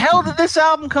 Where the hell did this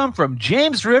album come from?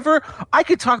 James River? I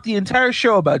could talk the entire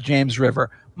show about James River.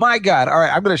 My God. All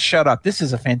right, I'm going to shut up. This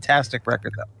is a fantastic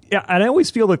record, though. Yeah, and I always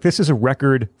feel like this is a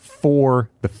record for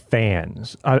the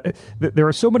fans. There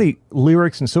are so many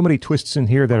lyrics and so many twists in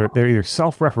here that they're either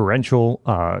self-referential,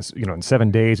 in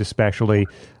 7 Days especially,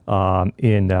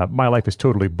 in My Life is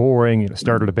Totally Boring,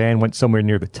 started a band, went somewhere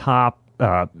near the top.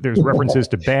 There's references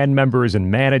to band members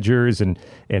and managers and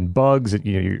Bugs, and,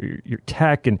 your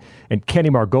tech, and Kenny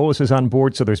Margolis is on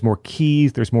board, so there's more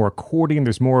keys, there's more accordion,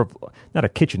 there's more of, not a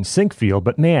kitchen sink feel,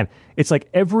 but man, it's like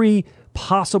every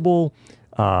possible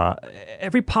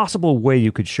way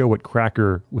you could show what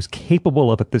Cracker was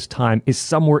capable of at this time is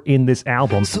somewhere in this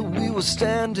album. So we were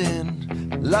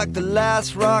standing like the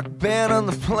last rock band on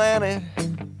the planet.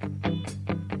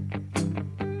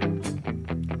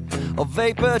 Of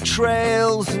vapor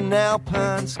trails and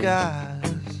alpine skies.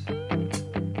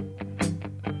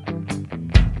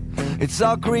 It's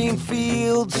all green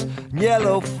fields,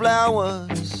 yellow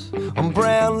flowers, on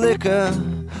brown liquor,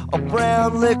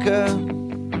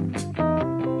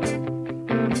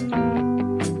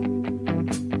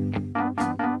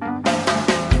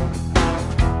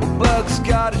 Bugs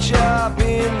got a job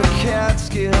in the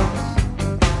Catskills.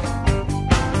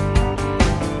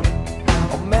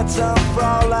 I met some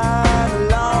Fraulein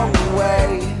along the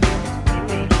way.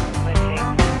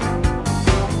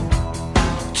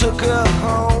 Took her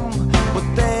home, but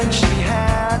then she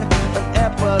had an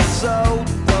episode,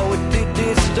 though it did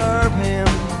disturb him.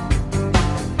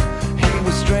 He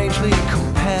was strangely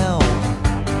compelled.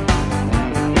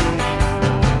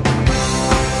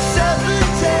 7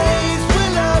 days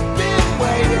when I've been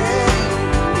waiting.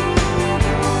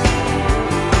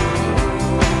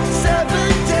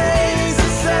 7 days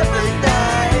and 7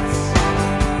 nights.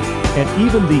 And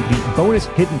even the bonus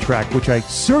hidden track, which I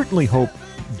certainly hope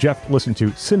Jeff listened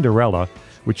to, Cinderella,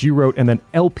 which you wrote and then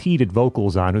LP did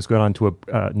vocals on, who's gone on to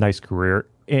a nice career.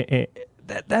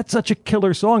 That's such a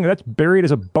killer song. That's buried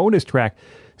as a bonus track,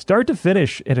 start to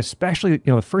finish, and especially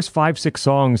the first 5-6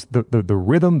 songs. The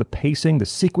rhythm, the pacing, the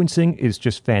sequencing is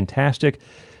just fantastic.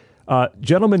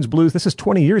 Gentleman's Blues. This is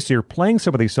 20 years here, playing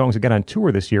some of these songs again on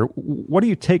tour this year. What do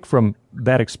you take from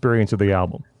that experience of the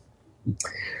album?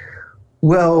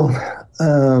 Well,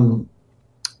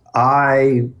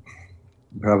 I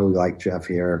probably like Jeff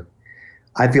here.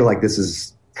 I feel like this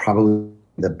is probably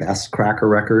the best Cracker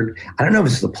record. I don't know if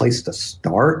it's the place to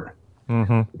start,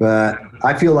 But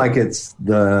I feel like it's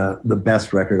the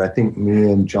best record. I think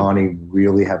me and Johnny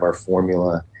really have our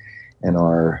formula and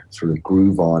our sort of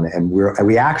groove on, and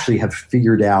we actually have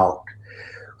figured out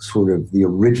sort of the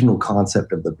original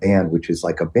concept of the band, which is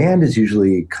like a band is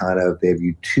usually kind of, they have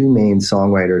you two main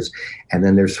songwriters, and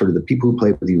then there's sort of the people who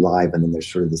play with you live, and then there's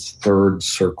sort of this third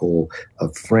circle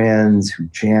of friends who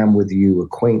jam with you,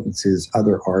 acquaintances,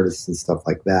 other artists and stuff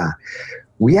like that.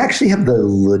 We actually have the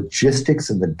logistics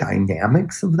and the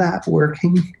dynamics of that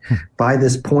working by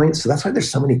this point. So that's why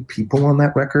there's so many people on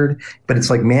that record, but it's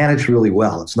like managed really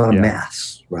well. It's not a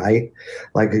mess, right?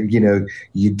 Like, you know,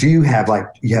 you do have like,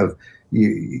 you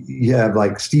have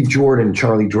like Steve Jordan,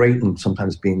 Charlie Drayton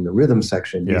sometimes being the rhythm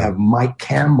section. You have Mike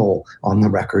Campbell on the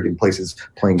record in places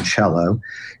playing cello.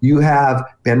 You have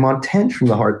Ben Montench from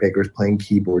the Heartbreakers playing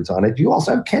keyboards on it. You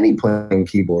also have Kenny playing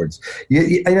keyboards.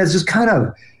 And it's just kind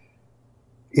of,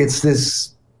 it's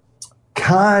this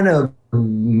kind of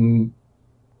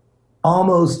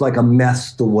almost like a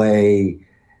messed away,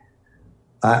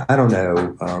 I don't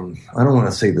know. I don't want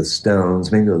to say the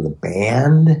Stones. Maybe the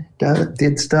band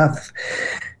did stuff.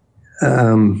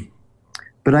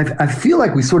 But I feel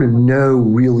like we sort of know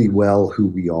really well who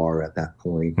we are at that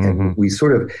point. And we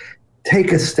sort of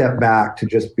take a step back to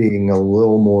just being a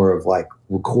little more of like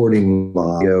recording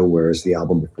audio, whereas the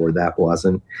album before that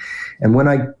wasn't. And when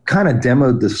I kind of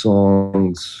demoed the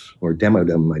songs or demoed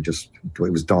them, it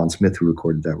was Don Smith who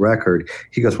recorded that record.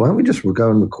 He goes, why don't we just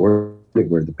go and record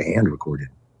where the band recorded,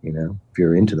 you know, if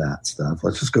you're into that stuff,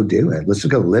 let's just go do it. Let's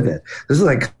just go live it. This is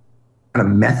like kind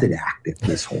of method active,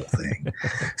 this whole thing.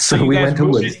 So we went to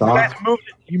Woodstock.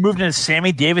 You moved into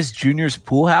Sammy Davis Jr.'s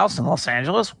pool house in Los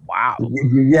Angeles? Wow.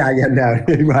 Yeah, no,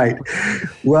 right.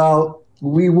 Well,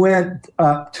 we went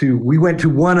to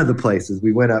one of the places.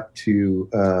 We went up to,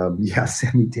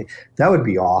 Sammy Davis. That would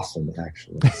be awesome,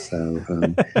 actually. So,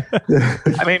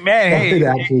 I mean, man, hey,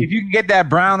 if you can get that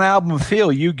Brown album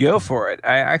feel, you go for it.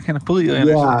 I can completely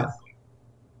understand.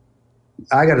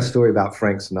 Yeah. I got a story about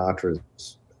Frank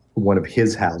Sinatra's, one of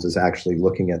his houses, actually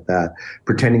looking at that,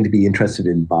 pretending to be interested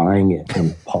in buying it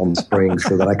in Palm Springs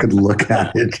so that I could look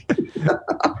at it.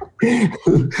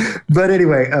 But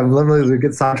anyway, let me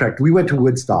get sidetracked. We went to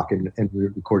Woodstock and we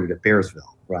recorded at Bearsville,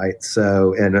 right?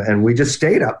 So, and we just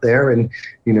stayed up there, and,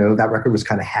 you know, that record was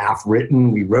kind of half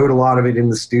written. We wrote a lot of it in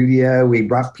the studio. We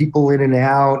brought people in and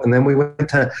out, and then we went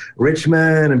to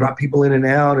Richmond and brought people in and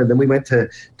out, and then we went to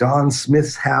Don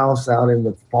Smith's house out in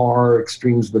the far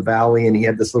extremes of the valley, and he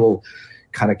had this little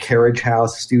kind of carriage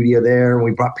house studio there, and we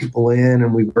brought people in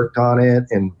and we worked on it,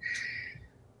 and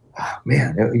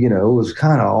man, you know, it was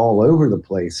kind of all over the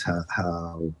place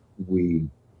how we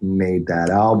made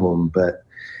that album. But,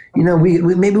 you know, we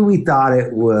maybe we thought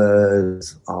it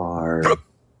was our, I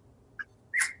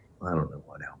don't know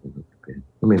what album it would be.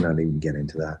 Let me not even get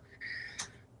into that.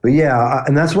 But yeah,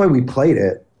 and that's why we played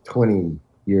it 20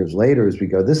 years later, as we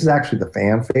go, this is actually the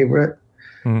fan favorite.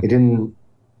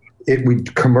 We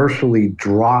commercially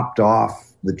dropped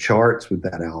off the charts with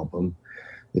that album.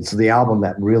 It's the album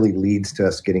that really leads to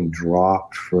us getting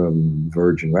dropped from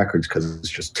Virgin Records because it's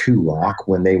just too rock,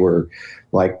 when they were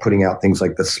like putting out things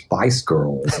like the Spice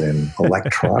Girls and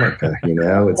electronica, you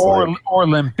know? It's or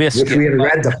Limp Bizkit. Wish we had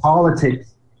read the politics.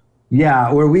 Yeah,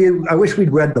 I wish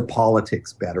we'd read the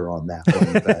politics better on that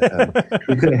one. But,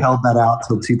 we could have held that out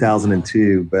till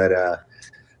 2002.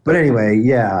 But anyway,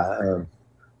 yeah.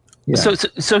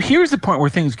 So here's the point where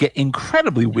things get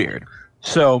incredibly weird.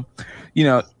 So, you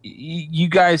know, you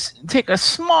guys take a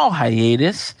small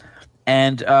hiatus,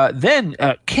 and then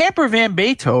Camper Van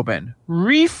Beethoven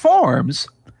reforms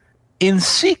in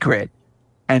secret,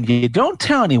 and you don't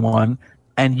tell anyone,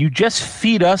 and you just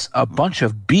feed us a bunch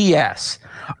of BS.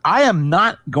 I am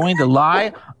not going to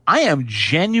lie. I am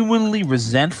genuinely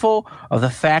resentful of the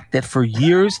fact that for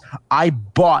years I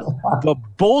bought the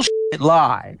bullshit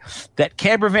lie that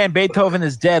Camper Van Beethoven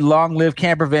is dead, long live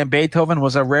Camper Van Beethoven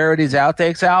was a Rarities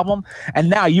Outtakes album. And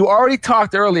now, you already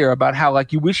talked earlier about how,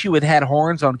 like, you wish you had had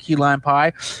horns on Key Lime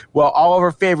Pie. Well, all of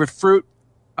our favorite fruit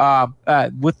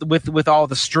with all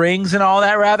the strings and all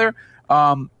that, rather.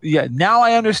 Now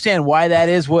I understand why that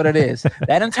is what it is.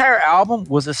 That entire album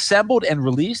was assembled and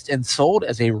released and sold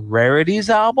as a Rarities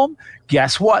album.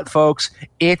 Guess what, folks?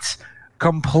 It's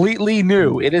completely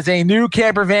new. It is a new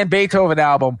Camper Van Beethoven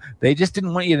album. They just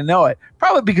didn't want you to know it.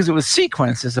 Probably because it was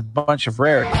sequenced as a bunch of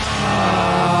rarities.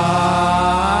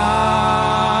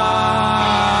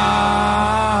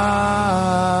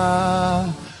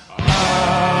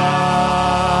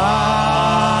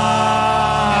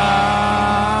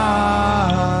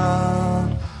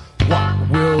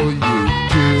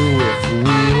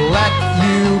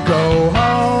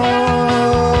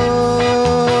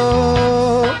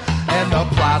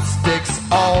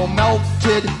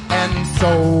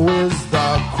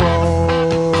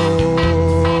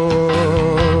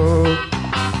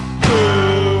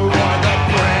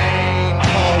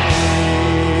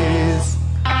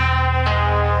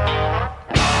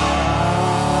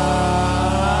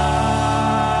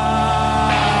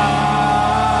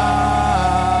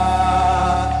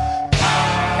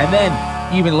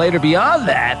 even later beyond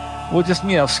that, we'll just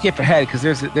skip ahead because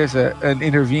there's an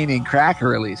intervening cracker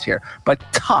release here. But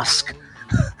Tusk,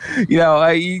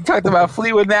 you talked about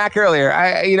Fleetwood Mac earlier.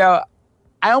 I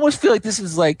almost feel like this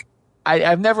is like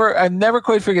I've never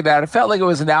quite figured it out. It felt like it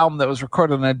was an album that was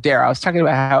recorded on a dare. I was talking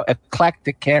about how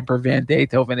eclectic Camper Van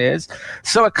Beethoven is.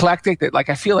 So eclectic that I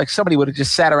feel like somebody would have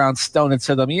just sat around stoned and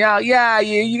said to them, you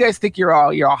guys think you're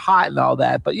all hot and all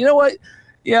that. But you know what?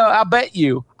 I'll bet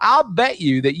you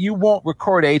that you won't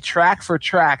record a track for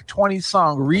track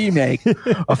 20-song remake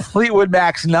of Fleetwood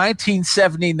Mac's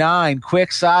 1979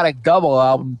 quixotic double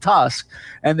album Tusk,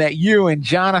 and that you and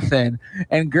Jonathan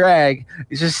and Greg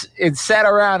just sat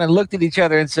around and looked at each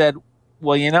other and said,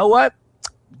 well, you know what?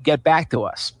 Get back to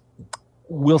us.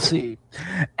 We'll see.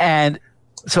 And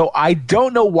so I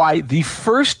don't know why the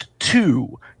first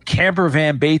two Camper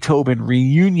Van Beethoven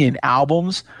reunion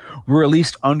albums were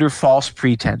released under false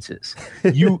pretenses.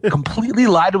 You completely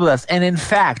lied with us. And in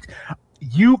fact,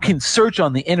 you can search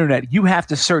on the internet. You have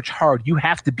to search hard. You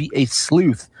have to be a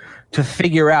sleuth to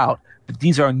figure out that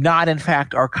these are not, in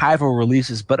fact, archival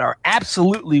releases, but are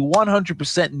absolutely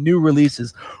 100% new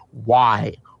releases.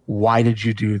 Why? Why did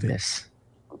you do this?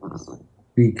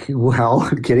 Well,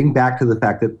 getting back to the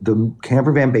fact that the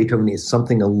Camper Van Beethoven is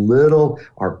something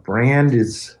our brand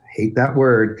is, hate that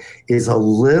word, is a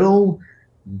little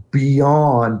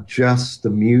beyond just the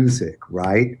music,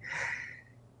 right?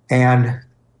 And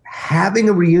having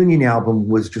a reunion album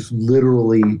was just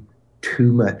literally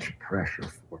too much pressure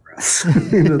for us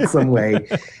in some way.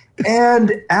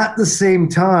 And at the same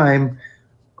time,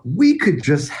 we could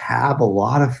just have a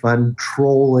lot of fun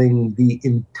trolling the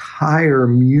entire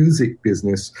music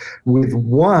business with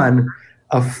we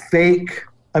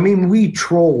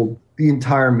trolled the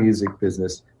entire music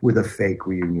business with a fake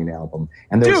reunion album.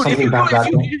 And there's something about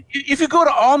that. If you go to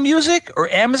AllMusic or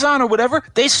Amazon or whatever,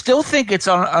 they still think it's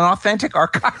an authentic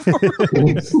archival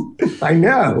release. I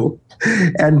know.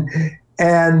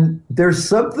 And there's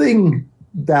something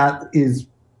that is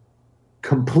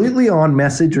completely on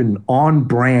message and on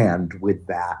brand with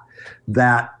that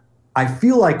I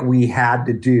feel like we had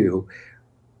to do,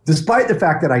 despite the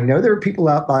fact that I know there are people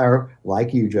out there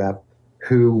like you, Jeff,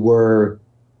 who were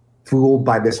fooled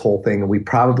by this whole thing, and we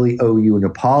probably owe you an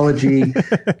apology.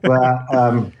 But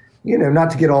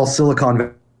not to get all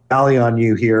Silicon Valley on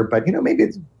you here, but maybe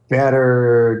it's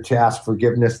better to ask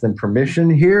forgiveness than permission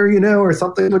here, or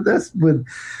something with this.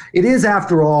 It is,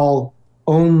 after all,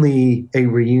 only a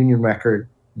reunion record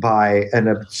by an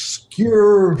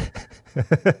obscure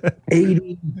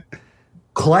 80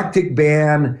 eclectic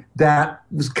band that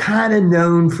was kind of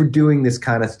known for doing this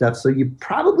kind of stuff. So you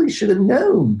probably should have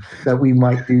known that we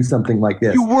might do something like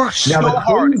this. You worked so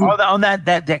hard on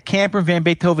that Camper Van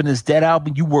Beethoven is Dead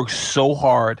album. You worked so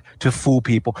hard to fool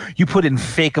people. You put in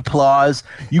fake applause.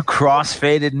 You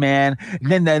crossfaded, man.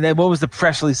 And then what was the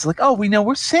press release? Like, oh, we know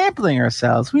we're sampling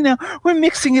ourselves. We know we're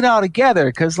mixing it all together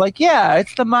because,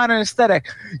 it's the modern aesthetic.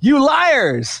 You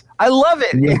liars! I love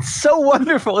it. Yeah. It's so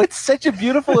wonderful. It's such a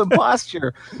beautiful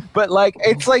imposture. But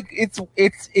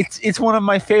it's one of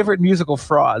my favorite musical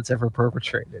frauds ever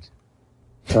perpetrated.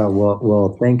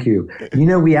 Well, thank you.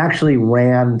 We actually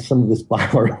ran some of this by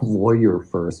our lawyer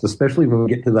first, especially when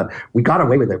we get to we got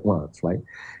away with it once, right?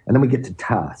 And then we get to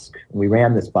Tusk. And we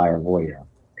ran this by our lawyer.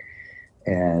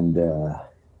 And,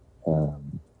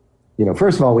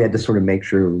 first of all, we had to sort of make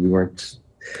sure we weren't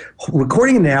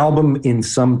recording an album in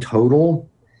sum total.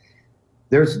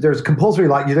 There's compulsory,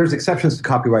 there's exceptions to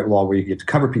copyright law where you get to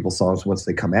cover people's songs once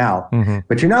they come out,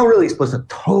 but you're not really supposed to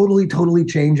totally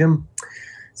change them.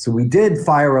 So we did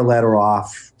fire a letter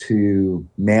off to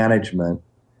management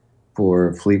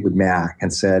for Fleetwood Mac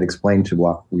and explained to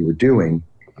what we were doing.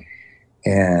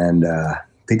 And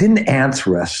they didn't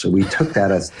answer us, so we took that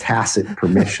as tacit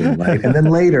permission, right? And then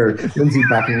later, Lindsey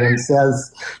Buckingham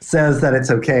says that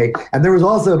it's okay. And there was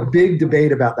also a big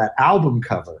debate about that album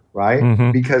cover,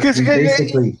 right? Because we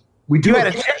basically you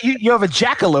have a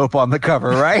jackalope on the cover,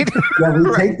 right? Yeah,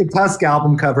 we take the Tusk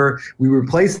album cover, we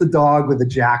replace the dog with a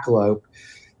jackalope.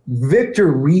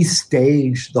 Victor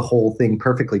restaged the whole thing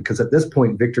perfectly because at this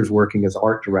point, Victor's working as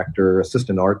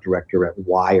assistant art director at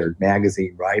Wired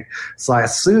magazine, right? So I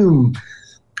assume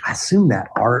that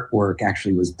artwork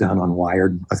actually was done on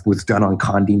Wired, was done on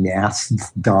Condé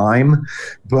Nast's dime,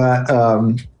 but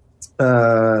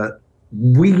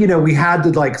we had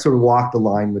to sort of walk the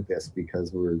line with this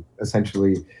because we're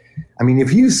essentially,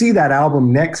 if you see that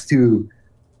album next to,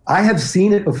 I have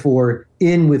seen it before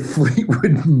in with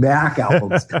Fleetwood Mac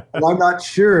albums, and I'm not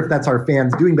sure if that's our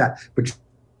fans doing that, but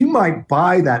you might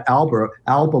buy that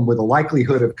album with a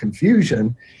likelihood of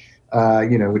confusion,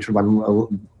 which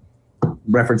I'm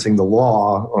referencing the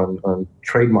law on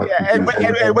trademark. Yeah, and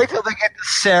wait till they get to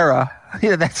Sarah.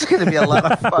 Yeah, that's going to be a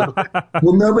lot of fun.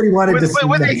 Well, nobody wanted to see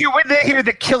when they hear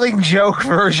the Killing Joke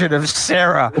version of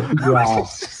Sarah.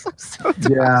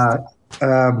 Yeah.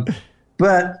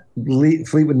 But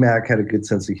Fleetwood Mac had a good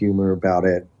sense of humor about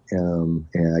it. And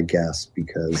I guess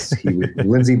because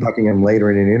Lindsey Buckingham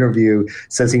later in an interview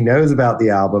says he knows about the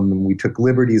album and we took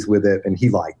liberties with it and he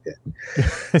liked it.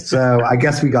 So I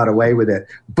guess we got away with it.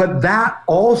 But that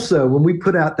also, when we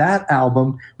put out that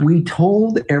album, we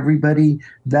told everybody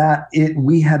that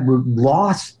we had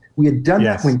lost. We had done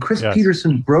that when Chris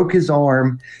Peterson broke his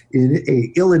arm in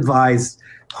a ill-advised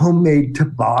homemade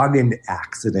toboggan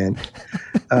accident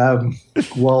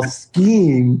while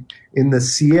skiing in the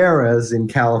Sierras in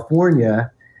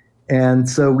California. And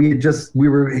so we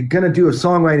were going to do a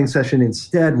songwriting session.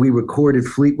 Instead, we recorded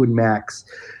Fleetwood Mac's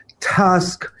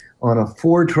Tusk on a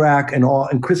 4-track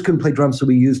and Chris couldn't play drums, so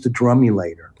we used a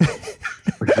drumulator,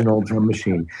 which is an old drum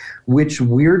machine, which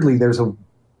weirdly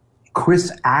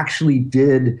Chris actually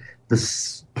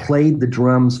played the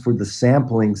drums for the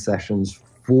sampling sessions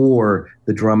for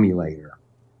the drumulator.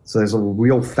 So there's a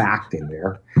real fact in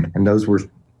there. And those were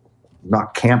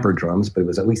not camper drums, but it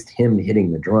was at least him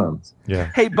hitting the drums. Yeah.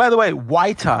 Hey, by the way,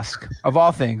 why Tusk? Of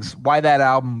all things, why that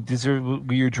album?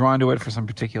 Were you drawn to it for some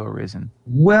particular reason?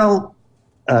 Well,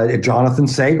 Jonathan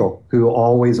Sagal, who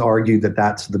always argued that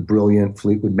that's the brilliant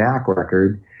Fleetwood Mac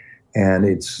record, and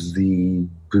it's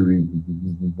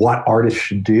what artists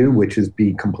should do, which is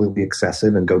be completely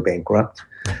excessive and go bankrupt,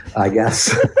 I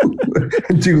guess,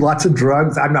 and do lots of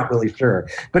drugs. I'm not really sure.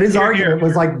 But his argument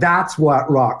was like, that's what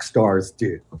rock stars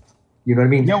do. You know what I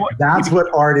mean? That's what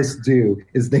artists do,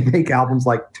 is they make albums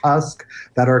like Tusk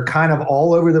that are kind of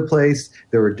all over the place.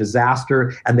 They're a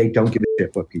disaster, and they don't give a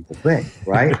shit what people think,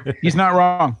 right? He's not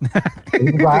wrong.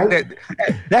 Right?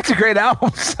 That's a great album.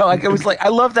 So it was like, I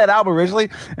loved that album originally,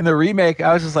 and the remake,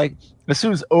 I was just like, as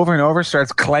soon as Over and Over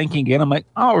starts clanking in, I'm like,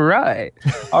 all right.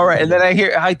 And then I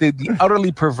hear the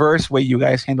utterly perverse way you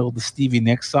guys handle the Stevie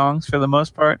Nicks songs for the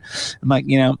most part. I'm like,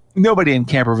 nobody in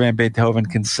Camper Van Beethoven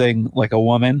can sing like a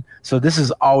woman, so this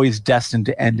is always destined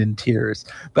to end in tears.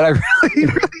 But I really,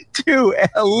 really do. And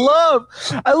I love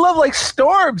like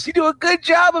Storms. You do a good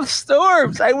job of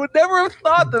Storms. I would never have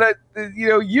thought that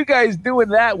you guys doing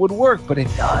that would work, but it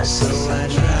does. So I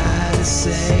try to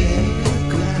say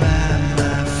goodbye,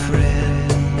 my friend.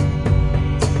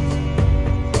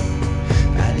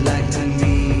 I'd like to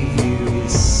leave you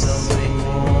with something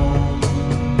warm,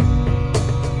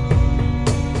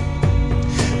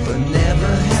 but never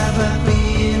have I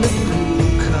been a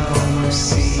blue collar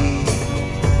sea.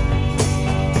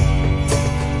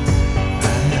 I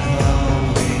have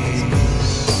always been a storm. I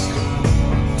have always been a storm. I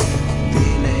have always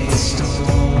been a storm.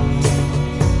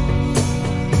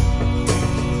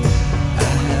 I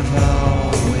have always been a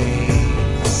storm.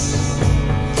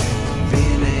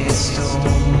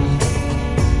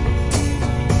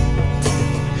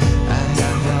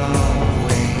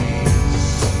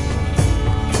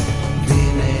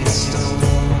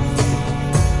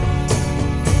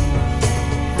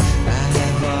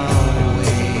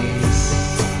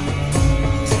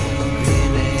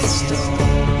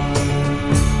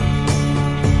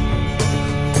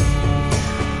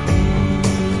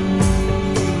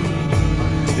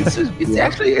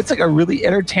 It's like a really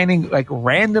entertaining, like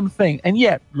random thing, and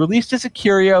yet released as a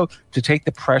curio to take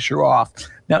the pressure off.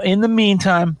 Now, in the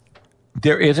meantime,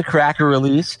 there is a cracker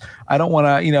release. I don't want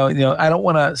to, I don't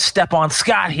want to step on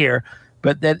Scott here,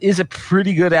 but that is a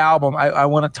pretty good album. I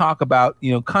want to talk about,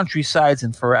 Countrysides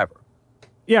and Forever.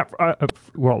 Yeah,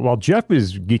 well, while Jeff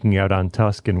is geeking out on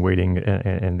Tusk and waiting,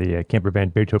 and the Camper Van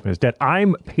Beethoven is dead,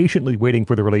 I'm patiently waiting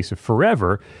for the release of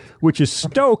Forever, which is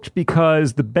stoked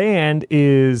because the band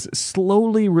is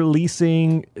slowly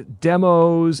releasing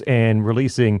demos and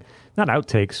releasing, not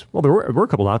outtakes, well, there were a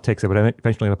couple outtakes that would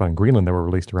eventually end up on Greenland that were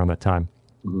released around that time,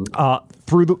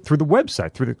 through the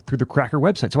website, through the Cracker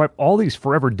website. So I have all these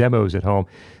Forever demos at home.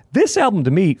 This album,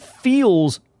 to me,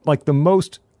 feels like the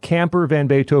most Camper Van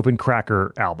Beethoven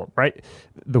Cracker album, right?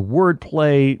 The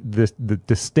wordplay, the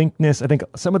distinctness. I think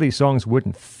some of these songs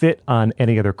wouldn't fit on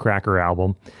any other Cracker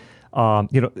album.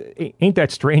 Ain't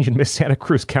That Strange and Miss Santa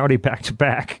Cruz County back to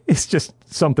back. It's just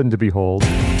something to behold.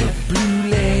 The blue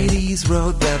ladies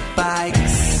rode their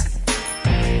bikes.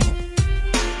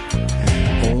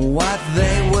 What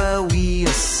they were, we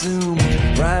assumed,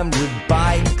 rhymed with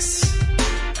bikes.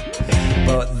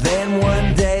 But then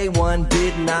one day, one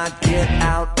did not get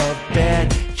out of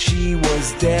bed. She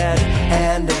was dead,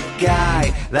 and a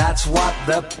guy, that's what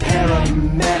the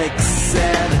paramedics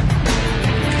said.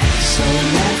 So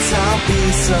let's all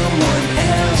be someone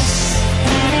else.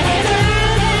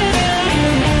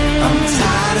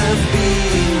 tired of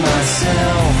being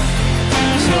myself.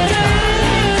 So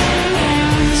tired.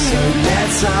 So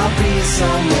let's all be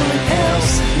someone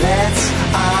else. Let's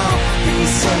all be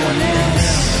someone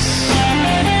else.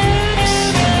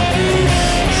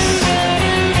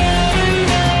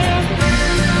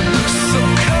 So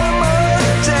come on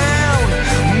down,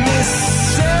 Miss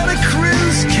Santa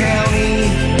Cruz County.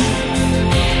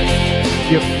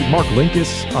 Yep, Mark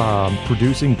Linkous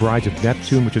producing Brides of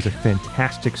Neptune, which is a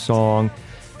fantastic song.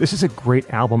 This is a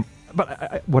great album.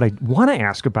 But what I want to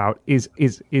ask about is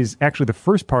actually the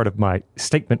first part of my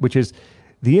statement, which is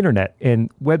the internet and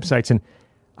websites. And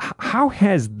how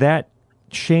has that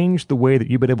changed the way that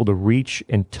you've been able to reach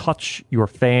and touch your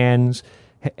fans?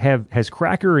 Has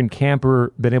Cracker and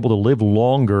Camper been able to live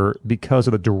longer because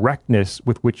of the directness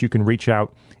with which you can reach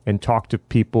out and talk to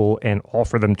people and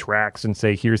offer them tracks and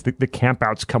say, here's the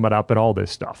campouts coming up and all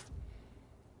this stuff?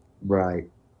 Right.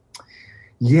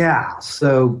 Yeah.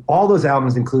 So all those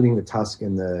albums, including the Tusk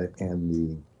and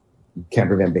the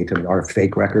Camper Van Beethoven, are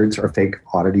fake records, or fake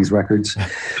oddities records.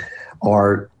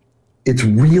 It's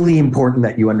really important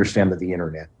that you understand that the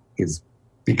internet is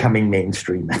becoming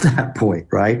mainstream at that point,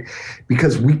 right?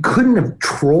 Because we couldn't have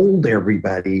trolled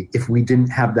everybody if we didn't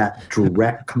have that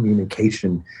direct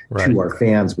communication to our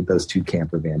fans with those two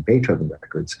Camper Van Beethoven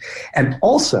records. And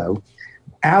also,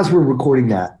 as we're recording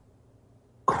that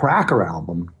Cracker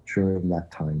album during that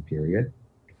time period,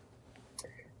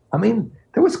 I mean,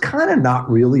 there was kind of not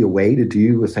really a way to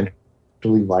do essentially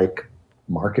like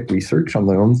market research on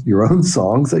your own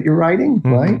songs that you're writing,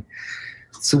 right?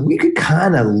 So we could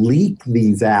kind of leak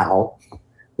these out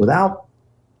without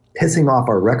pissing off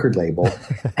our record label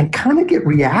and kind of get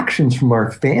reactions from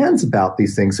our fans about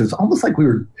these things. So it's almost like we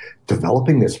were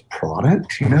developing this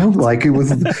product, you know, like it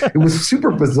was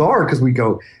super bizarre because we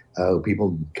go,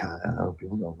 people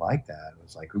don't like that. It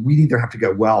was like, we'd either have to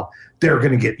go, well, they're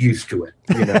going to get used to it,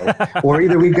 you know, or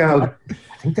either we go,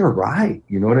 I think they're right.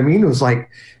 You know what I mean? It was like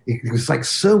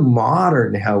so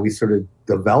modern how we sort of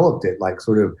developed it, like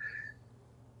sort of,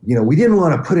 you know, we didn't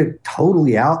want to put it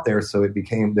totally out there, so it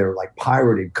became their like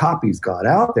pirated copies got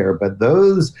out there. But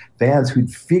those fans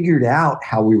who'd figured out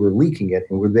how we were leaking it,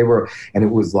 and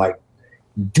it was like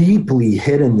deeply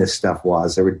hidden. This stuff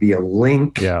was. There would be a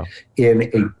link in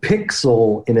a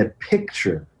pixel in a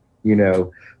picture, you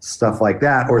know, stuff like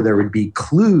that, or there would be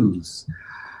clues.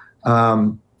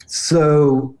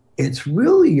 So it's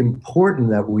really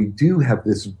important that we do have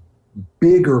this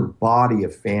bigger body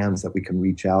of fans that we can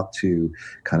reach out to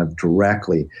kind of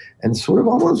directly and sort of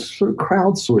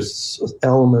crowdsource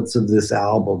elements of this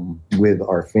album with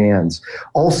our fans.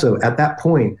 Also, at that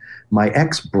point, my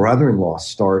ex-brother-in-law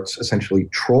starts essentially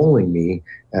trolling me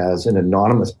as an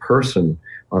anonymous person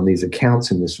on these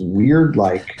accounts in this weird,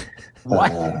 like,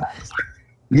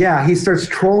 he starts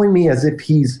trolling me as if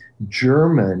he's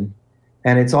German,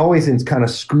 and it's always in kind of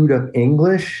screwed up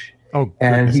English. Oh,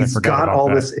 and he's got all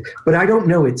this, but I don't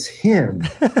know it's him,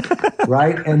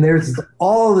 right? And there's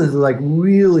all this like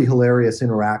really hilarious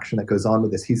interaction that goes on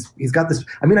with this. He's got this.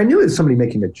 I mean, I knew it was somebody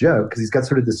making a joke because he's got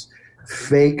sort of this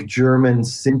fake German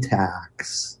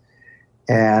syntax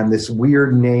and this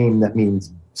weird name that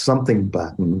means something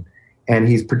button, and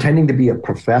he's pretending to be a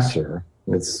professor.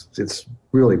 It's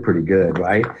really pretty good,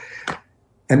 right?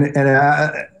 And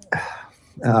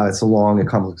it's a long and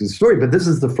complicated story, but this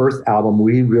is the first album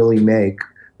we really make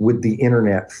with the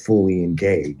internet fully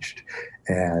engaged.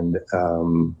 And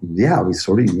we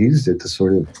sort of used it to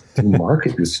sort of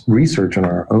market this research on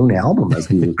our own album as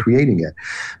we were creating it.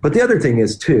 But the other thing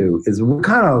is we're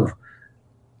kind of,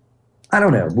 I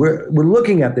don't know, we're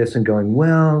looking at this and going,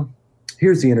 well,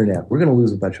 here's the internet. We're going to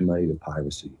lose a bunch of money to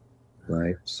piracy,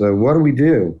 right? So what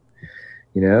do?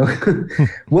 You know,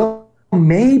 well,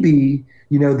 maybe,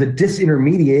 you know, the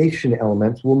disintermediation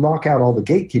elements will knock out all the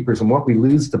gatekeepers, and what we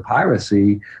lose to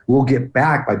piracy, we'll get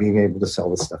back by being able to sell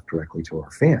this stuff directly to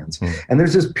our fans. And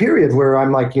there's this period where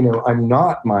I'm like, you know, I'm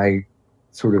not my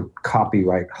sort of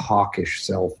copyright hawkish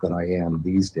self that I am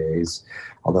these days,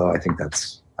 although I think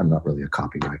I'm not really a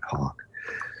copyright hawk.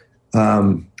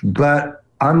 But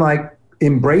I'm like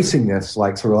embracing this,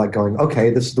 like sort of like going, okay,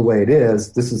 this is the way it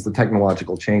is. This is the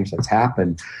technological change that's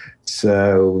happened.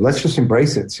 So let's just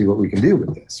embrace it and see what we can do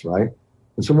with this, right?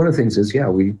 And so one of the things is,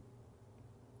 we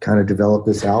kind of developed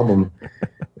this album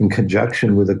in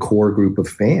conjunction with a core group of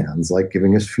fans, like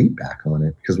giving us feedback on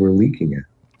it because we're leaking it.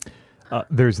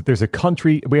 There's a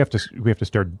country we have to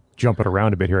start jump it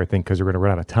around a bit here, I think, because we're going to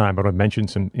run out of time. But I'll mention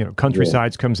some,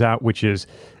 Countrysides comes out, which is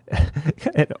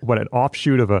an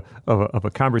offshoot of a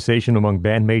conversation among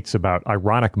bandmates about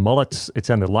ironic mullets. It's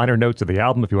on the liner notes of the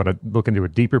album if you want to look into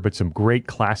it deeper, but some great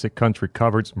classic country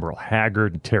covers, Merle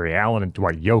Haggard and Terry Allen and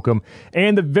Dwight Yoakam.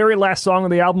 And the very last song on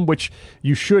the album, which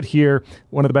you should hear,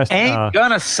 one of the best... Ain't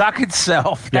Gonna Suck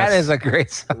Itself. Yes, that is a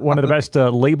great song. One of the best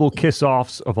label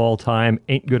kiss-offs of all time,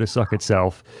 Ain't Gonna Suck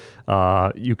Itself.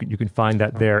 You can find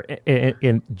that there,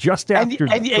 and just after,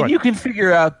 and you can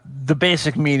figure out the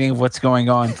basic meaning of what's going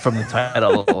on from the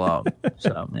title alone.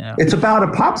 So yeah, it's about a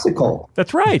popsicle.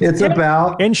 That's right. It's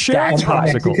about and sharing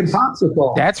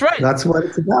popsicle. That's right. That's what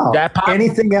it's about.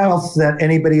 Anything else that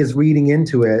anybody is reading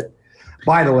into it,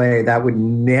 by the way, that would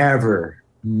never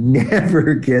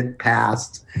get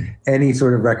past any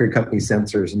sort of record company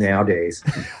censors nowadays.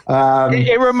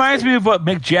 It reminds me of what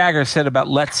Mick Jagger said about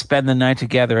 "Let's spend the night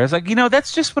together." I was like,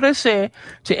 that's just what I say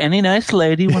to any nice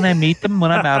lady when I meet them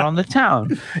when I'm out on the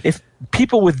town. If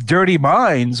people with dirty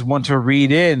minds want to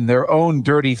read in their own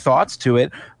dirty thoughts to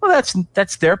it, well,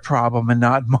 that's their problem and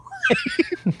not mine.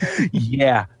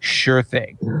 Yeah, sure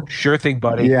thing,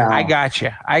 buddy. Yeah, I got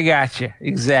you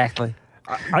exactly.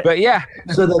 But yeah.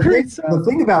 So the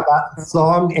thing about that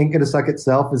song "Ain't Gonna Suck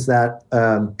Itself" is that,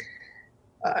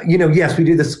 yes, we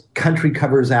do this country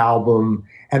covers album,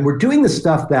 and we're doing the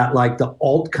stuff that like the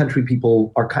alt country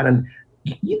people are kind of.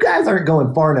 You guys aren't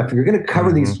going far enough. If you're going to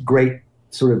cover these great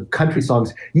sort of country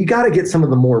songs, you got to get some of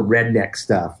the more redneck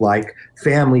stuff, like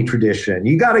Family Tradition.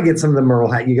 You got to get some of the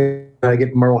Merle. You got to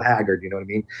get Merle Haggard. You know what I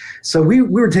mean? So we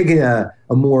were taking a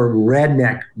more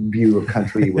redneck view of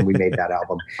country when we made that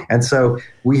album, and so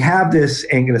we have this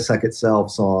 "Ain't Gonna Suck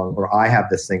Itself" song, or I have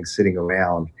this thing sitting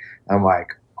around. I'm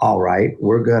like, all right,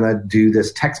 we're gonna do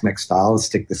this Tex-Mex style and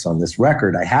stick this on this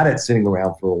record. I had it sitting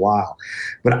around for a while,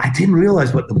 but I didn't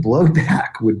realize what the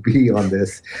blowback would be on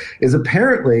this. Is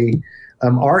apparently.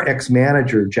 Our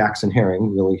ex-manager, Jackson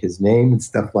Herring, really his name and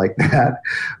stuff like that,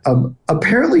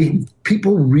 apparently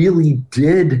people really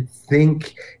did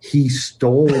think he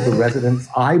stole the Resident's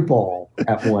eyeball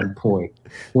at one point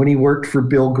when he worked for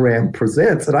Bill Graham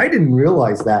Presents. And I didn't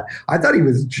realize that. I thought he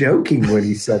was joking when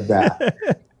he said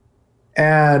that.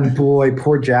 And boy,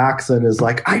 poor Jackson is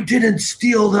like, I didn't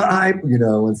steal the eye,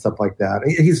 and stuff like that.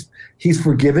 He's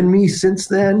forgiven me since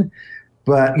then.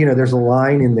 But, there's a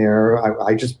line in there.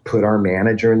 I just put our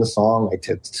manager in the song. I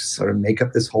to sort of make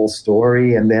up this whole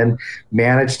story and then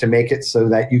manage to make it so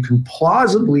that you can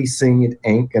plausibly sing "It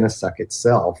Ain't Gonna Suck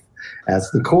Itself" as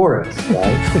the chorus,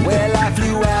 right? Well, I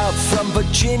flew out from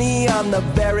Virginia on the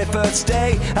very first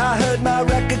day. I heard my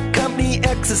record company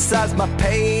exercise my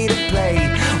pay to play.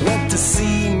 Went to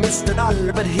see Mr.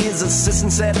 Dollar, but his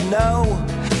assistant said no.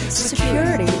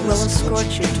 Security will escort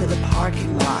you to the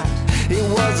parking lot. It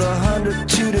was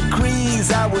 102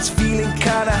 degrees, I was feeling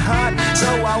kinda hot. So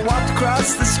I walked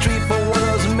across the street for one of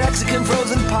those Mexican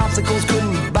frozen popsicles.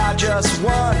 Couldn't buy just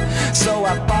one, so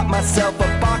I bought myself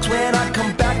a box. When I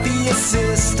come back, the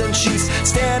assistant, she's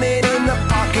standing in the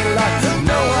parking lot.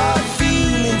 No hard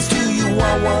feelings, do you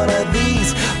want one of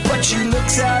these? But she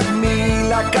looks at me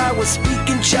like I was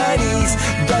speaking Chinese.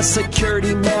 The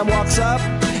security man walks up,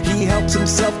 he helps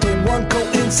himself to one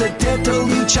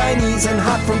coincidentally Chinese and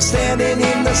hot from standing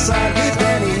in the sun.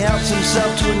 Then he helps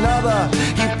himself to another,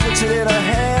 he puts it in her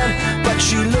hand, but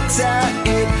she looks at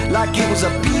it like it was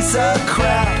a piece of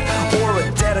crap or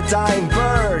a dead or dying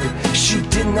bird. She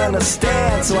didn't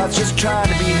understand, so I was just trying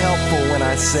to be helpful when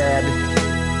I said,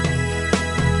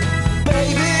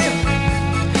 baby,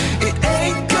 it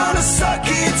ain't gonna suck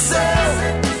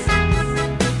itself.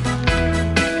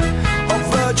 On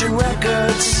Virgin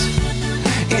Records,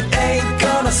 it ain't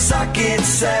gonna suck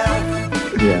itself.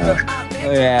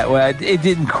 Yeah, well, it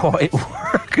didn't quite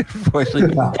work,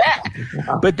 unfortunately.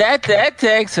 But that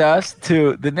takes us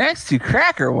to the next two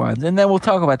cracker ones, and then we'll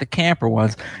talk about the camper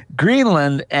ones.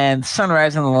 Greenland and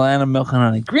Sunrise in the Land of Milk and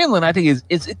Honey. Greenland, I think,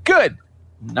 is good.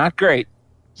 Not great.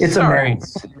 It's a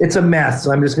mess. It's a mess.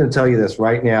 I'm just going to tell you this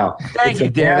right now. Thank you,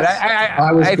 David.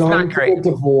 I was going through a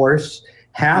divorce.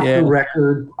 Half the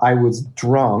record I was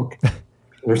drunk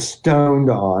or stoned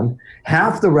on.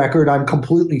 Half the record I'm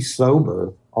completely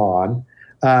sober on.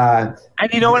 And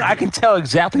you know what? I can tell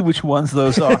exactly which ones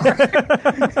those are.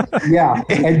 Yeah.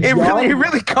 And it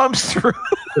really comes through.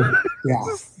 Yeah.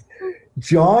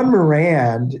 John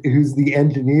Morand, who's the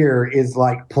engineer, is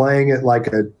like playing it like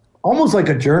almost like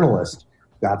a journalist.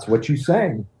 That's what you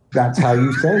sang. That's how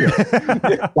you sing it.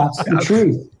 That's the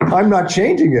truth. I'm not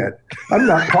changing it. I'm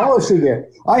not polishing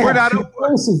it. I have 2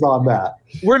 voices on that.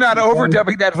 We're not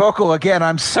overdubbing that vocal again.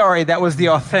 I'm sorry. That was the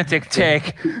authentic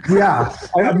take. Yeah.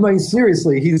 I mean,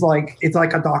 seriously, it's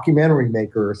like a documentary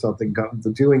maker or something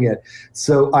doing it.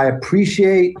 So I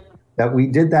appreciate that we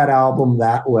did that album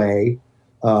that way.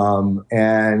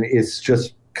 And it's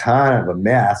just kind of a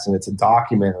mess, and it's a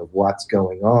document of what's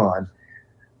going on.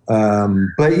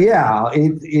 But yeah,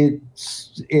 it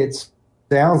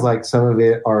sounds like some of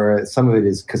it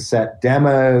is cassette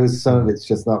demos. Some of it's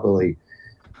just not really.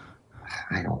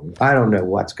 I don't know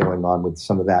what's going on with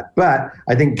some of that. But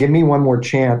I think "Give Me One More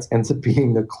Chance" ends up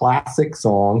being a classic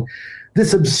song.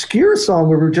 This obscure song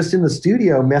where we're just in the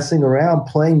studio messing around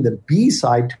playing the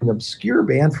B-side to an obscure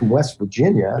band from West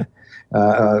Virginia.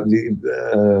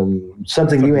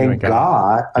 Something You Ain't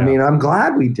Got. Yeah. I mean, I'm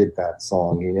glad we did that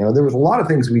song. There was a lot of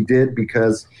things we did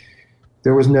because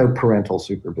there was no parental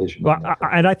supervision. Well,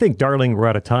 and I think "Darling, We're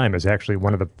Out of Time" is actually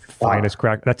one of the finest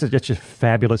crack. That's a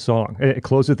fabulous song. It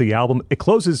closes the album. It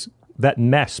closes that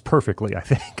mess perfectly, I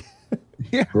think.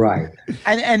 Yeah. Right.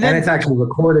 And it's actually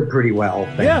recorded pretty well.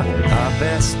 Thankfully. Our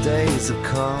best days have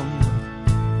come.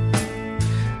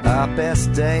 Our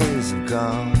best days have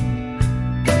gone.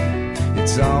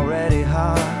 It's already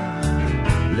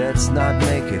hard. Let's not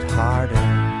make it harder.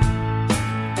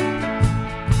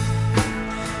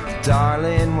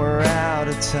 Darling, we're out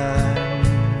of time.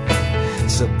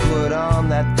 So put on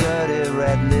that dirty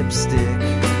red lipstick.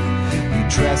 You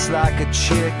dress like a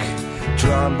chick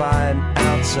drawn by an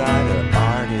outsider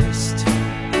artist.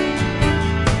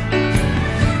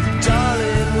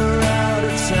 Darling, we're out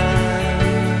of time.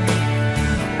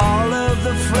 All of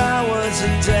the flowers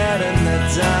are dead and they're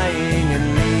dying,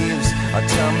 and leaves are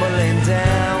tumbling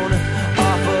down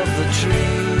off of the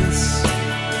trees.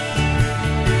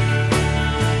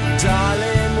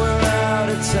 Darling, we're out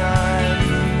of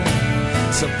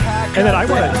time. So pack And then up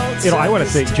I want to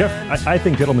say, Jeff, I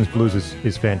think Gentleman's Blues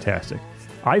is fantastic.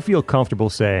 I feel comfortable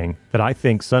saying that I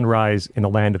think Sunrise in the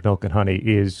Land of Milk and Honey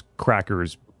is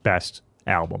Cracker's best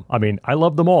album. I mean, I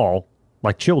love them all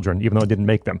like children, even though I didn't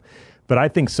make them. But I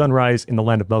think Sunrise in the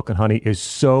Land of Milk and Honey is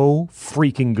so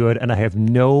freaking good, and I have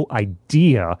no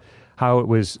idea how it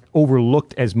was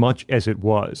overlooked as much as it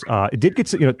was. It did get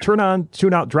Turn On,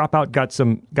 Tune Out, Drop Out got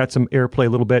some airplay a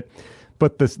little bit,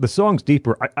 but the song's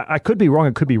deeper. I could be wrong,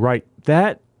 I could be right.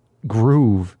 That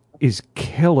groove is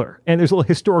killer, and there's a little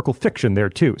historical fiction there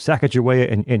too.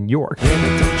 Sacagawea and York. Don't you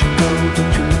go,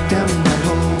 don't you look down in my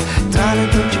hole. Darling,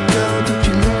 don't you go, don't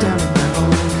you look down in my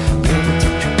hole. Baby,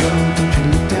 don't you go, don't you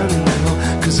look down in my hole.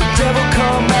 'Cause the devil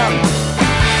come out.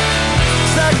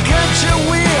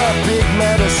 Sacagawea, big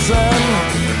medicine.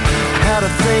 Had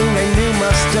a thing they knew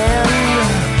must end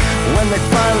when they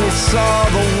finally saw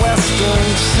the Western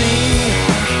Sea.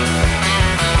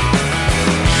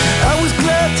 I was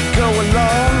glad to go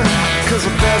along, 'cause the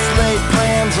best laid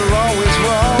plans are always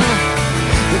wrong.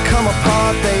 They come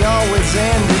apart, they always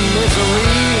end in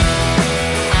misery.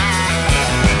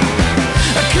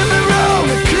 I could be wrong,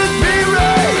 I could be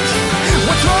right.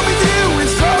 What's wrong with you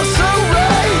is also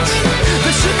right.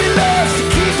 There should be love to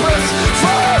keep us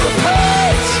far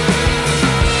apart.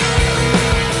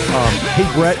 Hey,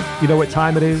 Brett, you know what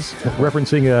time it is?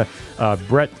 Referencing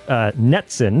Brett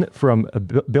Netson from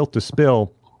Built to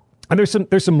Spill. And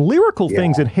there's some lyrical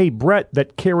things in Hey Brett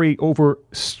that carry over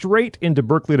straight into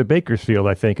Berkeley to Bakersfield,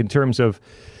 I think, in terms of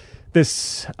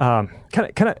this kind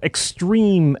of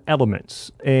extreme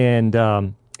elements. And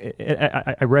I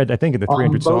read, I think, in the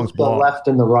 300 both Songs blog. the left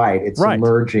and the right, it's Right.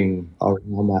 emerging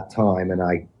around that time.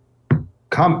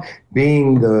 And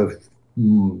being the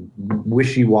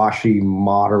wishy-washy,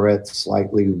 moderate,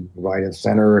 slightly right of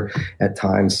center at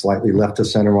times, slightly left of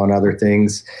center on other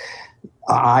things,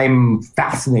 I'm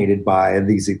fascinated by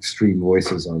these extreme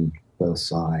voices on both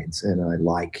sides, and I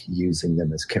like using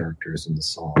them as characters in the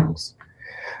songs.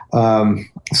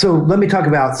 So let me talk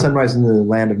about Sunrise in the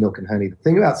Land of Milk and Honey. The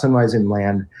thing about Sunrise in the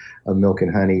Land of Milk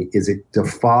and Honey is it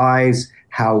defies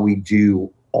how we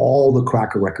do all the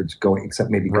Cracker records going,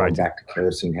 except maybe going back to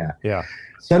Kerosene Hat. Yeah.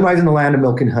 Sunrise in the Land of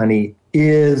Milk and Honey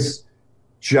is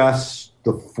just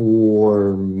the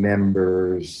 4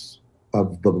 members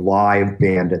of the live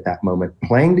band at that moment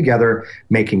playing together,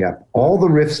 making up all the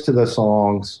riffs to the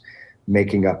songs,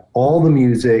 making up all the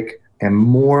music, and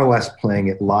more or less playing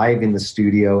it live in the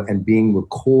studio and being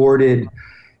recorded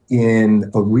in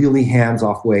a really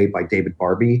hands-off way by David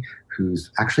Barbie, who's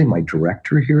actually my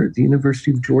director here at the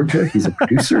University of Georgia. He's a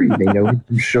producer. You may know him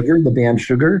from Sugar, the band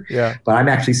Sugar. Yeah. But I'm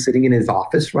actually sitting in his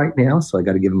office right now, so I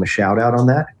got to give him a shout out on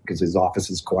that because his office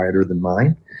is quieter than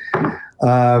mine.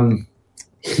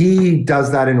 he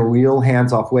does that in a real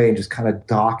hands-off way and just kind of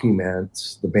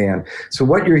documents the band. So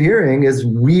what you're hearing is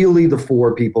really the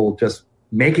four people just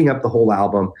making up the whole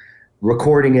album,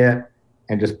 recording it,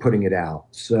 and just putting it out.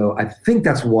 So I think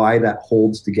that's why that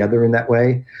holds together in that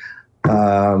way.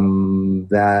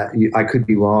 That I could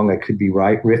be wrong, I could be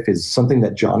right. Riff is something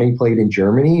that Johnny played in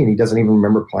Germany, and he doesn't even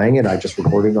remember playing it. I just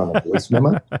recorded it on a voice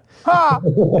memo,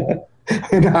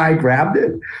 and I grabbed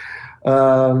it.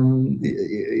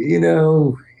 You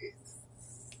know,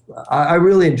 I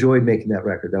really enjoyed making that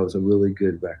record. That was a really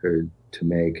good record to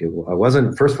make. I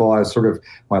wasn't, first of all, I was sort of,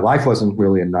 my life wasn't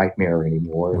really a nightmare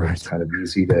anymore. Right. It was kind of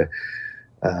easy to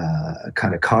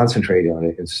kind of concentrate on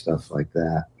it and stuff like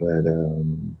that. But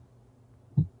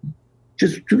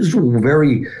just a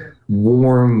very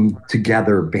warm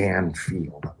together band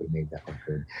feel that we made that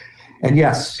record. And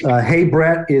yes, Hey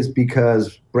Brett is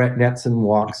because Brett Netson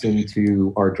walks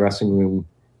into our dressing room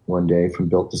one day from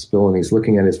Built to Spill, and he's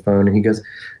looking at his phone, and he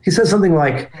says something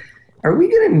like, "Are we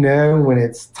going to know when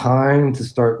it's time to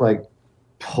start like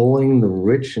pulling the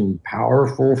rich and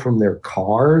powerful from their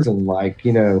cars?" And like,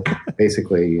 you know,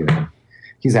 basically, you know,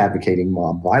 he's advocating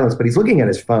mob violence, but he's looking at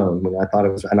his phone. And I thought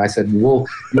it was, and I said, "Well,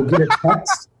 you'll get a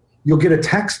text. You'll get a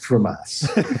text from us,"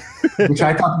 which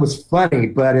I thought was funny,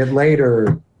 but it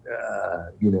later,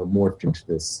 you know, morphed into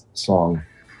this song.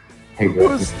 Hey, Brett,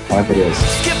 it is.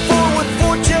 Skip forward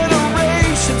 4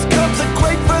 generations, comes a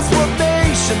great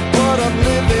transformation, but I'm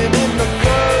living in the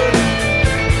third.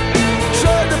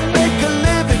 Trying to make a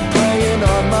living, playing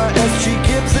on my SG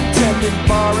Gibson, tending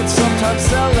bar and sometimes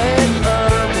selling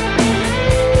herb.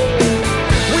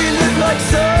 We live like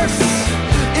serfs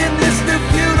in this new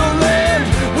feudal land.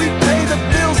 We pay the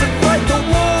bills and fight the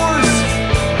wars.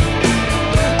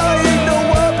 I ain't no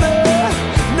wobbler,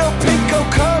 no pinko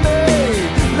coming.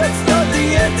 Let's start the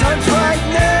end times right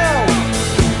now.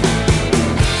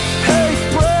 Hey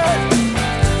Brett,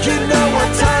 you know what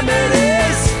time it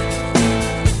is.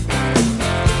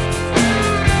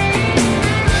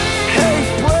 Hey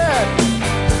Brett,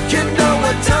 you know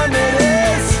what time it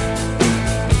is.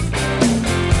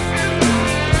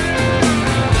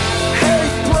 Hey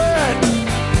Brett,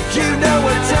 you know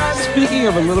what time it is. Speaking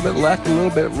of a little bit left, a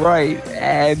little bit right,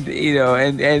 and you know,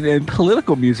 and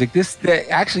political music, this that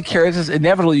actually carries us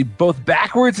inevitably both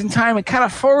backwards in time and kind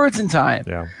of forwards in time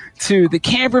to the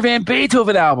Camper Van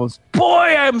Beethoven albums.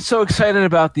 Boy, I'm so excited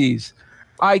about these.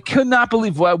 I could not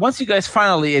believe once you guys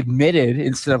finally admitted,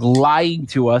 instead of lying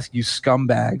to us, you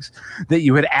scumbags, that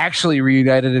you had actually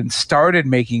reunited and started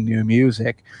making new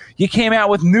music. You came out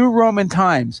with New Roman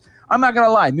Times. I'm not going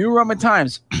to lie, New Roman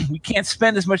Times, we can't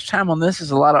spend as much time on this as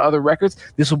a lot of other records.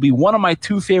 This will be one of my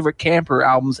 2 favorite Camper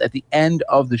albums at the end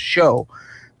of the show.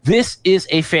 This is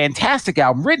a fantastic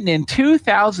album, written in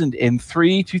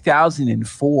 2003,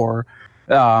 2004,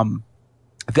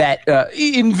 that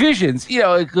envisions, you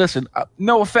know, listen,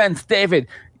 no offense, David,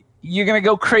 you're going to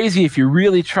go crazy if you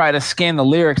really try to scan the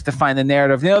lyrics to find the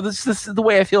narrative. You know, this is the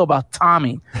way I feel about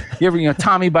Tommy. You ever, you know,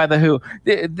 Tommy by the Who.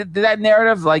 That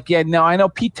narrative, like, yeah, no, I know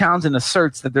Pete Townsend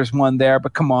asserts that there's one there,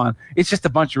 but come on. It's just a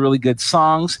bunch of really good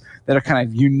songs that are kind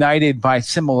of united by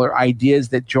similar ideas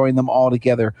that join them all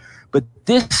together. But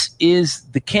this is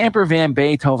the Camper Van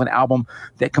Beethoven album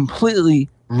that completely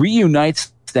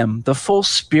reunites them, the full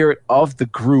spirit of the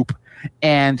group,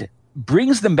 and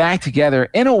brings them back together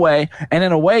in a way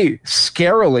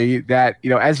scarily that, you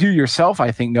know, as you yourself,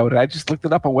 I think, noted. I just looked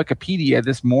it up on Wikipedia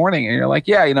this morning, and you're like,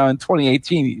 yeah, you know, in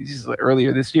 2018,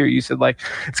 earlier this year, you said, like,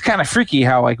 it's kind of freaky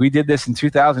how, like, we did this in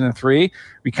 2003.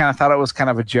 We kind of thought it was kind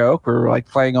of a joke. We were, like,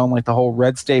 playing on, like, the whole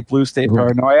red state, blue state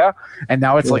paranoia, and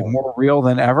now it's, like, more real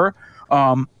than ever.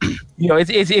 You know,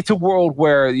 it's a world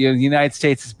where, you know, the United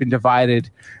States has been divided.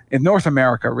 In North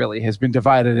America, really, has been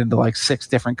divided into like 6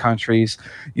 different countries.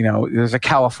 You know, there's a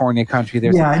California country.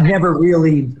 There's never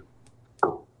really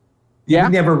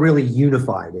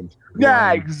unified.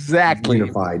 Exactly.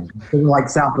 Unified, like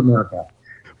South America.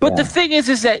 But the thing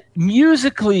is that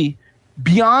musically,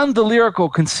 beyond the lyrical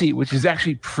conceit, which is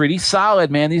actually pretty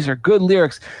solid, man. These are good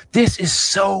lyrics. This is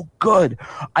so good.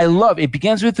 I love it. It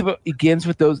begins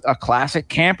with those a classic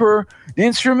Camper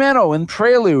instrumental and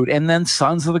prelude, and then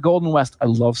Sons of the Golden West. I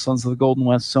love Sons of the Golden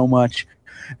West so much.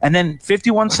 And then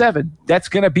 51.7, that's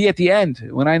going to be at the end.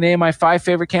 When I name my 5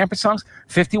 favorite Camper songs,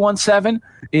 51.7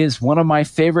 is one of my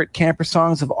favorite Camper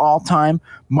songs of all time.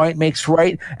 Might Makes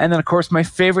Right. And then, of course, my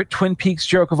favorite Twin Peaks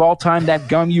joke of all time, that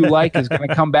gum you like is going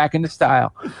to come back into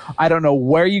style. I don't know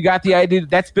where you got the idea.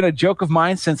 That's been a joke of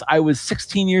mine since I was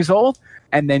 16 years old.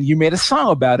 And then you made a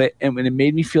song about it, and it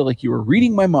made me feel like you were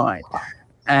reading my mind.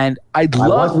 And I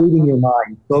was reading your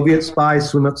mind. Soviet spies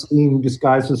swim upstream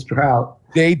disguised as trout.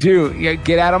 They do. Yeah,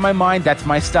 get out of my mind. That's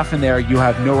my stuff in there. You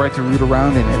have no right to root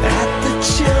around in it. At the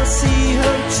Chelsea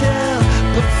Hotel,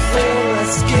 before I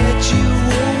scared you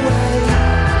away.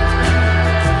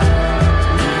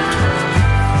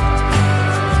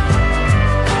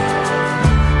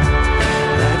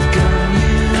 That gun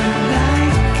you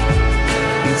like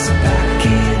is back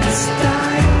in style.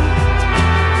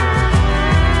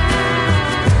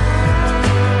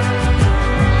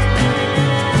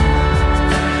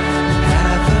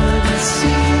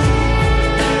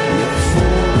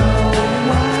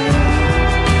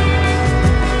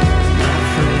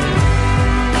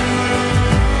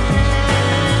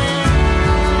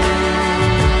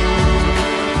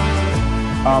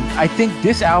 I think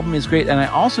this album is great, and I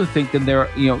also think that they're,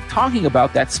 talking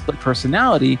about that split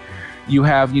personality. You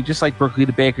just like Berkeley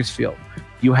to Bakersfield.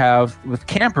 You have with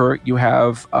Camper, you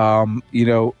have La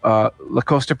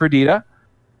Costa Perdida,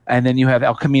 and then you have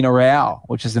El Camino Real,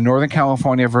 which is the Northern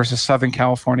California versus Southern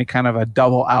California kind of a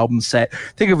double album set.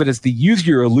 Think of it as the Use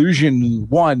Your Illusion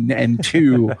 1 and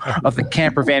 2 of the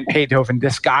Camper Van Beethoven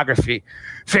discography.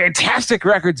 Fantastic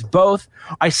records, both.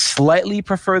 I slightly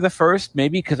prefer the first,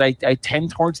 maybe because I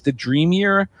tend towards the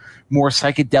dreamier, more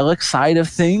psychedelic side of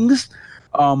things.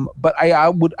 But I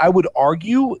would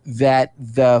argue that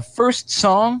the first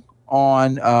song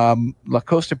on La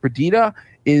Costa Perdida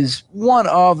is one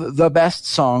of the best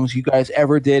songs you guys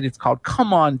ever did. It's called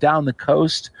Come On Down the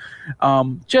Coast.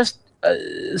 Just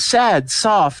sad,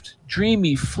 soft,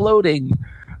 dreamy, floating,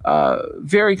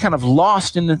 very kind of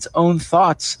lost in its own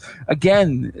thoughts.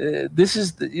 Again, this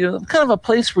is kind of a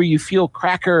place where you feel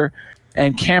Cracker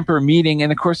and Camper meeting.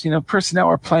 And of course, Personnel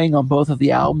are playing on both of the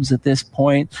albums at this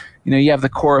point. You have the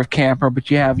core of Camper,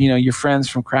 but you have, your friends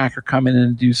from Cracker come in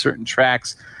and do certain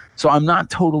tracks. So I'm not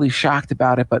totally shocked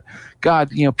about it, but God,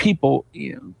 people,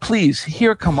 please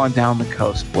hear Come On Down the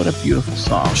Coast. What a beautiful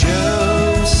song. Josephina,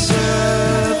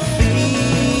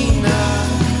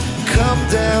 come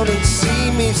down and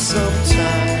see me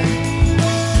sometime.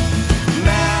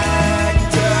 Magdalena,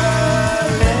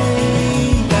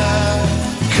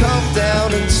 come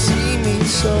down and see me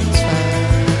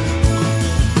sometime.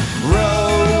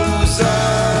 Rosalinda,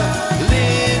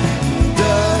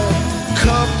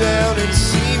 come down and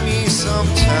see me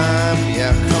sometime.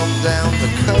 Yeah, come down the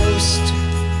coast.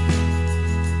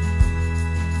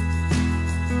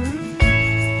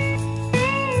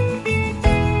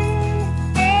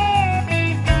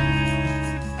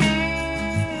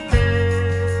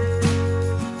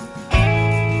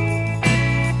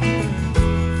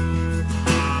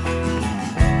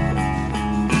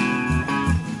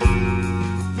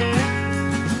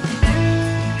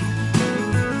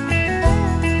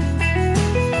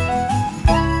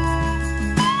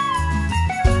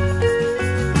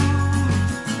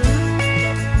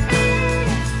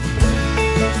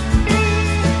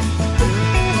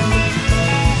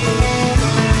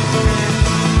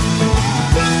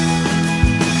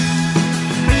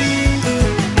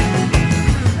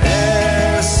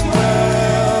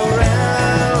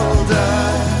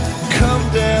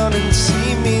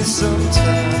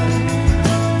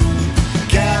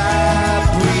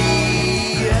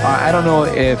 I don't know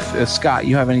if Scott,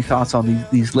 you have any thoughts on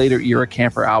these later era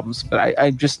Camper albums, but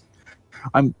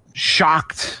I'm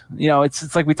shocked.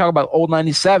 It's like we talk about old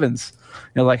 97s.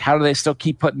 Like how do they still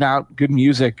keep putting out good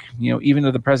music? Even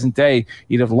to the present day,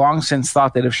 you'd have long since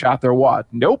thought they'd have shot their wad.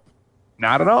 Nope,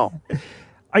 not at all.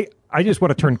 I just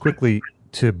want to turn quickly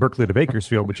to Berkeley to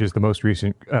Bakersfield, which is the most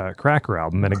recent Cracker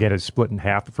album. And again, it's split in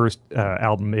half. The first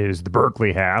album is the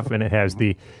Berkeley half, and it has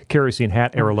the Kerosene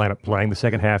Hat era lineup playing. The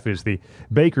second half is the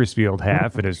Bakersfield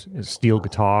half. It is steel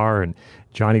guitar and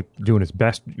Johnny doing his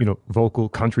best,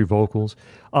 country vocals.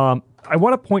 I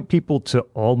want to point people to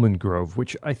Almond Grove,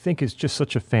 which I think is just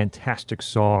such a fantastic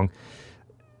song.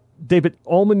 David,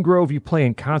 Almond Grove, you play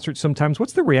in concert sometimes.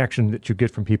 What's the reaction that you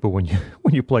get from people when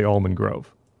you play Almond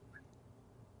Grove?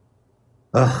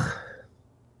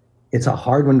 It's a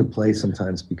hard one to play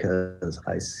sometimes because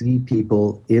I see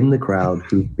people in the crowd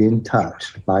who've been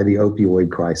touched by the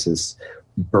opioid crisis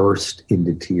burst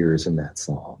into tears in that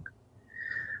song.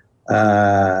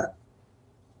 And,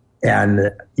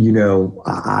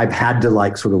 I've had to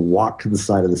sort of walk to the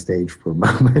side of the stage for a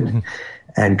moment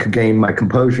and gain my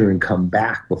composure and come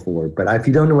back before. But if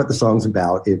you don't know what the song's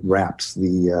about, it wraps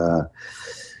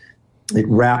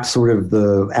sort of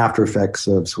the after effects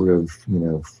of sort of,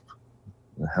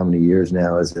 how many years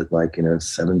now is it?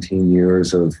 17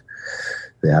 years of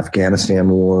the Afghanistan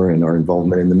war and our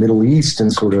involvement in the Middle East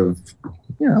and sort of,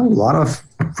 a lot of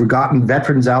forgotten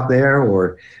veterans out there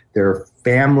or their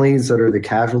families that are the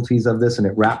casualties of this, and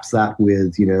it wraps that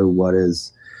with, what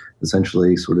is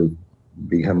essentially sort of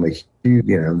become a huge,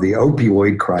 the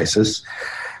opioid crisis,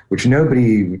 which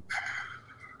nobody,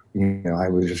 I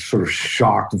was just sort of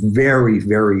shocked. Very,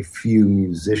 very few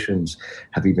musicians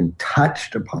have even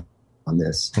touched upon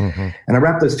this. Mm-hmm. And I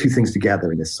wrap those two things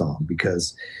together in this song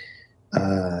because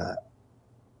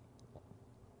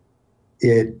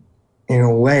it, in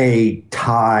a way,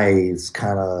 ties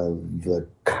kind of the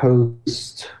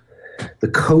coastal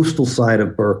side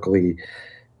of Berkeley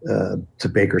to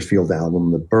Bakersfield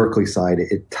album. The Berkeley side,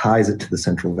 it ties it to the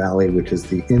Central Valley, which is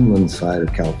the inland side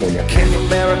of California. Ken from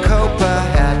Maricopa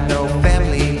had no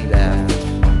family left.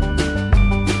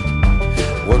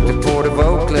 Worked at Port of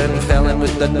Oakland, fell in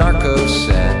with the narco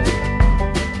set.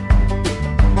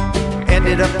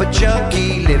 Ended up a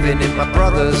junkie living in my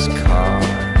brother's car.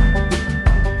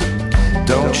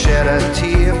 Don't shed a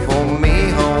tear for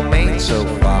me, home ain't so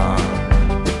far.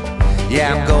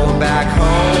 Yeah, I'm going back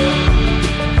home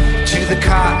to the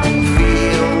cotton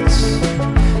fields,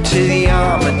 to the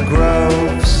almond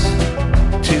groves,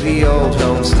 to the old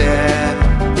homestead.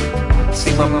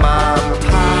 See my mom and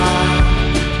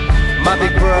pop, my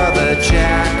big brother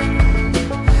Jack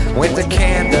went to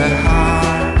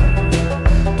Kandahar,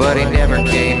 but he never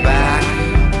came back.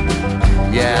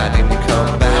 Yeah, I didn't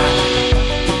come back.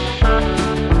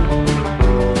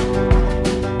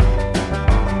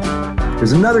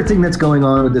 There's another thing that's going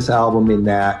on with this album in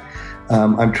that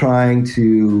I'm trying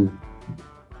to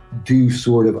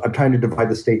divide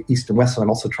the state east and west, and I'm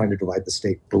also trying to divide the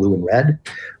state blue and red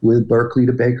with Berkeley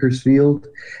to Bakersfield.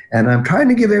 And I'm trying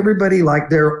to give everybody like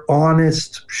their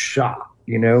honest shot,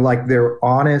 like their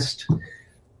honest,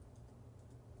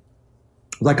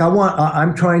 like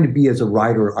I'm trying to be, as a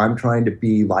writer, I'm trying to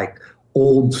be like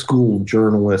old school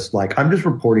journalist. Like, I'm just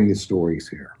reporting the stories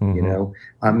here. Mm-hmm.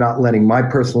 I'm not letting my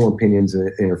personal opinions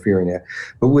interfere in it.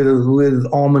 But with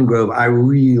Almond Grove, I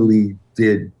really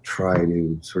did try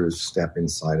to sort of step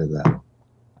inside of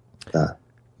that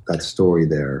story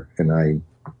there. And I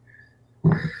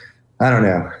don't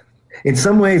know. In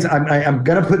some ways, I'm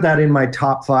going to put that in my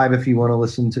top 5 if you want to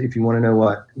know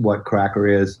what Cracker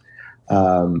is.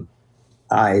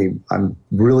 I'm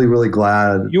really, really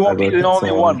glad. You won't be the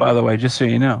only one, by the way, just so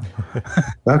you know.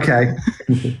 Okay.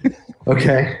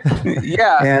 Okay.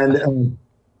 Yeah. And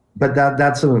but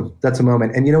that's a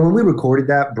moment. And when we recorded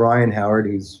that, Brian Howard,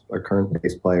 who's our current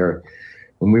bass player,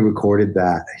 when we recorded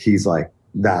that, he's like,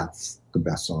 "That's the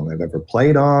best song I've ever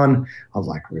played on." I was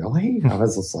like, "Really?" I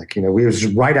was just like, we was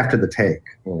just right after the take.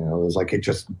 It was like it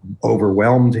just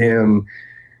overwhelmed him.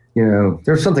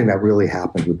 There's something that really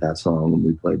happened with that song when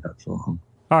we played that song.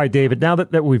 All right, David, now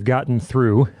that we've gotten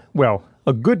through, well,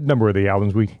 a good number of the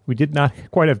albums, we did not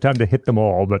quite have time to hit them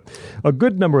all, but a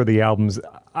good number of the albums,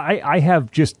 I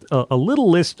have just a little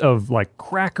list of like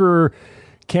Cracker,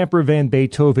 Camper Van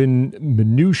Beethoven,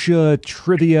 minutia,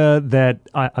 trivia that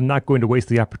I'm not going to waste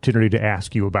the opportunity to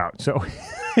ask you about. So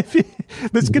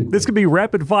this could be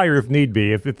rapid fire if need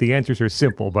be, if the answers are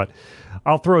simple, but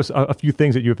I'll throw a few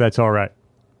things at you if that's all right.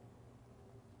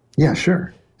 Yeah,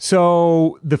 sure.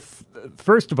 So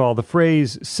first of all, the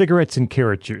phrase "cigarettes and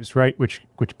carrot juice," right, which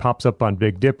pops up on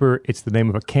Big Dipper. It's the name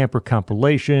of a camper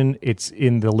compilation. It's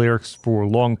in the lyrics for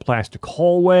 "Long Plastic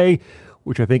Hallway,"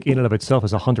 which I think in and of itself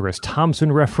is a Hunter S.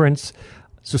 Thompson reference.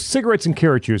 So cigarettes and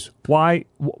carrot juice. Why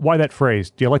that phrase?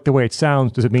 Do you like the way it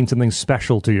sounds? Does it mean something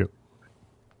special to you?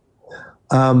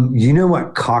 You know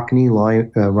what Cockney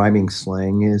rhyming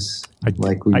slang is?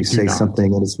 Like when you say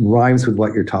something and it rhymes with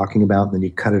what you're talking about, and then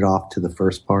you cut it off to the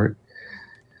first part.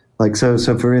 Like so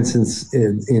for instance,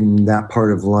 in that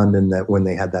part of London, that when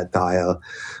they had that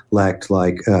dialect,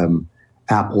 like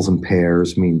apples and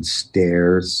pears mean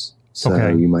stairs, so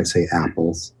okay. You might say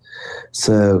apples.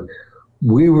 So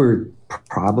we were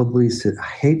probably I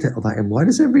hate to, like, what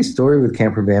is every story with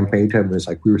Camper Van Beethoven? It's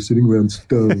like we were sitting around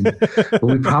stoned. But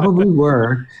we probably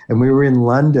were, and we were in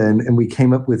London, and we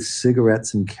came up with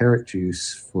cigarettes and carrot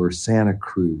juice for Santa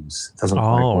Cruz. It doesn't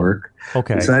quite work.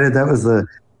 Okay. We decided that was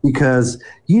because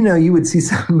you would see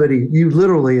somebody, you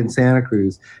literally in Santa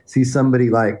Cruz see somebody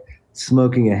like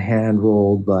smoking a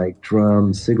hand-rolled like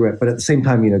drum cigarette, but at the same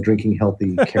time, drinking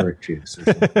healthy carrot juice or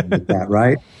something like that,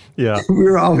 right? Yeah. We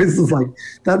were always just like,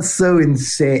 that's so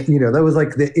insane. That was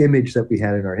like the image that we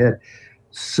had in our head.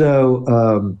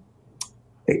 So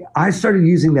I started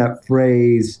using that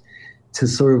phrase to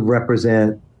sort of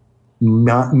represent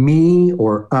not me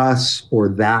or us or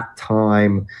that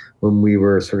time when we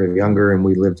were sort of younger and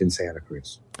we lived in Santa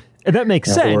Cruz. And that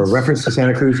makes sense. Or a reference to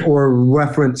Santa Cruz or a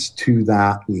reference to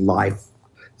that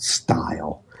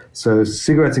lifestyle. So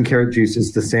cigarettes and carrot juice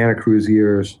is the Santa Cruz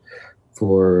years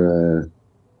for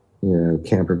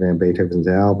Camper Van Beethoven's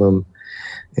album,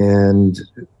 and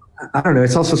I don't know.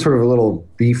 It's also sort of a little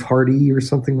beef hearty or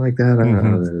something like that. I don't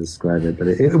know how to describe it, but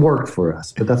it worked for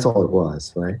us. But that's all it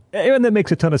was, right? And that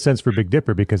makes a ton of sense for Big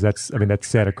Dipper because that's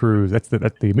Santa Cruz. That's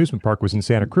the amusement park was in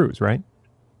Santa Cruz, right?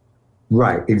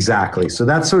 Right, exactly. So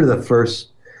that's sort of the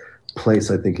first place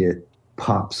I think it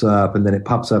pops up, and then it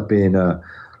pops up in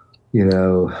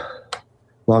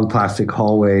long plastic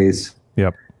hallways.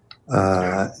 Yep.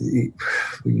 I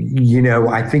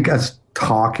think us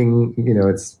talking,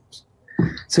 it's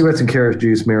cigarettes and carrot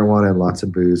juice, marijuana, and lots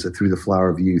of booze that threw the flower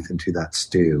of youth into that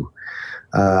stew.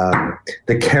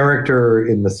 The character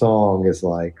in the song is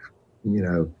like,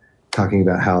 talking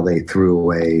about how they threw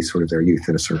away sort of their youth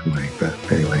in a certain way. But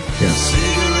anyway, yeah.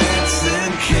 Cigarettes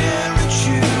and carrot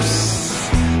juice,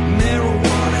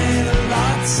 marijuana and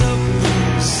lots of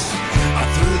booze. I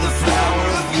threw the flower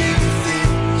of youth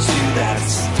into that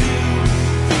stew.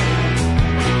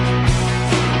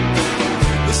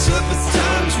 The surface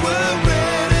times were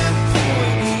red and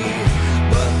pointy,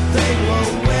 but they were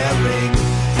wearing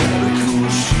very cool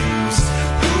shoes.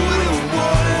 Who will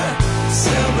water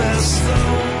sell their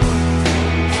stone?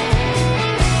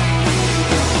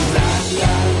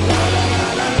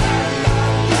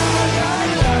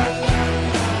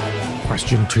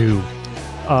 Question 2.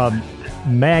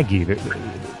 Maggie.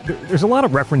 There's a lot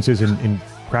of references in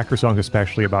Cracker songs,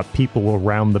 especially about people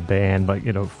around the band, like,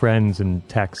 friends and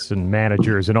texts and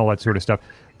managers and all that sort of stuff.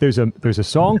 There's a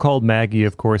song called Maggie,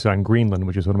 of course, on Greenland,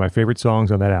 which is one of my favorite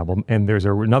songs on that album. And there's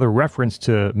another reference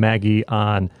to Maggie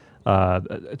on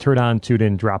Turn On, Tune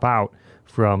In, Drop Out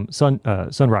from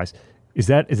Sunrise. Is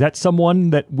that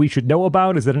someone that we should know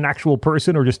about? Is that an actual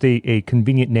person or just a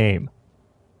convenient name?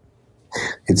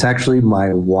 It's actually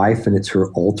my wife, and it's her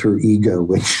alter ego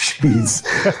when she's.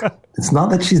 It's not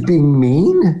that she's being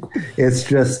mean. It's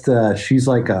just she's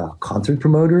like a concert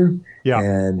promoter,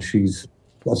 and she's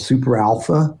a super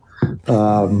alpha.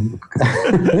 And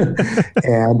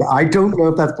I don't know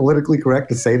if that's politically correct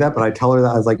to say that, but I tell her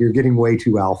that I was like, "You're getting way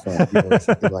too alpha,"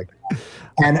 something like that.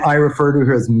 And I refer to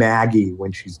her as Maggie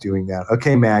when she's doing that.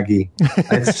 Okay, Maggie.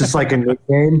 It's just like a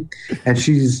nickname, and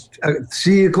she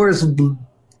of course.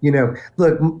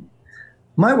 Look,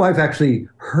 my wife actually,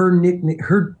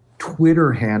 her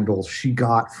Twitter handle she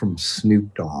got from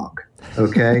Snoop Dogg.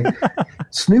 Okay.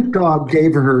 Snoop Dogg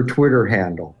gave her Twitter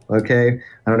handle. Okay.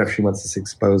 I don't know if she wants this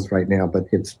exposed right now, but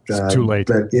it's too late.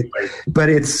 But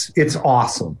it's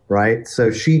awesome. Right. So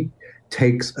she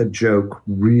takes a joke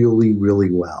really,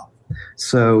 really well.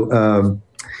 So,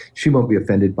 she won't be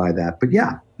offended by that, but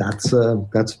yeah, that's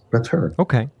her.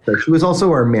 Okay. So she was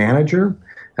also our manager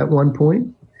at one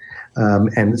point.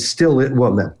 And still, no,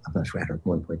 I'm not sure at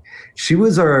one point. She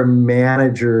was our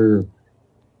manager,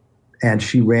 and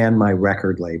she ran my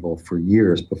record label for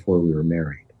years before we were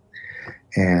married.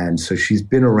 And so she's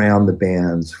been around the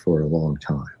bands for a long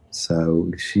time.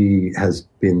 So she has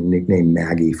been nicknamed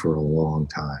Maggie for a long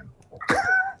time.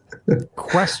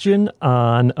 Question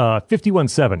on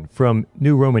 51.7 from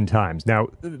New Roman Times. Now,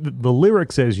 the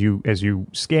lyrics as you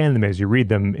scan them, as you read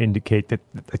them, indicate that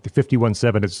like the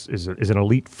 51.7 is an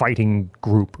elite fighting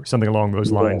group or something along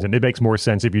those lines, and it makes more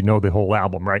sense if you know the whole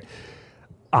album, right?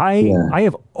 I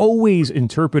have always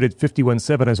interpreted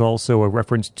 51.7 as also a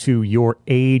reference to your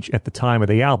age at the time of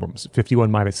the albums.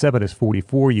 51 minus 7 is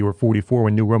 44. You were 44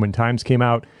 when New Roman Times came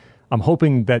out. I'm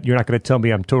hoping that you're not going to tell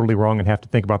me I'm totally wrong and have to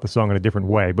think about the song in a different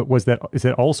way. But is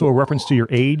that also a reference to your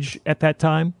age at that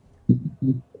time?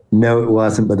 No, it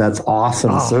wasn't, but that's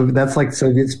awesome. Oh. So that's like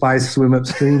Soviet spies swim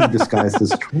upstream disguised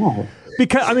as troll.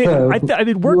 Because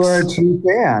it works. You're a true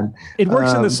fan. It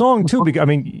works in the song too. Because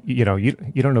you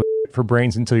don't know for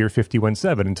brains until you're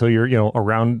 51.7, until you're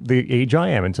around the age I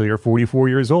am, until you're 44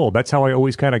 years old. That's how I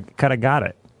always kind of got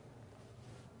it.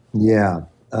 Yeah.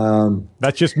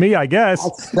 That's just me, I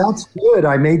guess. That's good.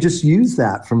 I may just use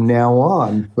that from now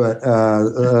on. But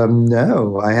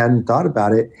no, I hadn't thought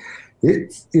about it.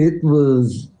 It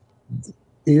was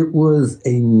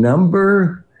a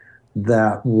number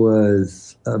that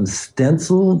was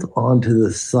stenciled onto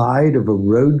the side of a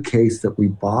road case that we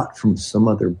bought from some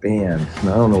other band. And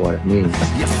I don't know what it means.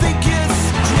 You think it's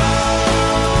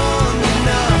strong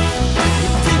enough? You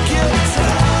think you're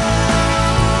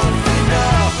tough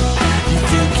enough? You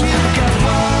think you've got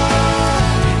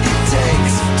what it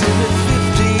takes to be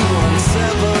 51.7?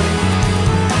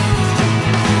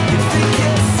 You think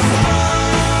you're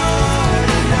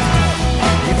smart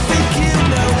enough? You think you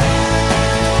know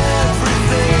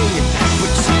everything,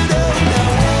 but you don't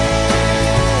know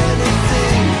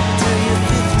anything till you're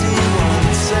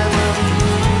 51.7.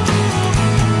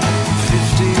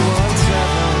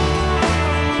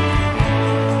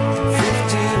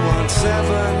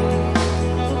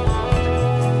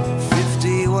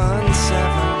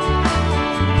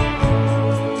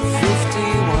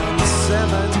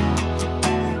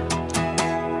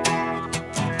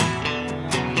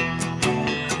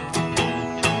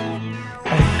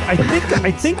 I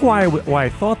think why I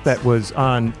thought that was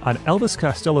on Elvis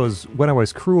Costello's When I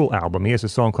Was Cruel album. He has a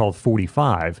song called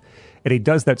 45, and he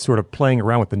does that sort of playing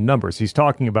around with the numbers. He's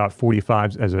talking about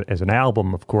 45 as an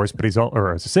album, of course, but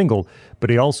or as a single,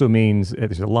 but he also means,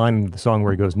 there's a line in the song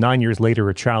where he goes, 9 years later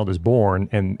a child is born,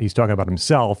 and he's talking about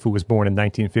himself, who was born in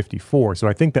 1954. So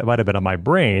I think that might have been on my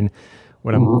brain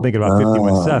when I'm thinking about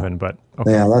 51.7, but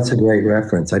okay. Yeah, that's a great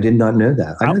reference. I did not know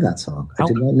that. I know that song. I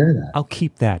did not know that. I'll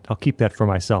keep that for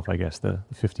myself, I guess, the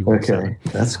 51.7. Okay,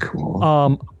 that's cool.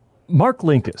 Mark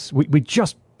Linkous, we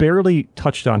just barely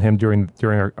touched on him during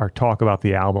our talk about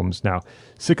the albums. Now,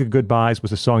 Sick of Goodbyes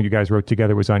was a song you guys wrote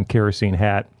together, was on Kerosene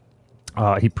Hat.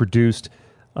 He produced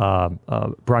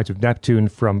Brides of Neptune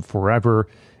from Forever.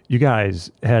 You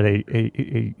guys had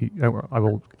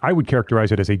I would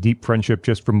characterize it as a deep friendship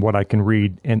just from what I can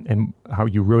read and how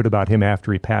you wrote about him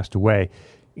after he passed away.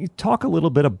 You talk a little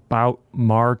bit about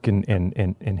Mark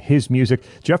and his music.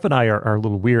 Jeff and I are a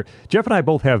little weird. Jeff and I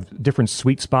both have different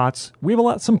sweet spots. We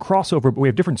have some crossover, but we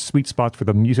have different sweet spots for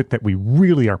the music that we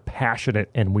really are passionate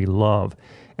and we love.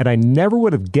 And I never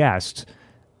would have guessed,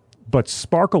 but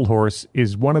Sparkle Horse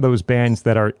is one of those bands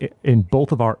that are in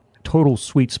both of our total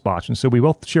sweet spots. And so we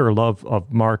both share a love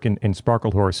of Mark and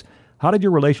Sparkle Horse. How did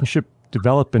your relationship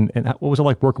develop, and what was it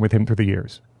like working with him through the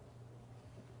years?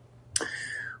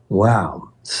 Wow.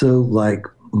 So,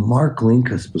 Mark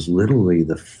Linkous was literally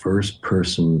the first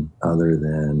person other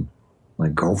than my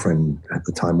girlfriend at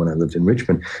the time when I lived in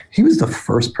Richmond. He was the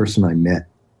first person I met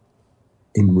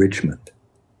in Richmond,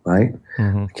 right?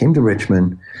 Mm-hmm. I came to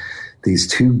Richmond. These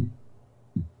two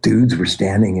dudes were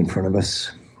standing in front of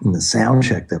us in the sound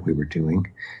check that we were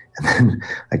doing. And then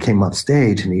I came off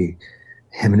stage, and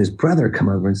him and his brother come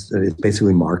over. It's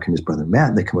basically Mark and his brother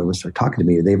Matt. They come over and start talking to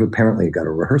me. They've apparently got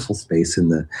a rehearsal space in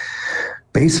the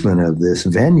basement of this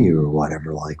venue or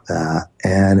whatever like that.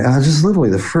 And I was just literally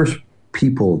the first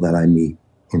people that I meet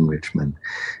in Richmond.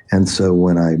 And so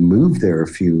when I moved there a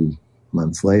few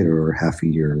months later or half a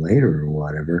year later or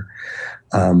whatever,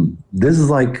 this is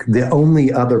like the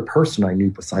only other person I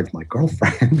knew besides my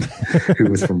girlfriend who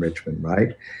was from Richmond,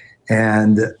 right?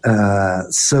 And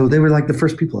so they were like the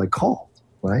first people I called,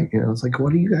 right? You know, it's like,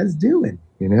 what are you guys doing?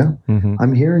 You know, mm-hmm.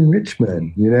 I'm here in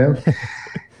Richmond, you know?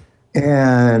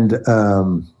 And,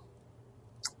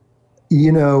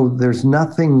 you know, there's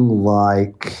nothing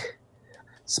like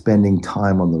spending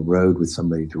time on the road with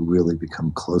somebody to really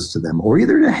become close to them or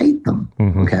either to hate them,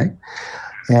 mm-hmm. okay?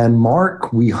 And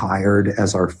Mark, we hired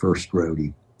as our first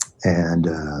roadie and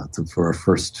for our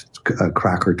first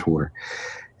Cracker tour.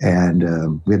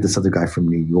 And we had this other guy from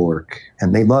New York,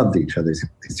 and they loved each other,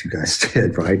 these two guys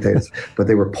did, right? But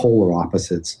they were polar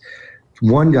opposites.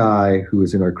 One guy who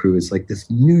was in our crew is like this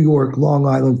New York, Long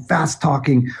Island,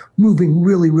 fast-talking, moving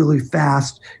really, really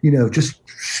fast, you know, just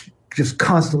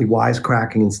constantly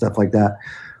wisecracking and stuff like that.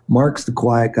 Mark's the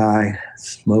quiet guy,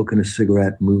 smoking a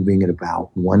cigarette, moving at about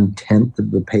 1/10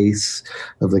 of the pace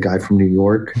of the guy from New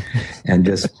York, and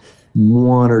just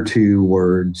one or two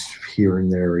words here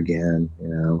and there again, you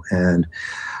know, and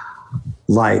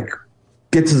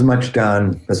gets as much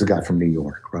done as a guy from New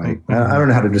York, right? I don't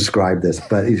know how to describe this,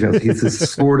 but he's this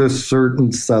sort of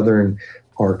certain Southern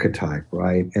archetype,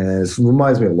 right? And it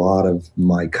reminds me a lot of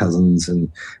my cousins and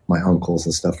my uncles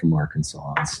and stuff from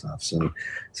Arkansas and stuff. So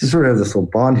sort of this little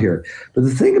bond here. But the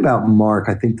thing about Mark,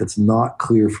 I think that's not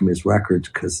clear from his records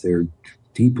because they're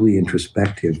deeply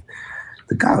introspective.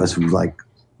 The guy was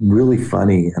really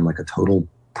funny and like a total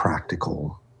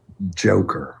practical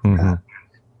joker mm-hmm.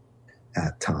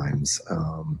 at times.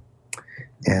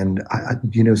 And I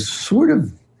you know, sort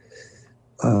of,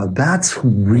 that's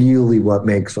really what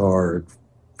makes made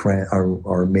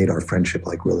our friendship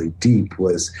really deep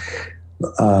was,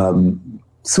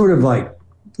 sort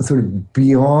of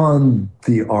beyond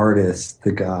the artist,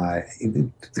 the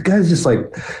guy's just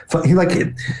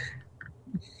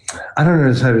I don't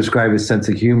know how to describe his sense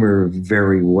of humor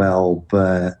very well,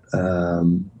 but,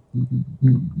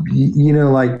 you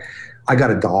know, I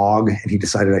got a dog and he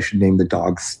decided I should name the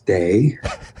dog Stay.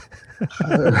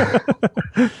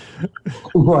 I'm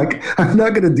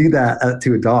not going to do that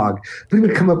to a dog. But he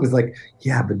would come up with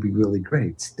yeah, but it'd be really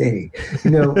great. Stay.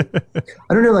 You know,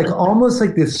 I don't know, almost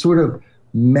like this sort of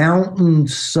mountain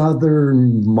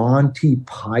southern Monty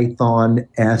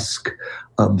Python-esque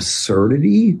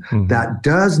absurdity mm-hmm. that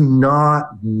does not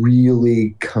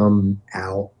really come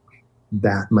out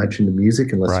that much into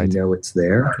music unless Right. you know it's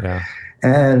there. Yeah.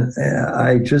 And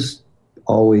I just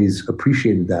always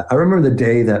appreciated that. I remember the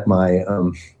day that my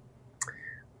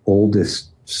oldest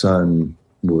son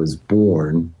was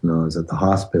born, and I was at the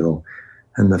hospital,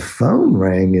 and the phone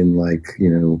rang in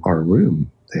our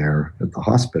room there at the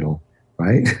hospital,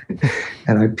 right?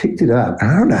 And I picked it up.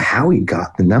 I don't know how he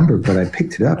got the number, but I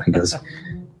picked it up. He goes,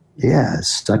 "Yeah, is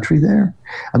Stutry there?"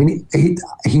 I mean,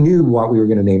 he knew what we were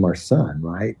going to name our son,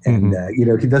 right? And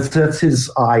that's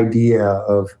his idea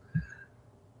of,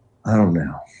 I don't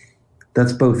know.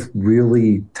 That's both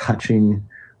really touching,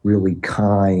 really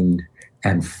kind,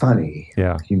 and funny.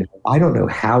 Yeah. I don't know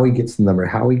how he gets the number,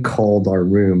 how he called our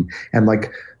room. And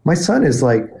my son is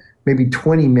maybe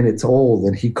 20 minutes old,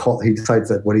 and he decides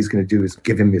that what he's going to do is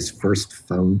give him his first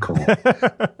phone call.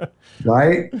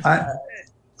 Right?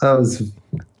 It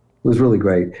was really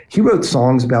great. He wrote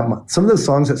songs about some of those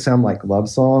songs that sound like love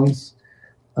songs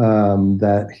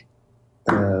that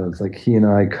he and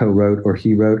I co-wrote or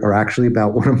he wrote are actually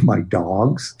about one of my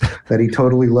dogs that he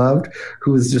totally loved,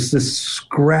 who was just this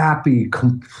scrappy,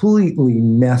 completely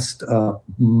messed up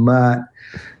mutt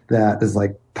that is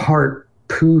part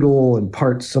poodle and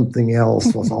part something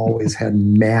else, was always had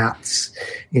mats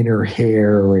in her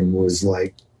hair and was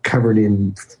covered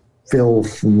in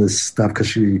filth and this stuff because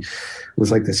she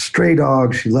was this stray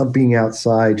dog. She loved being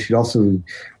outside. She'd also,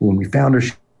 when we found her,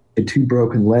 she had 2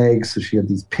 broken legs, so she had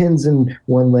these pins in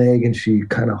one leg and she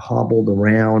kind of hobbled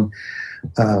around.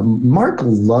 Mark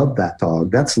loved that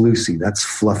dog. That's Lucy. That's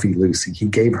Fluffy Lucy. He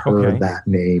gave her that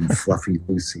name, Fluffy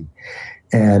Lucy.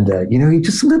 And, he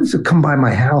just sometimes would come by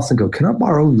my house and go, "Can I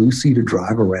borrow Lucy to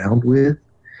drive around with?"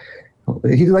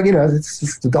 He's it's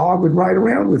just the dog would ride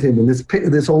around with him in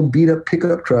this old beat up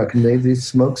pickup truck, and they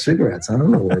smoked cigarettes. I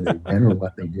don't know where they went or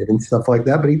what they did and stuff like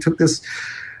that. But he took this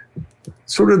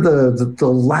sort of the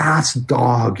last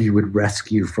dog you would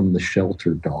rescue from the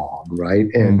shelter dog, right?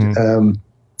 And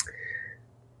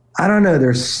I don't know.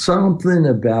 There's something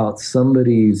about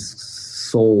somebody's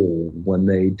soul when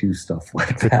they do stuff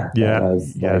like that. Yeah.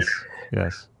 Yes.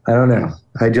 I don't know.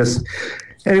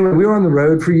 Anyway, we were on the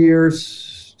road for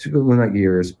years. Well, not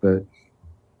years, but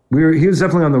he was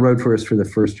definitely on the road for us for the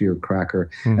first year of Cracker.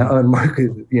 And Mark,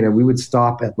 we would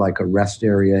stop at a rest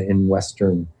area in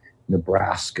western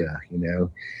Nebraska, and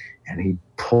he'd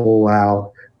pull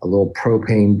out a little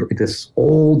this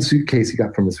old suitcase he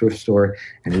got from the thrift store,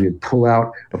 and he would pull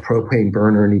out a propane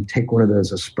burner, and he'd take one of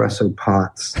those espresso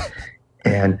pots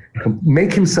and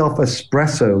make himself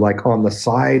espresso on the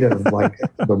side of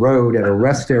the road at a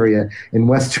rest area in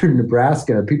western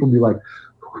Nebraska. People would be like,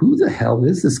 "Who the hell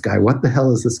is this guy? What the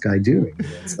hell is this guy doing?"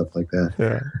 And stuff like that.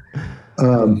 Yeah.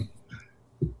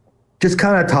 Just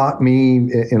kind of taught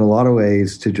me in a lot of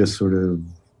ways to just sort of,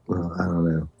 I don't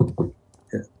know,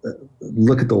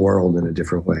 look at the world in a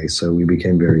different way. So we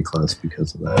became very close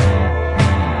because of that.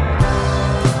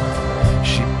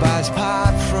 She buys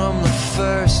pot from the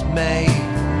first mate.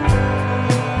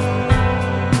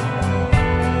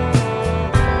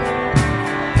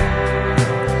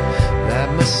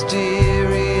 That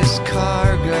mysterious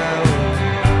cargo.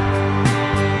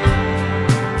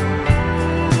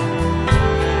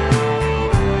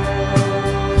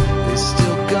 Is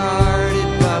still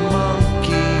guarded by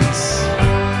monkeys.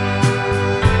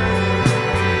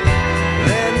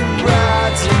 Then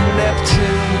brides of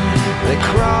Neptune, they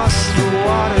cross the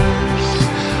waters.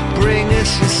 Bring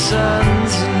us your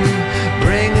sons and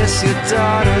bring us your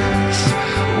daughters.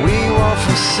 We won't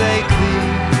forsake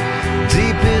thee.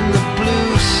 Deep in the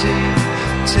blue sea,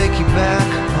 take you back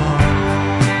home.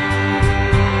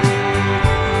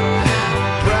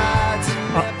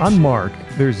 On Mark,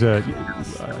 there's I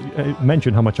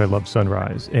mentioned how much I love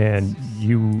Sunrise, and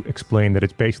you explained that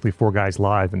it's basically 4 guys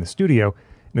live in the studio. And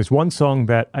there's one song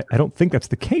that I don't think that's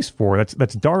the case for.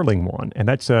 That's Darling One, and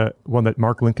that's one that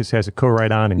Mark Linkous has a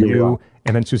co-write on, and you,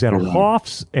 and then Susanna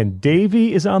Hoffs and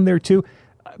Davey is on there too.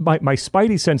 My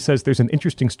spidey sense says there's an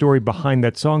interesting story behind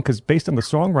that song, because based on the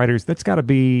songwriters, that's got to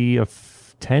be a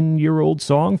 10-year-old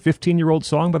song, 15-year-old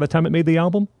song by the time it made the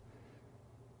album.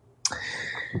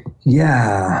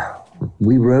 Yeah,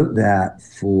 we wrote that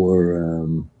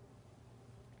for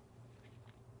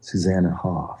Susanna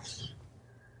Hoffs.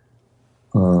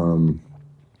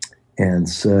 And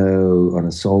so on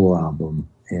a solo album,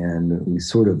 and we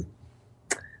sort of,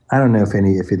 I don't know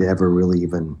if it ever really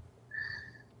even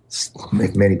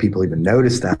make many people even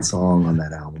notice that song on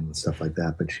that album and stuff like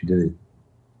that, but she did it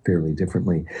fairly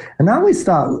differently. And I always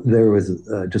thought there was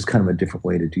just kind of a different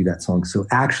way to do that song. So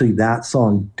actually that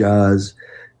song does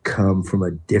come from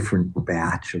a different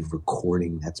batch of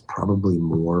recording that's probably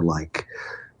more like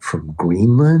from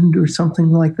Greenland or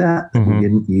something like that we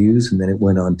didn't use. And then it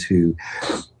went on to,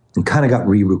 and kind of got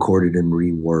re-recorded and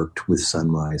reworked with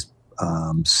Sunrise.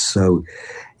 So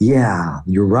yeah,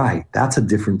 you're right. That's a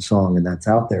different song, and that's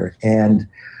out there. And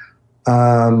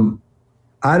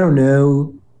I don't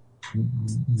know,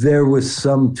 there was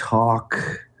some talk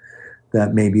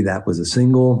that maybe that was a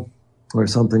single or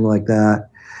something like that.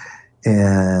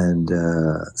 And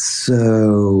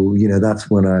so, that's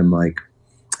when I'm like,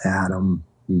 Adam,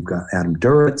 you've got Adam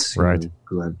Duritz, right,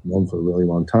 who I've known for a really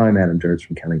long time, Adam Duritz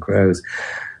from Counting Crows.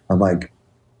 I'm like,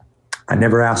 I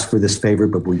never asked for this favor,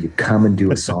 but will you come and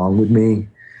do a song with me?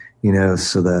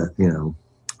 So that,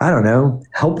 I don't know,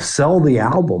 help sell the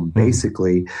album,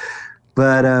 basically.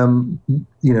 But,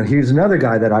 here's another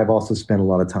guy that I've also spent a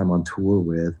lot of time on tour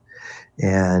with.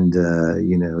 And,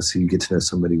 so you get to know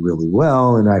somebody really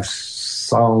well. And I've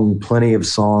sung plenty of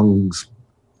songs,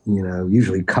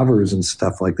 usually covers and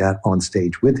stuff like that on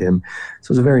stage with him.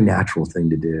 So it's a very natural thing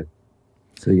to do.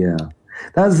 So, yeah.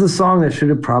 That was the song that should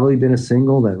have probably been a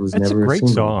single. That was never a great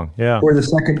single. Song, yeah. Or the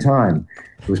second time.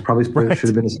 It was probably should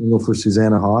have been a single for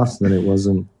Susanna Hoffs, then it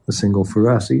wasn't a single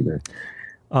for us either.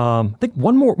 I think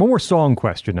one more song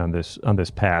question on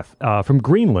this path from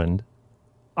Greenland.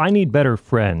 I Need Better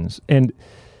Friends, and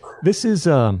this is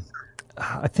I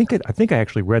think I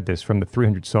actually read this from the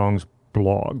 300 Songs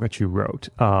blog that you wrote.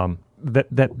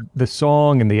 That the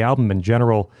song and the album in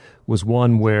general was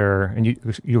one where, and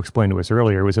you explained to us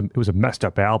earlier, it was a messed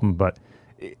up album, but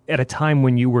at a time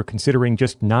when you were considering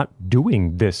just not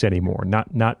doing this anymore,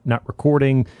 not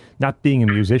recording, not being a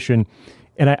musician.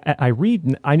 And I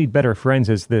read I Need Better Friends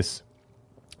as this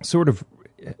sort of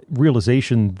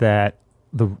realization that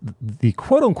the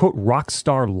quote unquote rock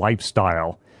star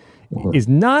lifestyle is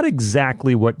not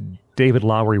exactly what David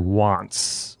Lowery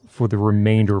wants for the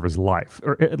remainder of his life,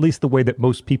 or at least the way that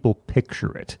most people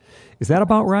picture it. Is that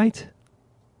about right?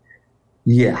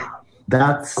 Yeah,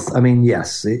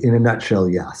 yes, in a nutshell,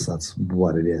 yes, that's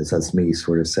what it is. That's me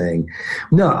sort of saying,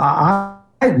 no, I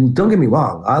don't get me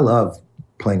wrong. I love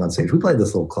playing on stage. We played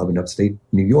this little club in upstate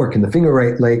New York in the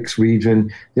Finger Lakes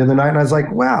region the other night, and I was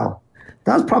like, wow,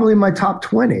 that was probably in my top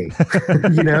 20,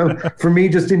 for me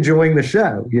just enjoying the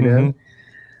show,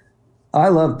 I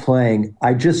love playing.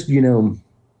 I just,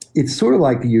 it's sort of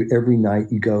like every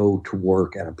night you go to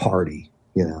work at a party,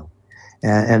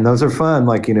 and those are fun.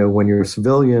 Like, when you're a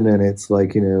civilian and it's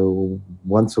like,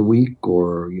 once a week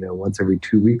or, once every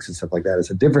 2 weeks and stuff like that,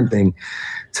 it's a different thing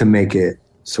to make it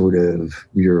sort of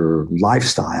your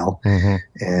lifestyle.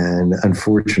 And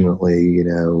unfortunately,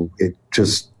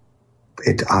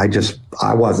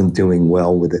 I wasn't doing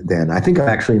well with it then. I think I'm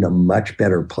actually in a much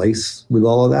better place with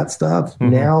all of that stuff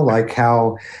now, like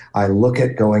how I look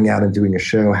at going out and doing a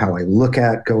show, how I look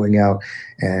at going out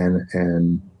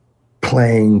and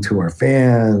playing to our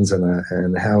fans,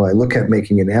 and how I look at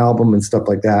making an album and stuff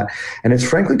like that. And it's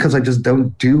frankly because I just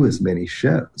don't do as many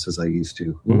shows as I used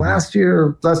to. Last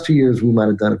 2 years, we might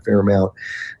have done a fair amount,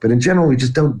 but in general, we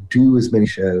just don't do as many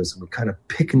shows, and we kind of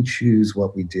pick and choose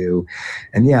what we do.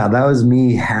 And yeah, that was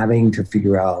me having to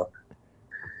figure out,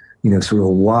 sort of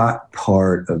what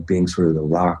part of being sort of the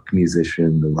rock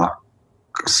musician, the rock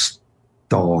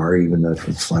star, even though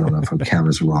I don't know if I'm counted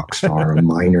as a rock star, a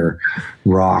minor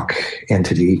rock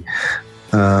entity.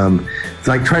 It's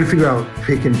like trying to figure out,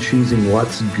 pick and choosing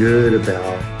what's good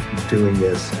about doing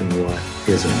this and what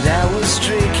isn't. And I was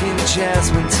drinking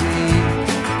jasmine tea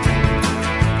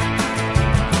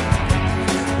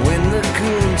when the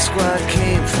goon squad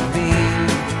came for me.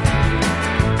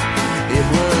 It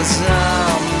was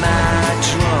all my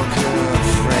drunken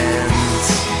friends.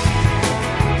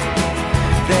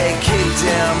 They kicked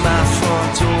down my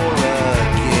front door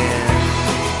again.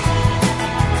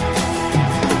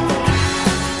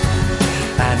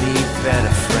 I need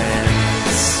better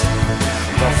friends,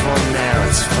 but for now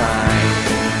it's fine.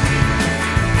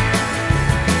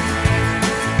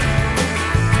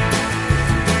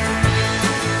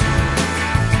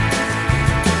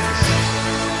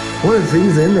 One of the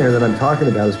things in there that I'm talking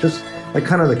about is just like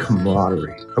kind of the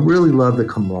camaraderie. I really love the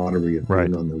camaraderie of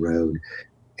being on the road,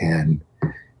 and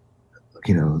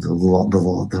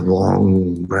the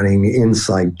long running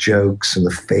inside jokes and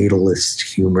the fatalistic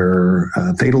humor.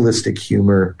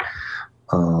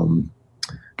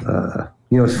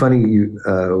 It's funny we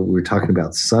were talking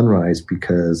about Sunrise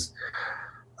because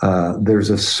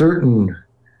there's a certain,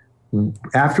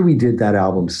 after we did that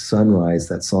album Sunrise,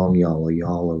 that song Yalla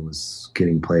Yalla was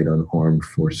getting played on Armed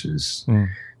Forces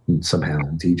somehow,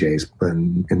 DJs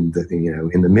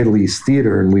in the Middle East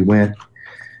theater, and we went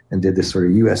and did this sort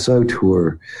of USO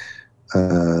tour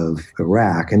of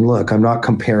Iraq. And look, I'm not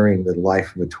comparing the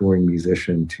life of a touring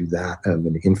musician to that of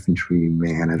an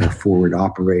infantryman at a forward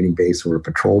operating base or a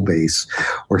patrol base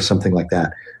or something like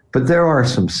that. But there are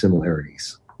some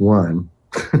similarities. One,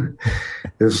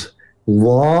 there's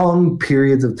long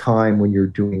periods of time when you're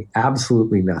doing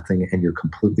absolutely nothing and you're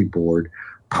completely bored,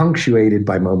 punctuated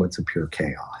by moments of pure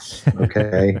chaos.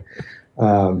 Okay.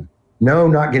 No,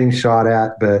 not getting shot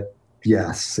at, but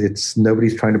yes, it's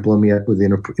nobody's trying to blow me up with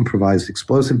improvised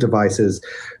explosive devices,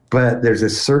 but there's a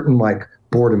certain like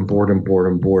boredom.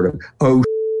 Oh,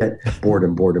 shit,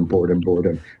 boredom,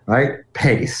 right?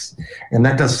 Pace. And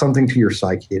that does something to your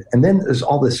psyche. And then there's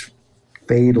all this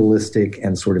fatalistic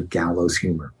and sort of gallows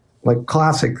humor. Like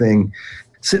classic thing,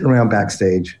 sitting around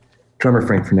backstage, drummer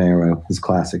Frank Fernero, his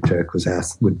classic joke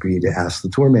would be to ask the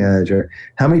tour manager,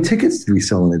 how many tickets did we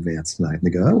sell in advance tonight? And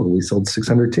they go, oh, well, we sold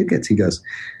 600 tickets. He goes,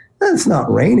 it's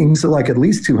not raining, so like at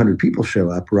least 200 people show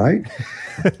up, right?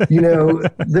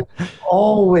 There's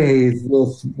always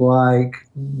this like,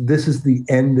 this is the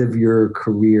end of your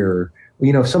career.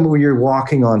 Somewhere you're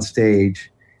walking on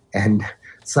stage and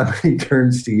somebody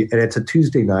turns to you, and it's a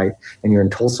Tuesday night, and you're in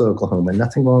Tulsa, Oklahoma.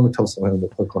 Nothing wrong with Tulsa,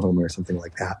 Oklahoma, or something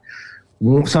like that.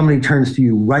 Somebody turns to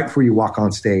you right before you walk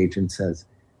on stage and says,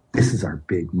 "This is our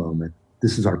big moment.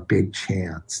 This is our big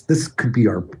chance. This could be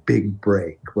our big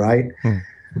break," right?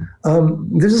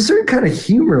 There's a certain kind of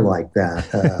humor like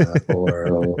that,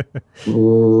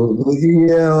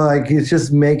 like it's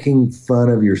just making fun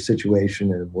of your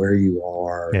situation and where you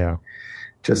are. Yeah,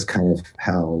 just kind of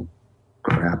how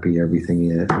crappy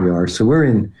everything is. We are. So we're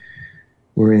in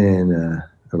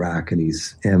Iraq and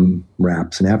these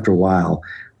MRAPs, and after a while,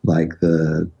 like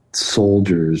the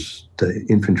soldiers, the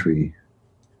infantry.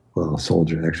 Well,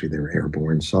 soldiers, actually, they were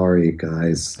airborne. Sorry,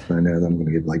 guys. I know that I'm going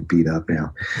to get like beat up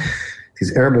now.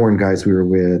 These airborne guys we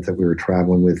were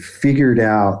traveling with, figured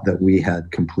out that we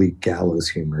had complete gallows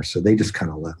humor. So they just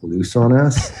kind of let loose on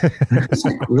us. It was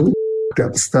like really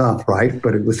up stuff, right?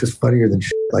 But it was just funnier than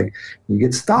shit. Like we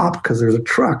get stopped because there's a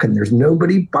truck and there's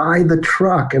nobody by the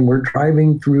truck and we're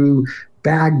driving through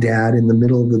Baghdad in the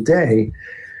middle of the day.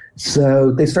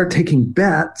 So they start taking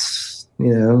bets,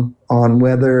 on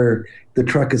whether the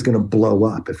truck is going to blow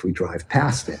up if we drive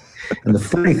past it. And the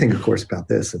funny thing, of course, about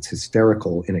this, it's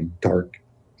hysterical in a dark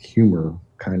humor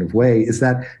kind of way, is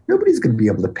that nobody's going to be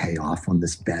able to pay off on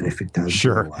this bet if it does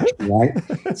blow up, right?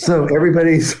 So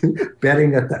everybody's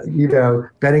betting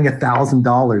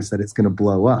 $1,000 that it's going to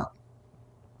blow up.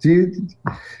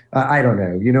 I don't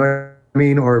know. You know what I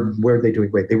mean? Or were they doing?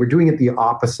 Wait, they were doing it the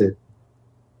opposite.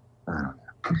 I don't know.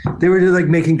 They were just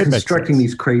like constructing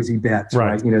these crazy bets,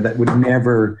 right? That would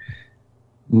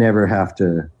never have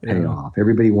to pay off.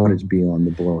 Everybody wanted to be on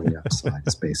the blowing up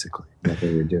sides, basically, what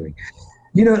they were doing.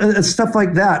 And stuff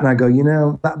like that. And I go,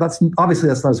 that's obviously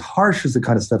that's not as harsh as the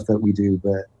kind of stuff that we do,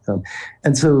 but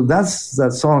and so that's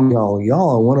that song,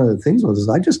 y'all. One of the things was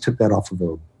I just took that off of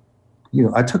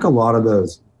I took a lot of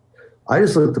those. I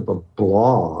just looked up a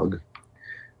blog.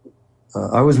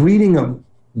 I was reading a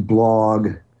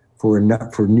blog for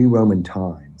New Roman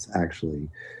Times, actually,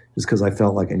 just because I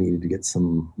felt like I needed to get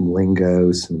some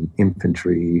lingo, some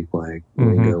infantry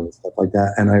lingo and stuff like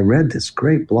that. And I read this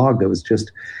great blog that was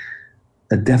just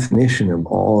a definition of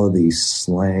all of these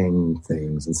slang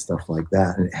things and stuff like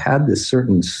that. And it had this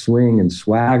certain swing and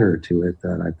swagger to it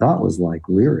that I thought was like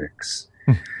lyrics.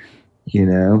 I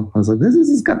was like, this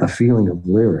has got the feeling of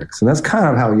lyrics. And that's kind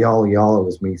of how Yalla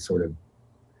was me sort of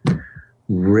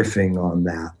riffing on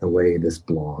that, the way this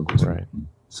blog was written.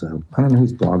 So I don't know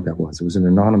whose blog that was. It was an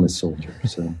anonymous soldier.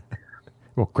 So,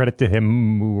 well, credit to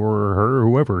him or her,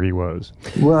 whoever he was.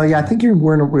 Well, yeah, I think you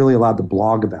weren't really allowed to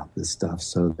blog about this stuff,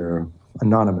 so they're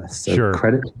anonymous. So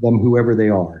credit to them, whoever they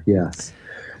are. Yes.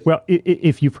 Well,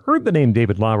 if you've heard the name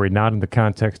David Lowery, not in the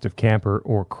context of Camper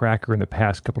or Cracker in the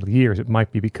past couple of years, it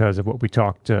might be because of what we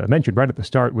mentioned right at the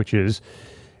start, which is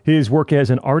his work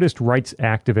as an artist rights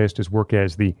activist, his work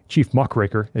as the chief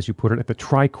muckraker, as you put it, at the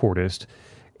Tricordist,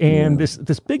 and this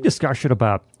big discussion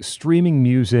about streaming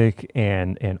music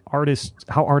and artists,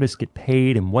 how artists get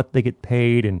paid and what they get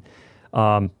paid, and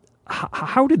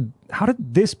how did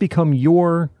this become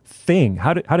your thing?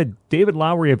 How did David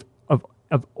Lowery of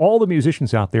all the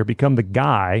musicians out there become the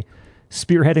guy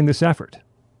spearheading this effort?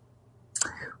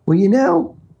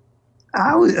 Well,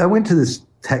 I went to this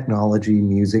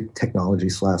music technology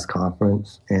 /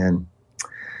 conference, and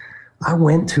I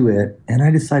went to it and I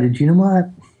decided, you know what?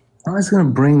 I was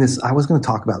going to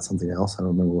talk about something else. I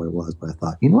don't remember what it was, but I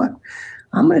thought, you know what?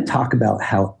 I'm going to talk about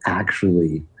how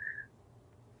actually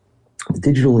the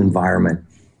digital environment,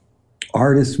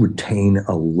 artists retain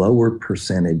a lower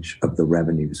percentage of the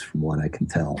revenues, from what I can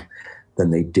tell,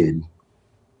 than they did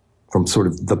from sort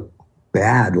of the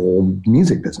bad old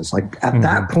music business. Like at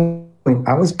that point,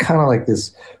 I was kind of like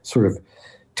this sort of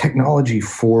technology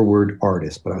forward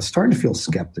artist, but I was starting to feel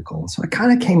skeptical. So I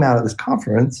kind of came out of this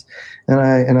conference and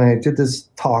I did this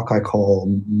talk I call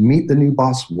Meet the New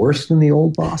Boss Worse Than the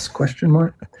Old Boss, ?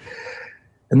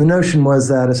 And the notion was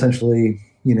that essentially,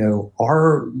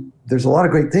 there's a lot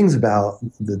of great things about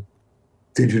the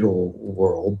digital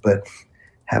world, but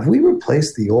have we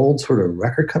replaced the old sort of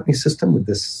record company system with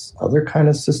this other kind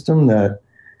of system that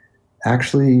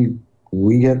actually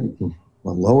we get a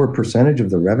lower percentage of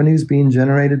the revenues being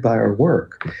generated by our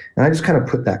work? And I just kind of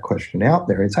put that question out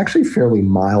there. It's actually fairly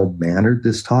mild-mannered,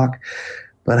 this talk,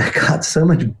 but I got so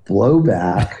much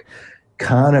blowback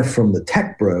kind of from the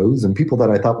tech bros and people that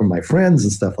I thought were my friends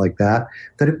and stuff like that,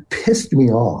 that it pissed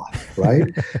me off,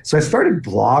 right? So I started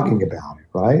blogging about it,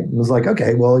 right? And was like,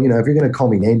 okay, well, if you're going to call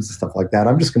me names and stuff like that,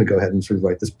 I'm just going to go ahead and sort of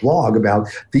write this blog about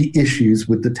the issues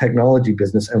with the technology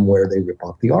business and where they rip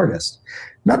off the artist.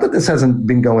 Not that this hasn't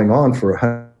been going on for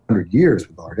 100 years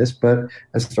with artists, but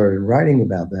I started writing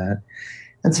about that.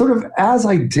 And sort of as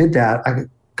I did that, I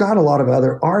got a lot of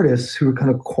other artists who were kind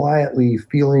of quietly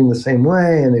feeling the same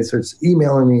way, and they started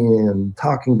emailing me and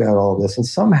talking about all this. And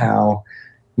somehow,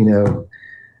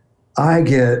 I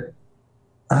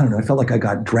felt like I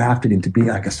got drafted into being,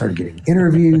 like I started getting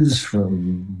interviews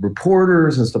from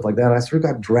reporters and stuff like that. I sort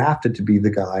of got drafted to be the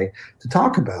guy to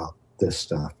talk about this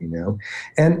stuff,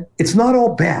 And it's not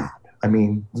all bad. I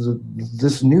mean,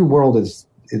 this new world is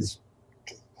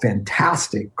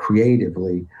fantastic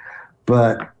creatively,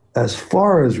 but as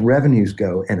far as revenues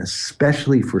go, and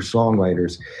especially for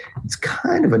songwriters, it's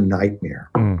kind of a nightmare.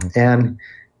 And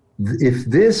if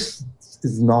this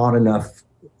is not enough,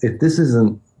 if this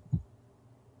doesn't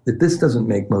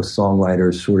make most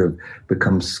songwriters sort of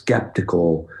become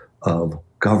skeptical of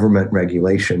government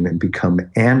regulation and become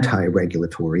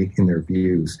anti-regulatory in their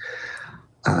views,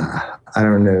 I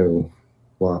don't know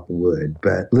what would.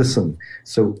 But listen,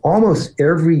 so almost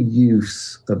every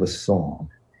use of a song,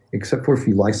 except for if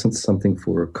you license something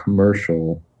for a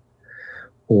commercial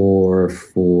or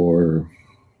for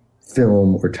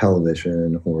film or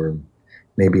television, or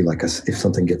maybe like if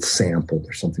something gets sampled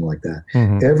or something like that.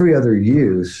 Every other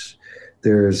use,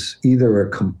 there's either a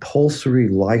compulsory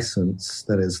license,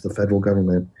 that is the federal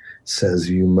government says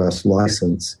you must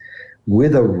license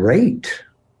with a rate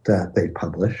that they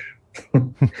publish,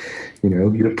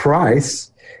 your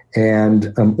price,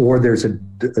 and or there's a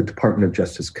Department of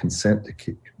Justice consent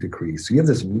decree. So you have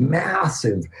this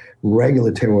massive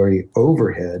regulatory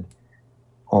overhead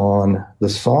on the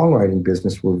songwriting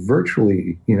business, where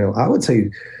virtually, I would say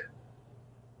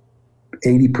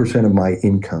 80% of my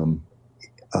income,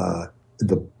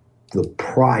 the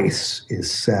price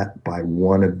is set by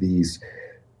one of these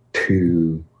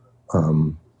two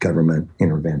government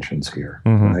interventions here,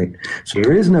 right? So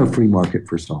there is no free market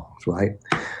for songs, right?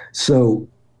 So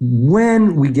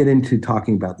when we get into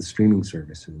talking about the streaming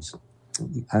services,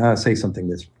 I say something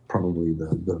that's probably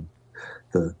the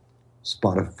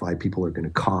Spotify people are going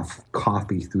to cough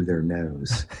coffee through their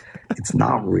nose. It's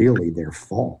not really their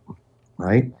fault,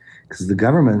 right? Because the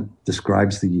government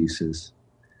describes the uses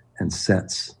and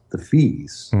sets the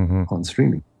fees on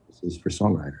streaming services for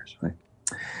songwriters, right?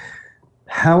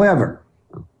 However,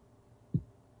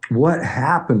 what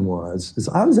happened is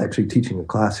I was actually teaching a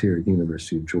class here at the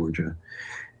University of Georgia,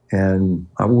 and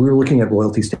we were looking at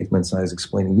royalty statements. I was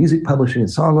explaining music publishing and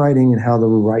songwriting and how the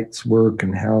rights work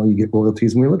and how you get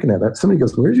royalties. And we were looking at that. Somebody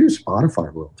goes, "Where's your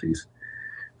Spotify royalties?"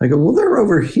 I go, "Well, they're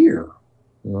over here."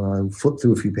 I flip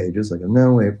through a few pages. I go,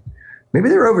 "No, wait, maybe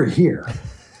they're over here."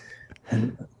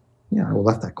 And I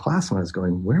left that class and I was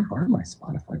going, "Where are my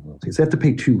Spotify royalties?" They have to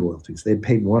pay two royalties. They had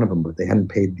paid one of them, but they hadn't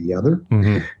paid the other.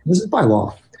 This is by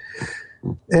law.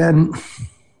 And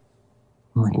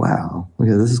I'm like, wow,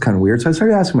 this is kind of weird. So I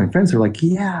started asking my friends. They're like,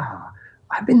 yeah,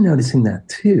 I've been noticing that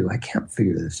too. I can't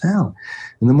figure this out.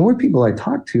 And the more people I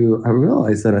talked to, I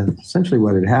realized that essentially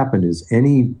what had happened is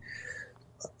an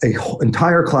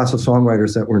entire class of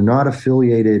songwriters that were not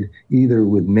affiliated either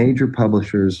with major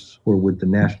publishers or with the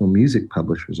National Music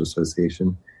Publishers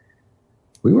Association,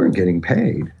 we weren't getting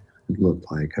paid, it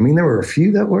looked like. I mean, there were a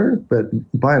few that were, but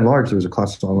by and large, there was a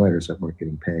class of songwriters that weren't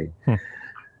getting paid.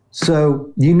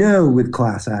 So, with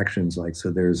class actions, so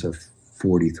there's a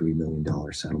 $43 million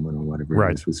settlement or whatever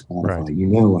it is with Spotify.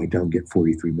 Right. I don't get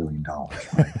 $43 million.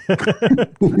 Right?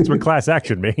 That's what class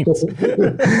action means.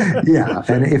 Yeah,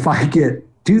 and if I get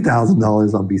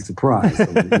 $2,000, I'll be surprised.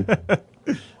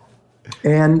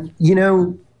 And,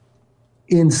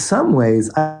 in some ways,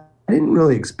 I didn't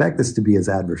really expect this to be as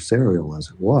adversarial as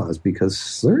it was, because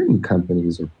certain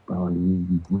companies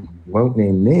won't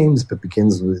name names, but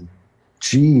begins with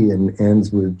G and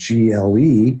ends with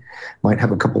GLE, might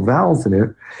have a couple vowels in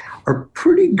it, are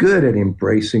pretty good at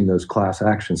embracing those class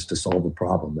actions to solve a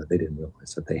problem that they didn't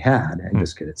realize that they had and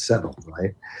just get it settled,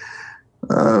 right?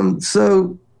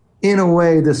 So in a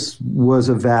way, this was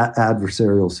a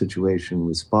adversarial situation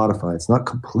with Spotify. It's not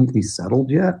completely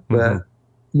settled yet, but,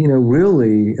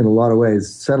 really, in a lot of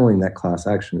ways, settling that class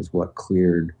action is what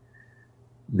cleared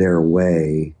their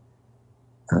way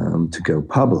to go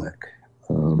public.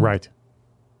 Right.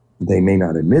 They may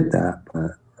not admit that,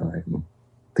 but I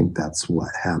think that's what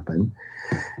happened.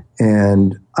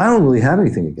 And I don't really have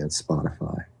anything against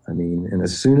Spotify. I mean, and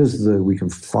as soon as we can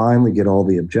finally get all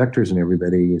the objectors and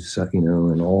everybody,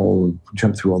 and all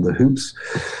jump through all the hoops,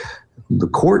 the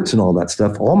courts and all that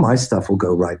stuff, all my stuff will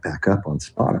go right back up on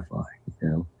Spotify.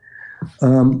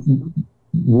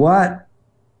 What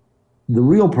the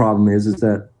real problem is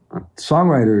that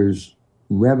songwriters'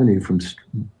 revenue from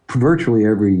virtually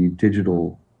every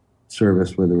digital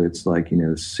service, whether it's like,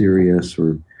 Sirius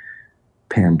or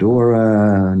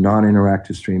Pandora,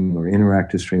 non-interactive streaming or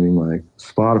interactive streaming like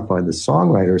Spotify, the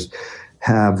songwriters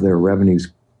have their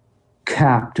revenues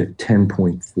capped at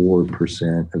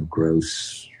 10.4% of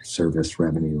gross service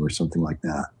revenue or something like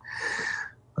that.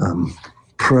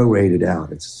 Prorated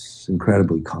out. It's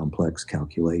incredibly complex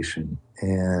calculation.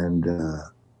 And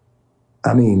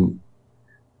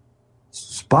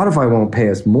Spotify won't pay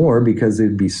us more because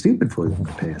it'd be stupid for them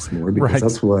to pay us more because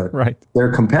that's what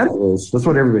their competitors, that's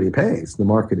what everybody pays. The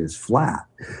market is flat.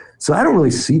 So I don't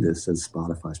really see this as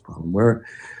Spotify's problem. Where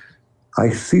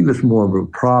I see this more of a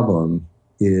problem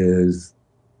is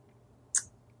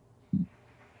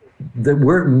that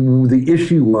where the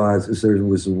issue was there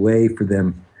was a way for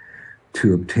them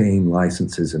to obtain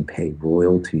licenses and pay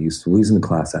royalties. The reason the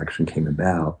class action came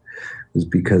about was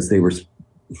because they really,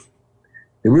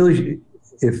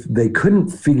 if they couldn't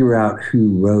figure out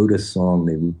who wrote a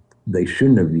song, they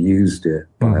shouldn't have used it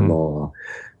by law,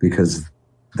 because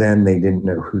then they didn't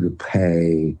know who to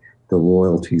pay the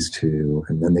royalties to,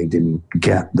 and then they didn't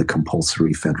get the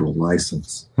compulsory federal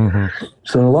license.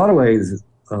 So in a lot of ways,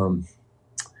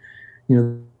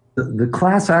 the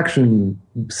class action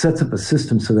sets up a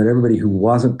system so that everybody who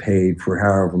wasn't paid for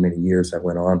however many years that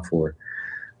went on for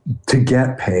to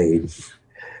get paid.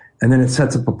 And then it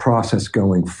sets up a process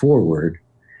going forward.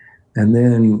 And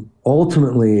then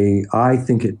ultimately, I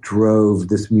think it drove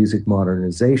this Music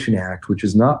Modernization Act, which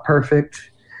is not perfect.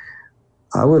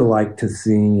 I would have liked to see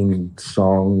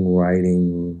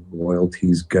songwriting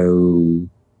royalties go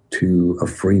to a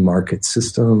free market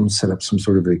system, set up some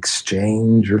sort of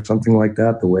exchange or something like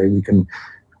that, the way we can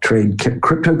trade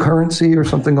cryptocurrency or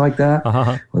something like that,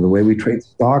 or the way we trade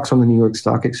stocks on the New York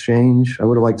Stock Exchange. I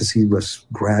would have liked to see us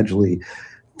gradually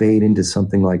fade into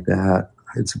something like that.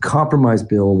 It's a compromise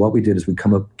bill. What we did is we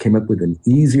came up with an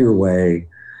easier way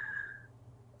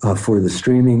for the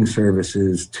streaming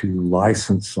services to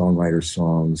license songwriter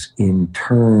songs. In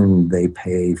turn, they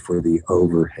pay for the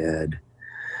overhead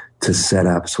to set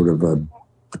up sort of a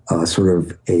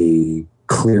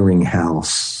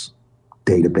clearinghouse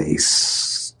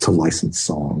database to license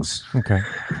songs. Okay.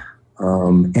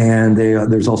 And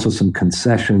there's also some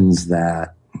concessions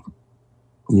that,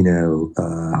 we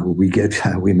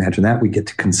imagine that we get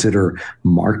to consider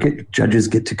judges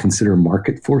get to consider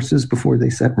market forces before they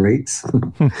set rates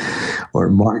or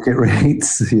market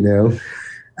rates,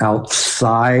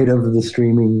 outside of the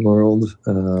streaming world,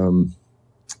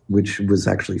 which was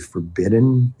actually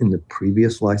forbidden in the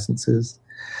previous licenses.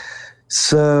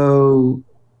 So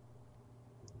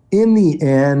in the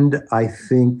end, I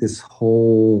think this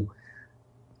whole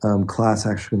class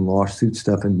action lawsuit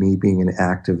stuff and me being an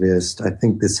activist, I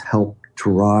think this helped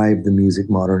drive the Music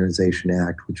Modernization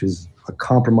Act, which is a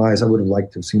compromise. I would have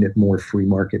liked to have seen it more free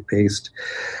market based,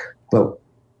 but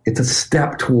it's a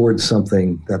step towards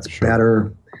something that's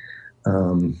better.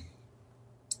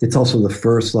 It's also the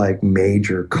first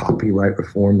major copyright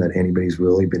reform that anybody's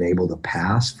really been able to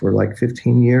pass for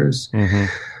 15 years,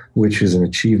 which is an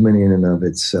achievement in and of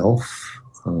itself,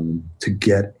 to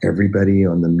get everybody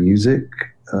on the music,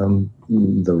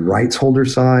 the rights holder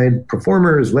side,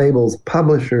 performers, labels,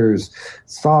 publishers,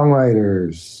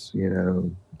 songwriters,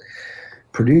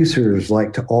 producers,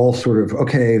 to all sort of,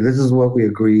 okay, this is what we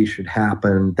agree should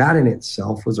happen. That in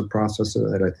itself was a process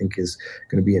that I think is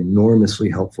going to be enormously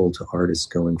helpful to artists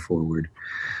going forward.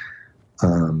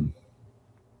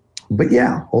 But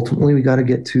yeah, ultimately we got to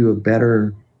get to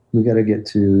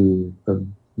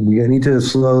we need to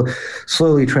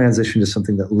slowly transition to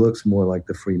something that looks more like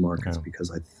the free markets,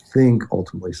 because I think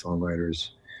ultimately songwriters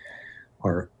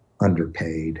are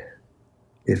underpaid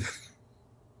if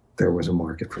there was a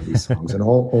market for these songs. And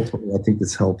ultimately, I think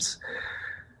this helps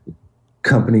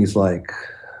companies like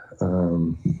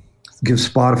give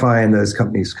Spotify and those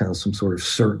companies kind of some sort of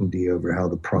certainty over how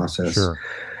the process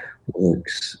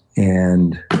works.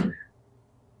 And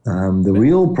the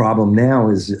real problem now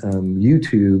is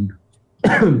YouTube,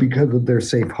 because of their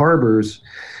safe harbors,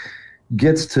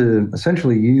 gets to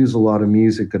essentially use a lot of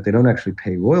music that they don't actually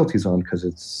pay royalties on because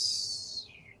it's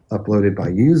uploaded by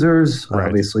users. Right.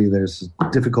 Obviously, there's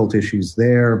difficult issues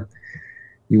there.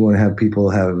 You want to have people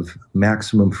have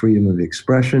maximum freedom of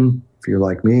expression, if you're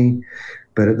like me.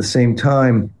 But at the same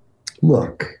time,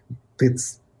 look,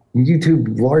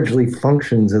 YouTube largely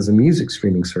functions as a music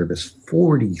streaming service.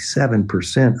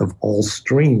 47% of all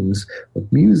streams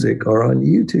of music are on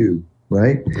YouTube,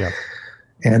 right? Yeah.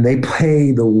 And they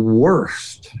pay the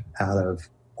worst out of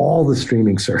all the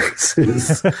streaming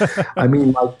services. I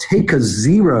mean, like, take a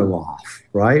zero off,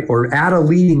 right? Or add a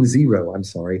leading zero,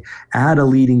 add a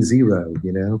leading zero,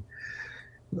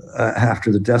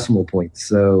 after the decimal point.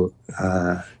 So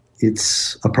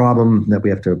it's a problem that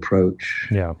we have to approach.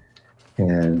 Yeah.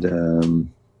 And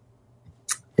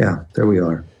there we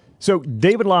are. So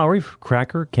David Lowery,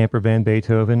 Cracker, Camper Van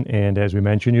Beethoven, and as we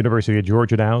mentioned, University of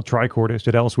Georgia now, tricordist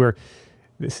at Elsewhere.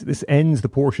 This ends the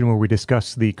portion where we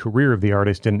discuss the career of the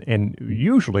artist, and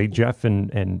usually Jeff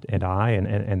and I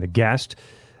and the guest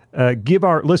give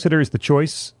our listeners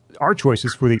our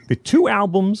choices for the 2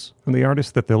 albums from the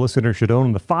artist that the listener should own,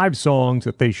 and the 5 songs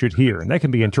that they should hear. And that can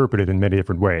be interpreted in many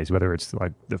different ways, whether it's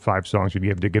like the 5 songs you'd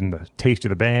give to give them the taste of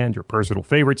the band, your personal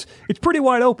favorites. It's pretty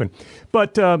wide open.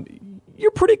 But you're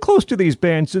pretty close to these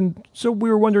bands, and so we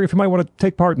were wondering if you might want to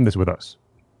take part in this with us.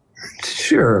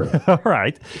 Sure. All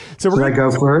right. So Should I go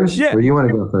first? Yeah. Or do you want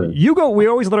to go first? You go. We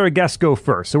always let our guests go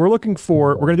first. So we're going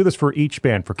to do this for each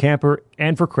band, for Camper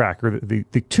and for Cracker. The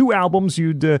 2 albums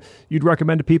you'd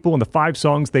recommend to people, and the 5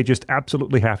 songs they just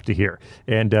absolutely have to hear.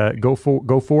 And go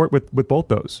for it with both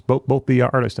those, both the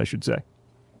artists, I should say.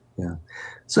 Yeah.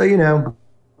 So,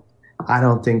 I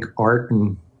don't think art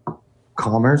and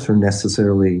commerce are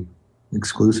necessarily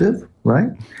exclusive, right?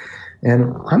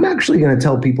 And I'm actually going to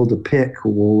tell people to pick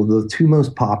the 2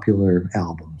 most popular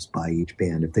albums by each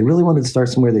band. If they really wanted to start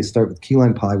somewhere, they start with Key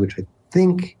Lime Pie, which I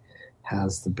think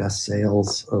has the best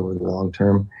sales over the long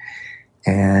term,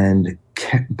 and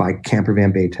by Camper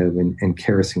Van Beethoven and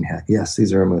Kerosene Hat. Yes,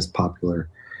 these are our most popular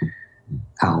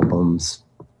albums.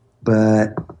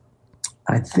 But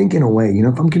I think in a way,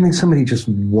 if I'm giving somebody just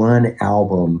one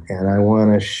album and I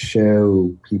want to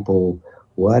show people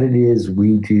what it is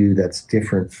we do that's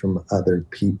different from other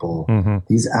people,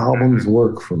 these albums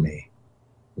work for me.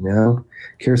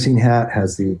 Kerosene Hat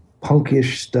has the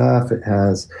punkish stuff. It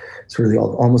has sort of the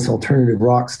almost alternative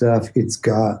rock stuff. It's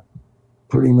got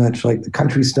pretty much like the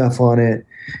country stuff on it.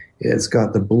 It's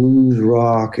got the blues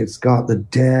rock. It's got the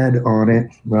Dead on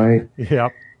it, right? Yeah.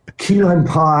 Key Lime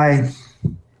Pie,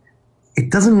 it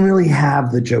doesn't really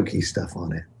have the jokey stuff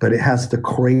on it, but it has the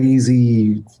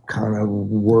crazy kind of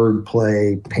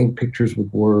wordplay, paint pictures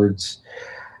with words.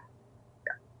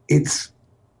 It's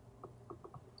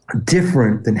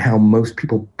different than how most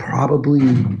people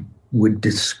probably would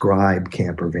describe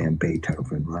Camper Van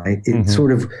Beethoven, right? It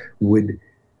sort of would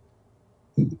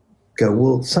go,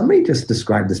 well, somebody just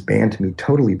described this band to me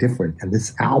totally different, and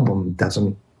this album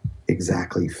doesn't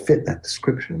exactly fit that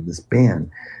description of this band.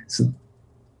 So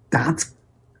that's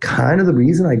kind of the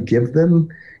reason I give them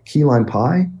Key Lime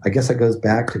Pie. I guess that goes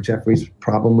back to Jeffrey's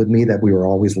problem with me that we were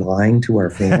always lying to our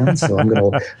fans. So I'm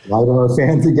going to lie to our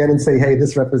fans again and say, hey,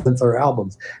 this represents our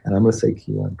albums. And I'm going to say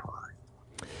Key Lime Pie.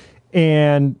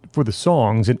 And for the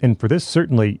songs, and for this,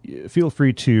 certainly, feel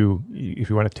free to, if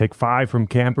you want to take 5 from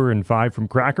Camper and 5 from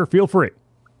Cracker, feel free.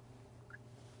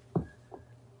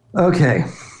 Okay.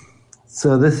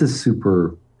 So this is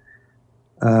super...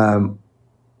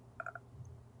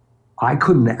 I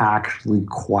couldn't actually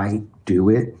quite do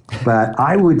it, but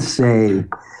I would say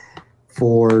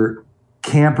for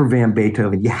Camper Van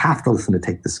Beethoven, you have to listen to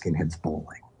Take the Skinheads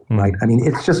Bowling, right? I mean,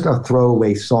 it's just a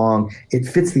throwaway song. It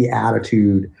fits the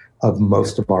attitude of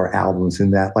most of our albums in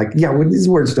that, like, yeah, well, these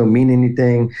words don't mean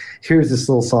anything. Here's this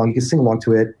little song. You can sing along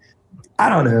to it. I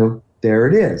don't know. There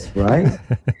it is, right?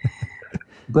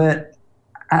 But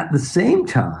at the same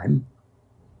time,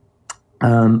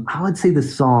 I would say the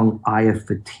song Aya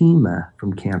Fatima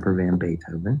from Camper Van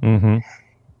Beethoven.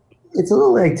 It's a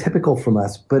little atypical from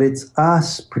us, but it's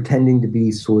us pretending to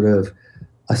be sort of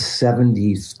a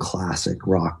 70s classic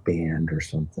rock band or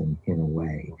something in a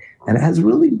way. And it has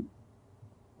really,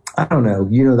 I don't know,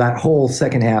 that whole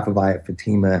second half of Aya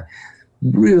Fatima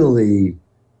really,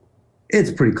 it's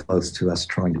pretty close to us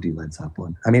trying to do Led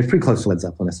Zeppelin. I mean, it's pretty close to Led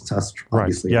Zeppelin. It's us,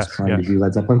 obviously, us trying to do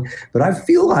Led Zeppelin. But I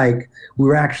feel like we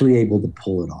were actually able to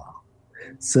pull it off.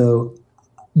 So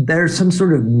there's some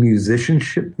sort of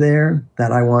musicianship there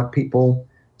that I want people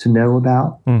to know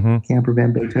about. Camper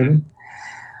Van Beethoven.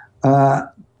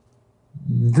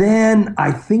 Then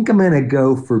I think I'm going to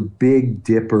go for Big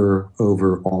Dipper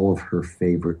over All of Her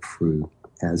Favorite Fruit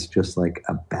as just like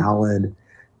a ballad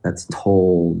that's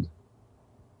told,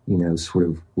 sort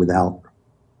of without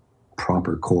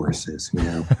proper choruses,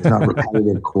 It's not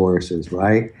repetitive choruses,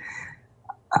 right?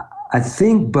 I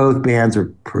think both bands are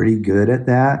pretty good at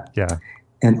that. Yeah.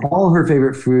 And All Her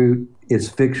Favorite Fruit is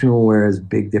fictional, whereas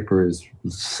Big Dipper is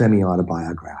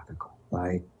semi-autobiographical,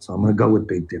 right? So I'm going to go with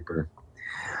Big Dipper.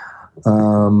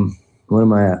 What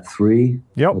am I at? 3?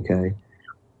 Yep. Okay.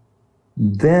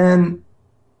 Then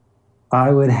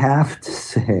I would have to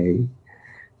say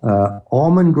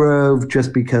Almond Grove,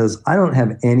 just because I don't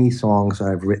have any songs that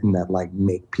I've written that like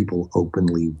make people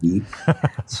openly weep.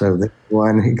 So that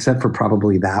one, except for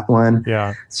probably that one.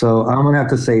 Yeah. So I'm gonna have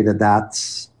to say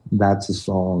that's a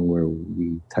song where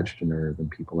we touched a nerve and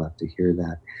people have to hear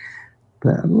that.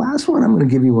 The last one, I'm gonna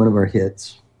give you one of our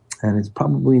hits, and it's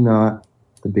probably not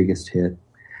the biggest hit,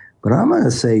 but I'm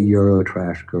gonna say Euro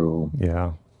Trash Girl.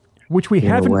 Yeah. Which we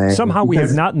haven't, somehow we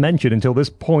have not mentioned until this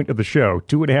point of the show,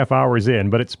 2.5 hours in,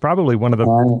 but it's probably one of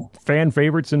the fan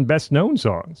favorites and best known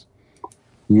songs.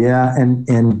 Yeah,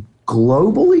 and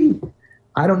globally,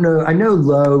 I don't know. I know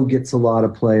Low gets a lot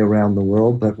of play around the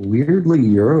world, but weirdly,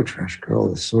 Eurotrash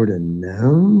Girl is sort of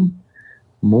known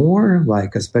more,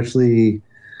 like especially,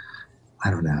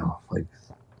 I don't know why,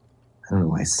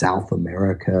 South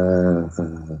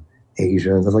America,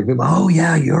 Asia. It's like, oh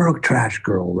yeah, Eurotrash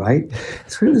Girl, right?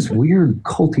 It's sort of this weird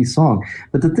culty song.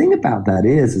 But the thing about that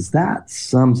is that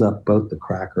sums up both the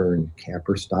Cracker and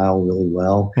Camper style really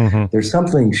well. There's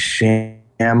something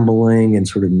shambling and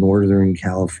sort of Northern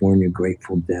California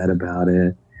Grateful Dead about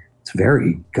it. It's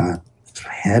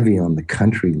heavy on the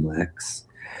country licks.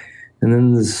 And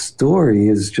then the story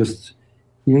is just,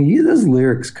 those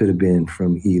lyrics could have been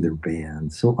from either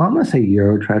band. So I'm going to say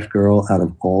Eurotrash Girl, out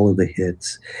of all of the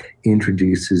hits,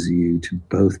 introduces you to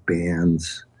both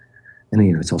bands. And,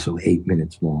 it's also 8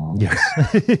 minutes long. Yes.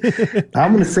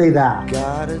 I'm going to say that.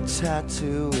 Got a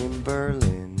tattoo in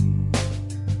Berlin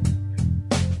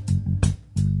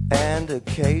and a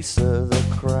case of the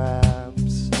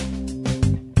crabs,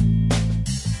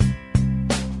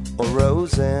 a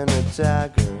rose and a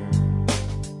dagger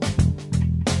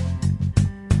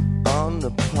on the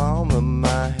palm of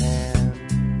my hand,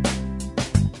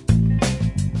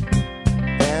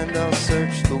 and I'll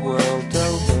search the world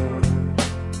over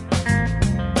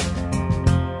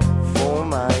for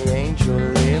my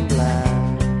angel in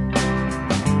black.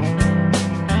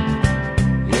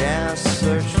 Yeah, I'll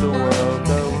search the world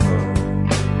over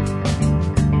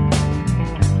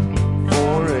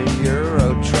for a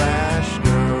Eurotrash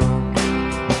girl.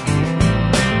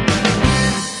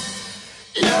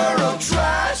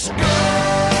 Eurotrash girl.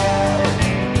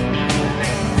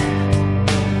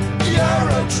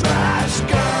 Eurotrash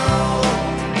girl.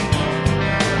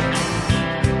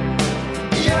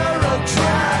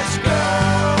 Eurotrash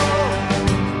girl.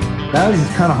 That was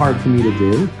kind of hard for me to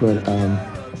do, but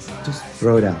just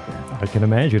throw it out there. I can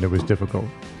imagine it was difficult.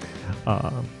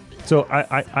 So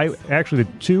I actually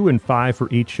did 2 and 5 for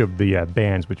each of the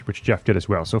bands, which Jeff did as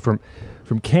well. So from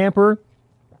Camper,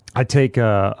 I take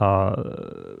the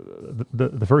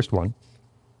first one,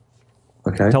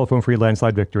 Okay. Telephone Free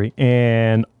Landslide Victory,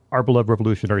 and Our Beloved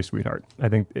Revolutionary Sweetheart. I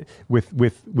think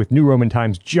with New Roman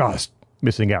Times just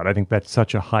missing out, I think that's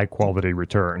such a high quality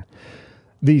return.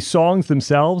 The songs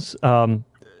themselves,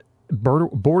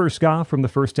 Border Ska from the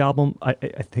first album, I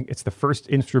think it's the first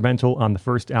instrumental on the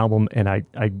first album, and I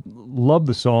love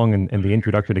the song and the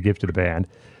introduction it gives to the band.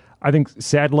 I think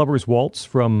Sad Lover's Waltz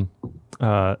from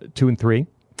 2 and 3.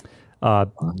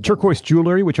 Turquoise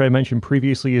Jewelry, which I mentioned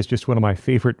previously, is just one of my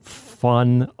favorite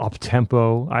fun,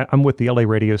 up-tempo. I'm with the LA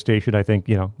radio station. I think,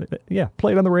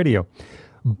 play it on the radio.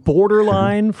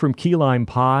 Borderline from Key Lime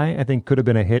Pie, I think could have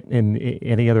been a hit in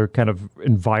any other kind of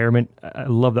environment. I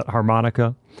love that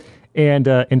harmonica. And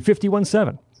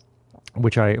 51.7,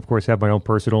 which I, of course, have my own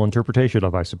personal interpretation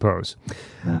of, I suppose.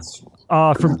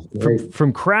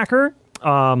 From Cracker,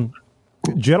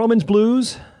 Gentleman's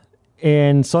Blues,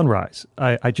 and Sunrise.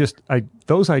 I just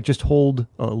hold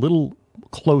a little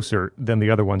closer than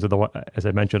the other ones. Although, as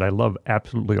I mentioned, I love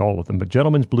absolutely all of them. But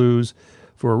Gentleman's Blues,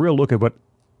 for a real look at what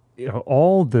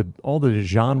all the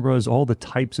genres, all the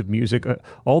types of music,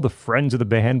 all the friends of the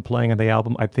band playing on the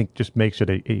album, I think just makes it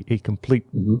a complete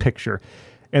picture.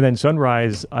 And then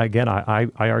Sunrise, again, I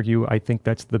argue, I think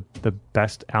that's the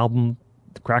best album.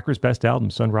 Cracker's best album,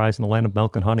 Sunrise in the Land of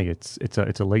Milk and Honey. It's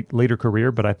a later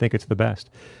career, but I think it's the best.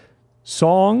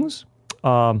 Songs,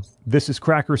 This is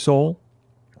Cracker Soul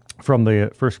from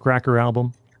the first Cracker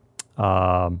album.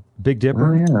 Big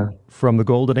Dipper from the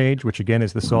Golden Age, which again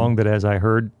is the song that, as I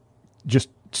heard, just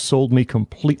sold me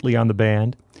completely on the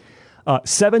band.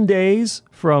 7 Days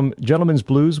from Gentleman's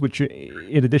Blues, which,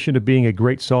 in addition to being a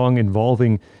great song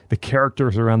involving the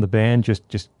characters around the band,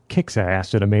 just kicks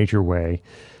ass in a major way.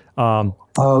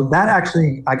 That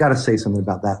actually, I got to say something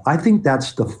about that. I think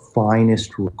that's the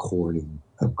finest recording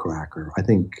of Cracker. I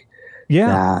think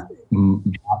that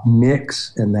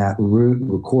mix and that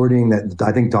recording that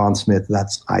I think Don Smith, Don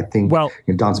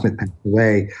Smith passed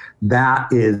away. That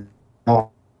is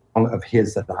of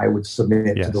his that I would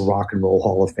submit to the Rock and Roll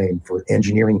Hall of Fame for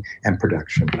engineering and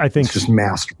production. I think it's just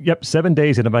master. Yep, 7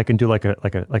 Days, and if I can do like a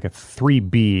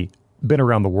 3B, Been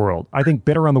Around the World. I think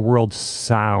Been Around the World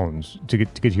sounds, to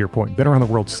get to your point, Been Around the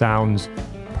World sounds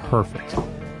perfect.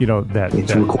 You know that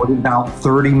it's recorded about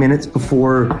 30 minutes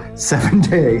before 7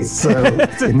 days. So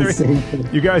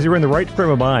you guys are in the right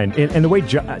frame of mind, and the way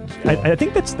I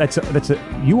think that's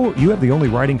you have the only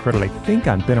writing credit I think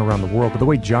on Been Around the World, but the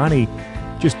way Johnny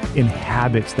just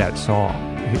inhabits that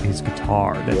song, his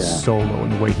guitar, that solo,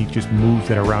 and the way he just moves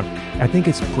that around. I think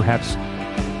it's perhaps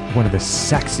one of the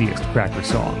sexiest Cracker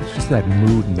songs. Just that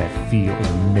mood and that feel is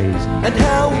amazing. And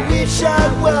how I wish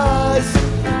I was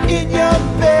in your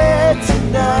bed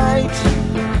tonight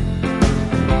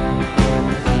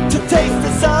to taste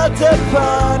the salt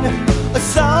upon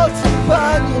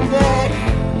your neck,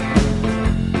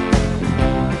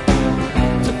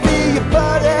 to be your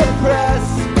body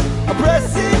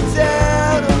pressing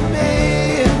down on me,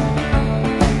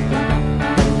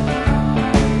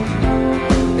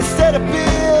 instead of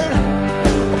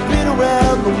being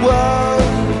around the world.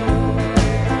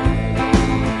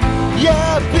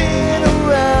 Yeah, I've been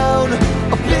around the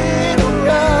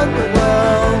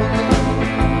world.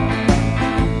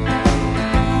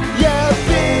 Yeah, I've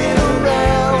been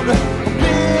around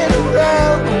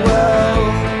the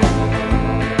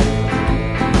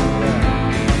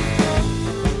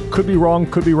world. Could Be Wrong,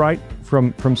 Could Be Right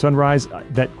from Sunrise.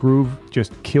 That groove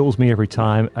just kills me every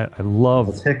time. I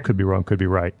love Could Be Wrong, Could Be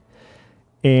Right.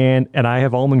 And I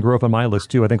have Almond Grove on my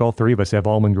list too. I think all three of us have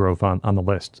Almond Grove on the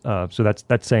list. So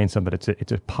that's saying something.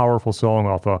 It's a powerful song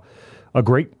off a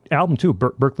great album too,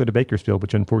 Berkeley to Bakersfield,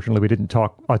 which unfortunately we didn't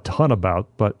talk a ton about,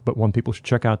 but one people should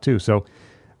check out too. So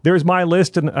there's my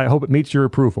list, and I hope it meets your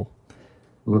approval.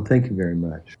 Well, thank you very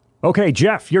much. Okay,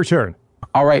 Jeff, your turn.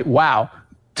 All right, wow.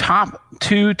 Top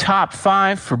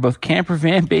 5 for both Camper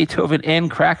Van, Beethoven, and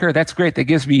Cracker. That's great. That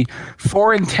gives me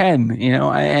 4 and 10, you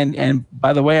know, and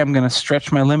by the way, I'm going to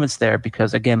stretch my limits there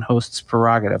because, again, host's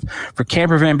prerogative. For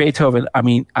Camper Van, Beethoven, I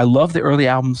mean, I love the early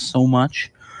albums so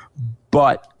much,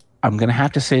 but I'm going to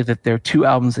have to say that there are 2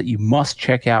 albums that you must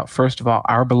check out. First of all,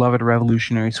 Our Beloved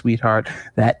Revolutionary Sweetheart.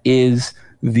 That is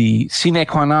the sine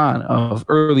qua non of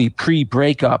early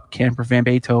pre-breakup Camper Van,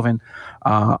 Beethoven.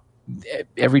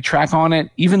 Every track on it,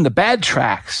 even the bad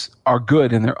tracks, are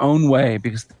good in their own way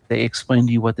because they explain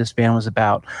to you what this band was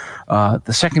about.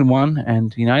 The second one,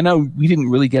 and you know, I know we didn't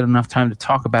really get enough time to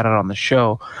talk about it on the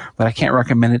show, but I can't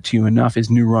recommend it to you enough, is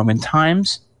New Roman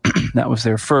Times. That was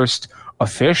their first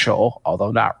official,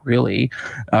 although not really,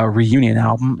 reunion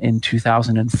album in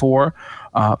 2004.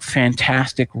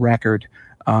 Fantastic record.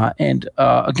 And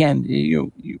again,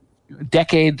 a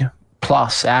decade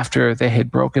plus after they had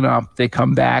broken up, they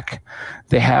come back.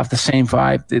 They have the same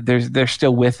vibe. They're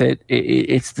still with it.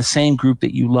 It's the same group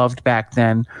that you loved back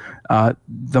then.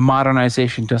 The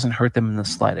modernization doesn't hurt them in the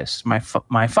slightest. My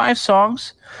 5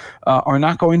 songs are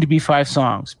not going to be 5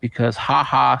 songs because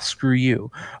screw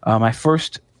you. My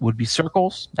first would be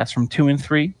Circles. That's from 2 and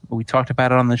 3. We talked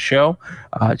about it on the show.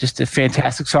 Just a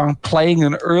fantastic song, playing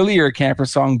an earlier Camper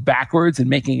song backwards and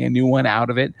making a new one out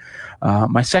of it.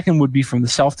 My second would be from the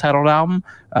self-titled album.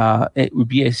 It would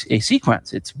be a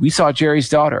sequence. It's We Saw Jerry's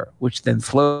Daughter, which then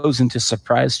flows into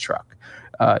Surprise Truck.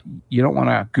 You don't want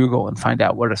to Google and find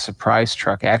out what a surprise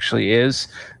truck actually is.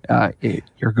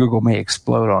 Your Google may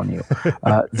explode on you.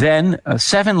 Then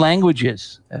 7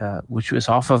 Languages, which was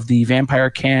off of the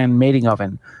Vampire Can Mating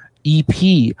Oven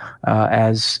EP,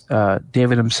 as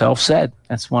David himself said.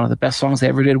 That's one of the best songs they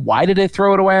ever did. Why did they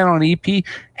throw it away on an EP?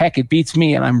 Heck, it beats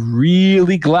me, and I'm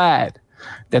really glad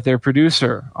that their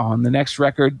producer on the next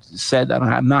record said that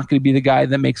I'm not going to be the guy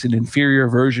that makes an inferior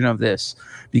version of this,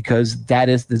 because that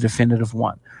is the definitive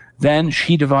one. Then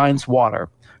She Divines Water.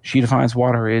 She Divines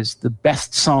Water is the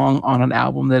best song on an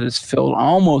album that is filled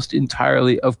almost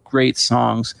entirely of great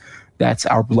songs. That's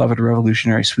Our Beloved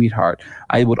Revolutionary Sweetheart.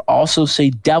 I would also say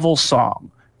Devil's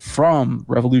Song from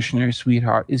Revolutionary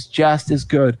Sweetheart is just as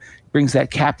good. Brings that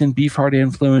Captain Beefheart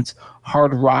influence,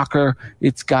 hard rocker.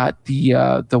 It's got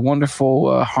the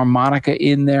wonderful harmonica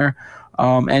in there.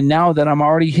 And now that I'm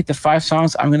already hit the 5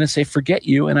 songs, I'm going to say Forget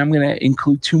You, and I'm going to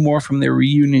include 2 more from their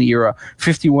reunion era,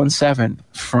 51-7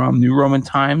 from New Roman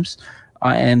Times,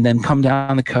 and then Come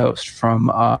Down the Coast from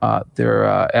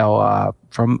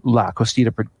from La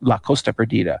Costa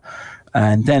Perdida.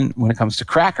 And then when it comes to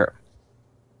Cracker,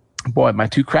 boy, my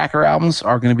 2 Cracker albums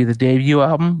are going to be the debut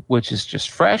album, which is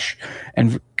just fresh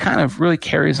and kind of really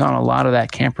carries on a lot of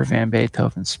that Camper Van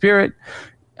Beethoven spirit,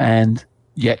 and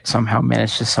yet somehow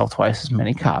managed to sell twice as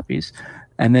many copies.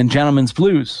 And then Gentleman's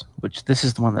Blues, which this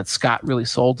is the one that Scott really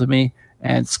sold to me,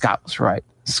 and Scott was right.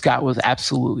 Scott was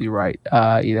absolutely right.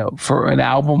 For an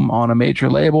album on a major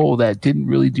label that didn't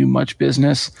really do much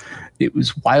business, it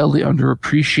was wildly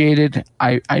underappreciated.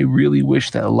 I really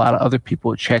wish that a lot of other people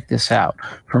would check this out.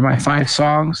 For my 5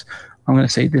 songs, I'm going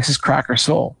to say this is Cracker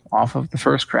Soul off of the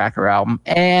first Cracker album,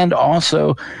 and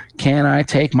also Can I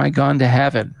Take My Gun to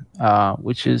Heaven,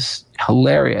 which is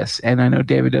hilarious. And I know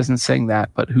David doesn't sing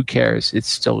that, but who cares? It's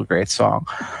still a great song.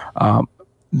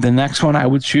 The next one I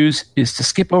would choose is to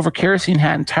skip over Kerosene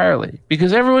Hat entirely,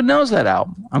 because everyone knows that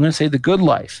album. I'm going to say The Good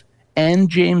Life and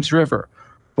James River,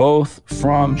 both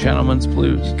from Gentleman's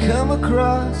Blues. Come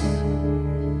across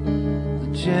the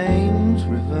James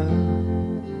River,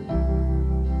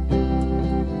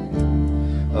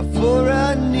 a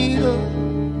 4-eyed needle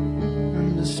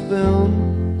and a spoon.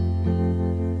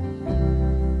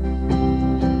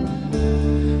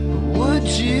 But would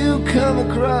you come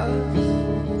across the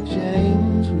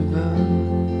James River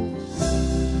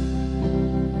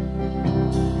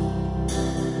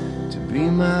to be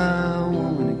my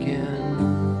woman again?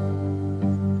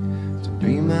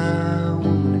 Be my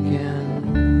woman again.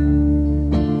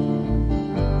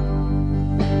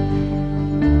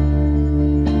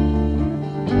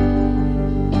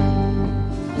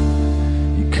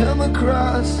 You come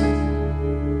across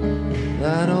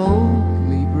that old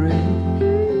Libra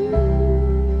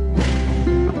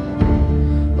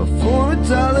for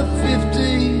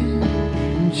 $1.50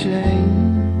 and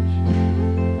change.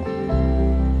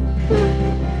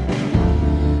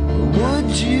 Would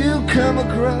you come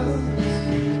across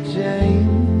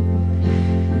James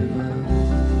River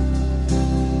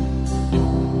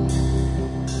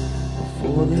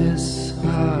before this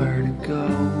hard to go?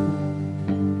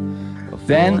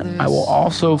 Then I will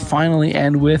also finally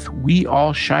end with We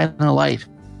All Shine a Light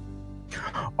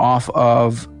off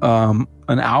of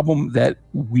an album that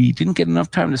we didn't get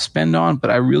enough time to spend on, but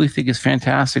I really think is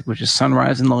fantastic, which is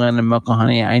Sunrise in the Land of Milk and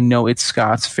Honey. I know it's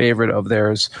Scott's favorite of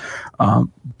theirs.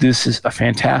 This is a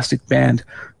fantastic band.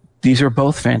 These are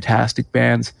both fantastic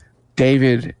bands.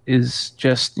 David is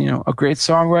just, a great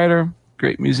songwriter,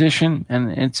 great musician,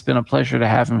 and it's been a pleasure to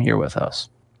have him here with us.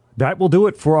 That will do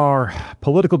it for our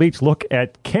Political Beats look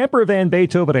at Camper Van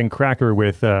Beethoven and Cracker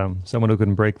with someone who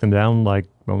can break them down like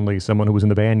only someone who was in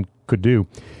the band could do.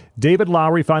 David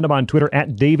Lowery, find him on Twitter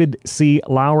at David C.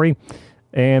 Lowery,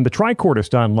 and the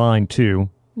Tricordist online too.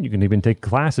 You can even take a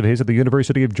class of his at the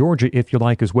University of Georgia if you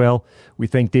like as well. We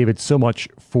thank David so much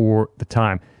for the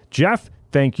time. Jeff,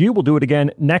 thank you. We'll do it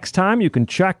again next time. You can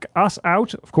check us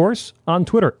out, of course, on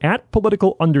Twitter at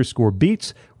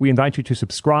political_beats. We invite you to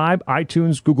subscribe,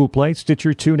 iTunes, Google Play,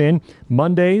 Stitcher, TuneIn,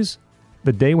 Mondays,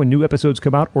 the day when new episodes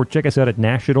come out, or check us out at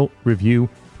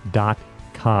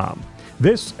nationalreview.com.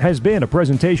 This has been a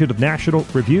presentation of National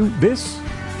Review. This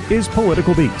is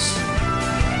Political Beats.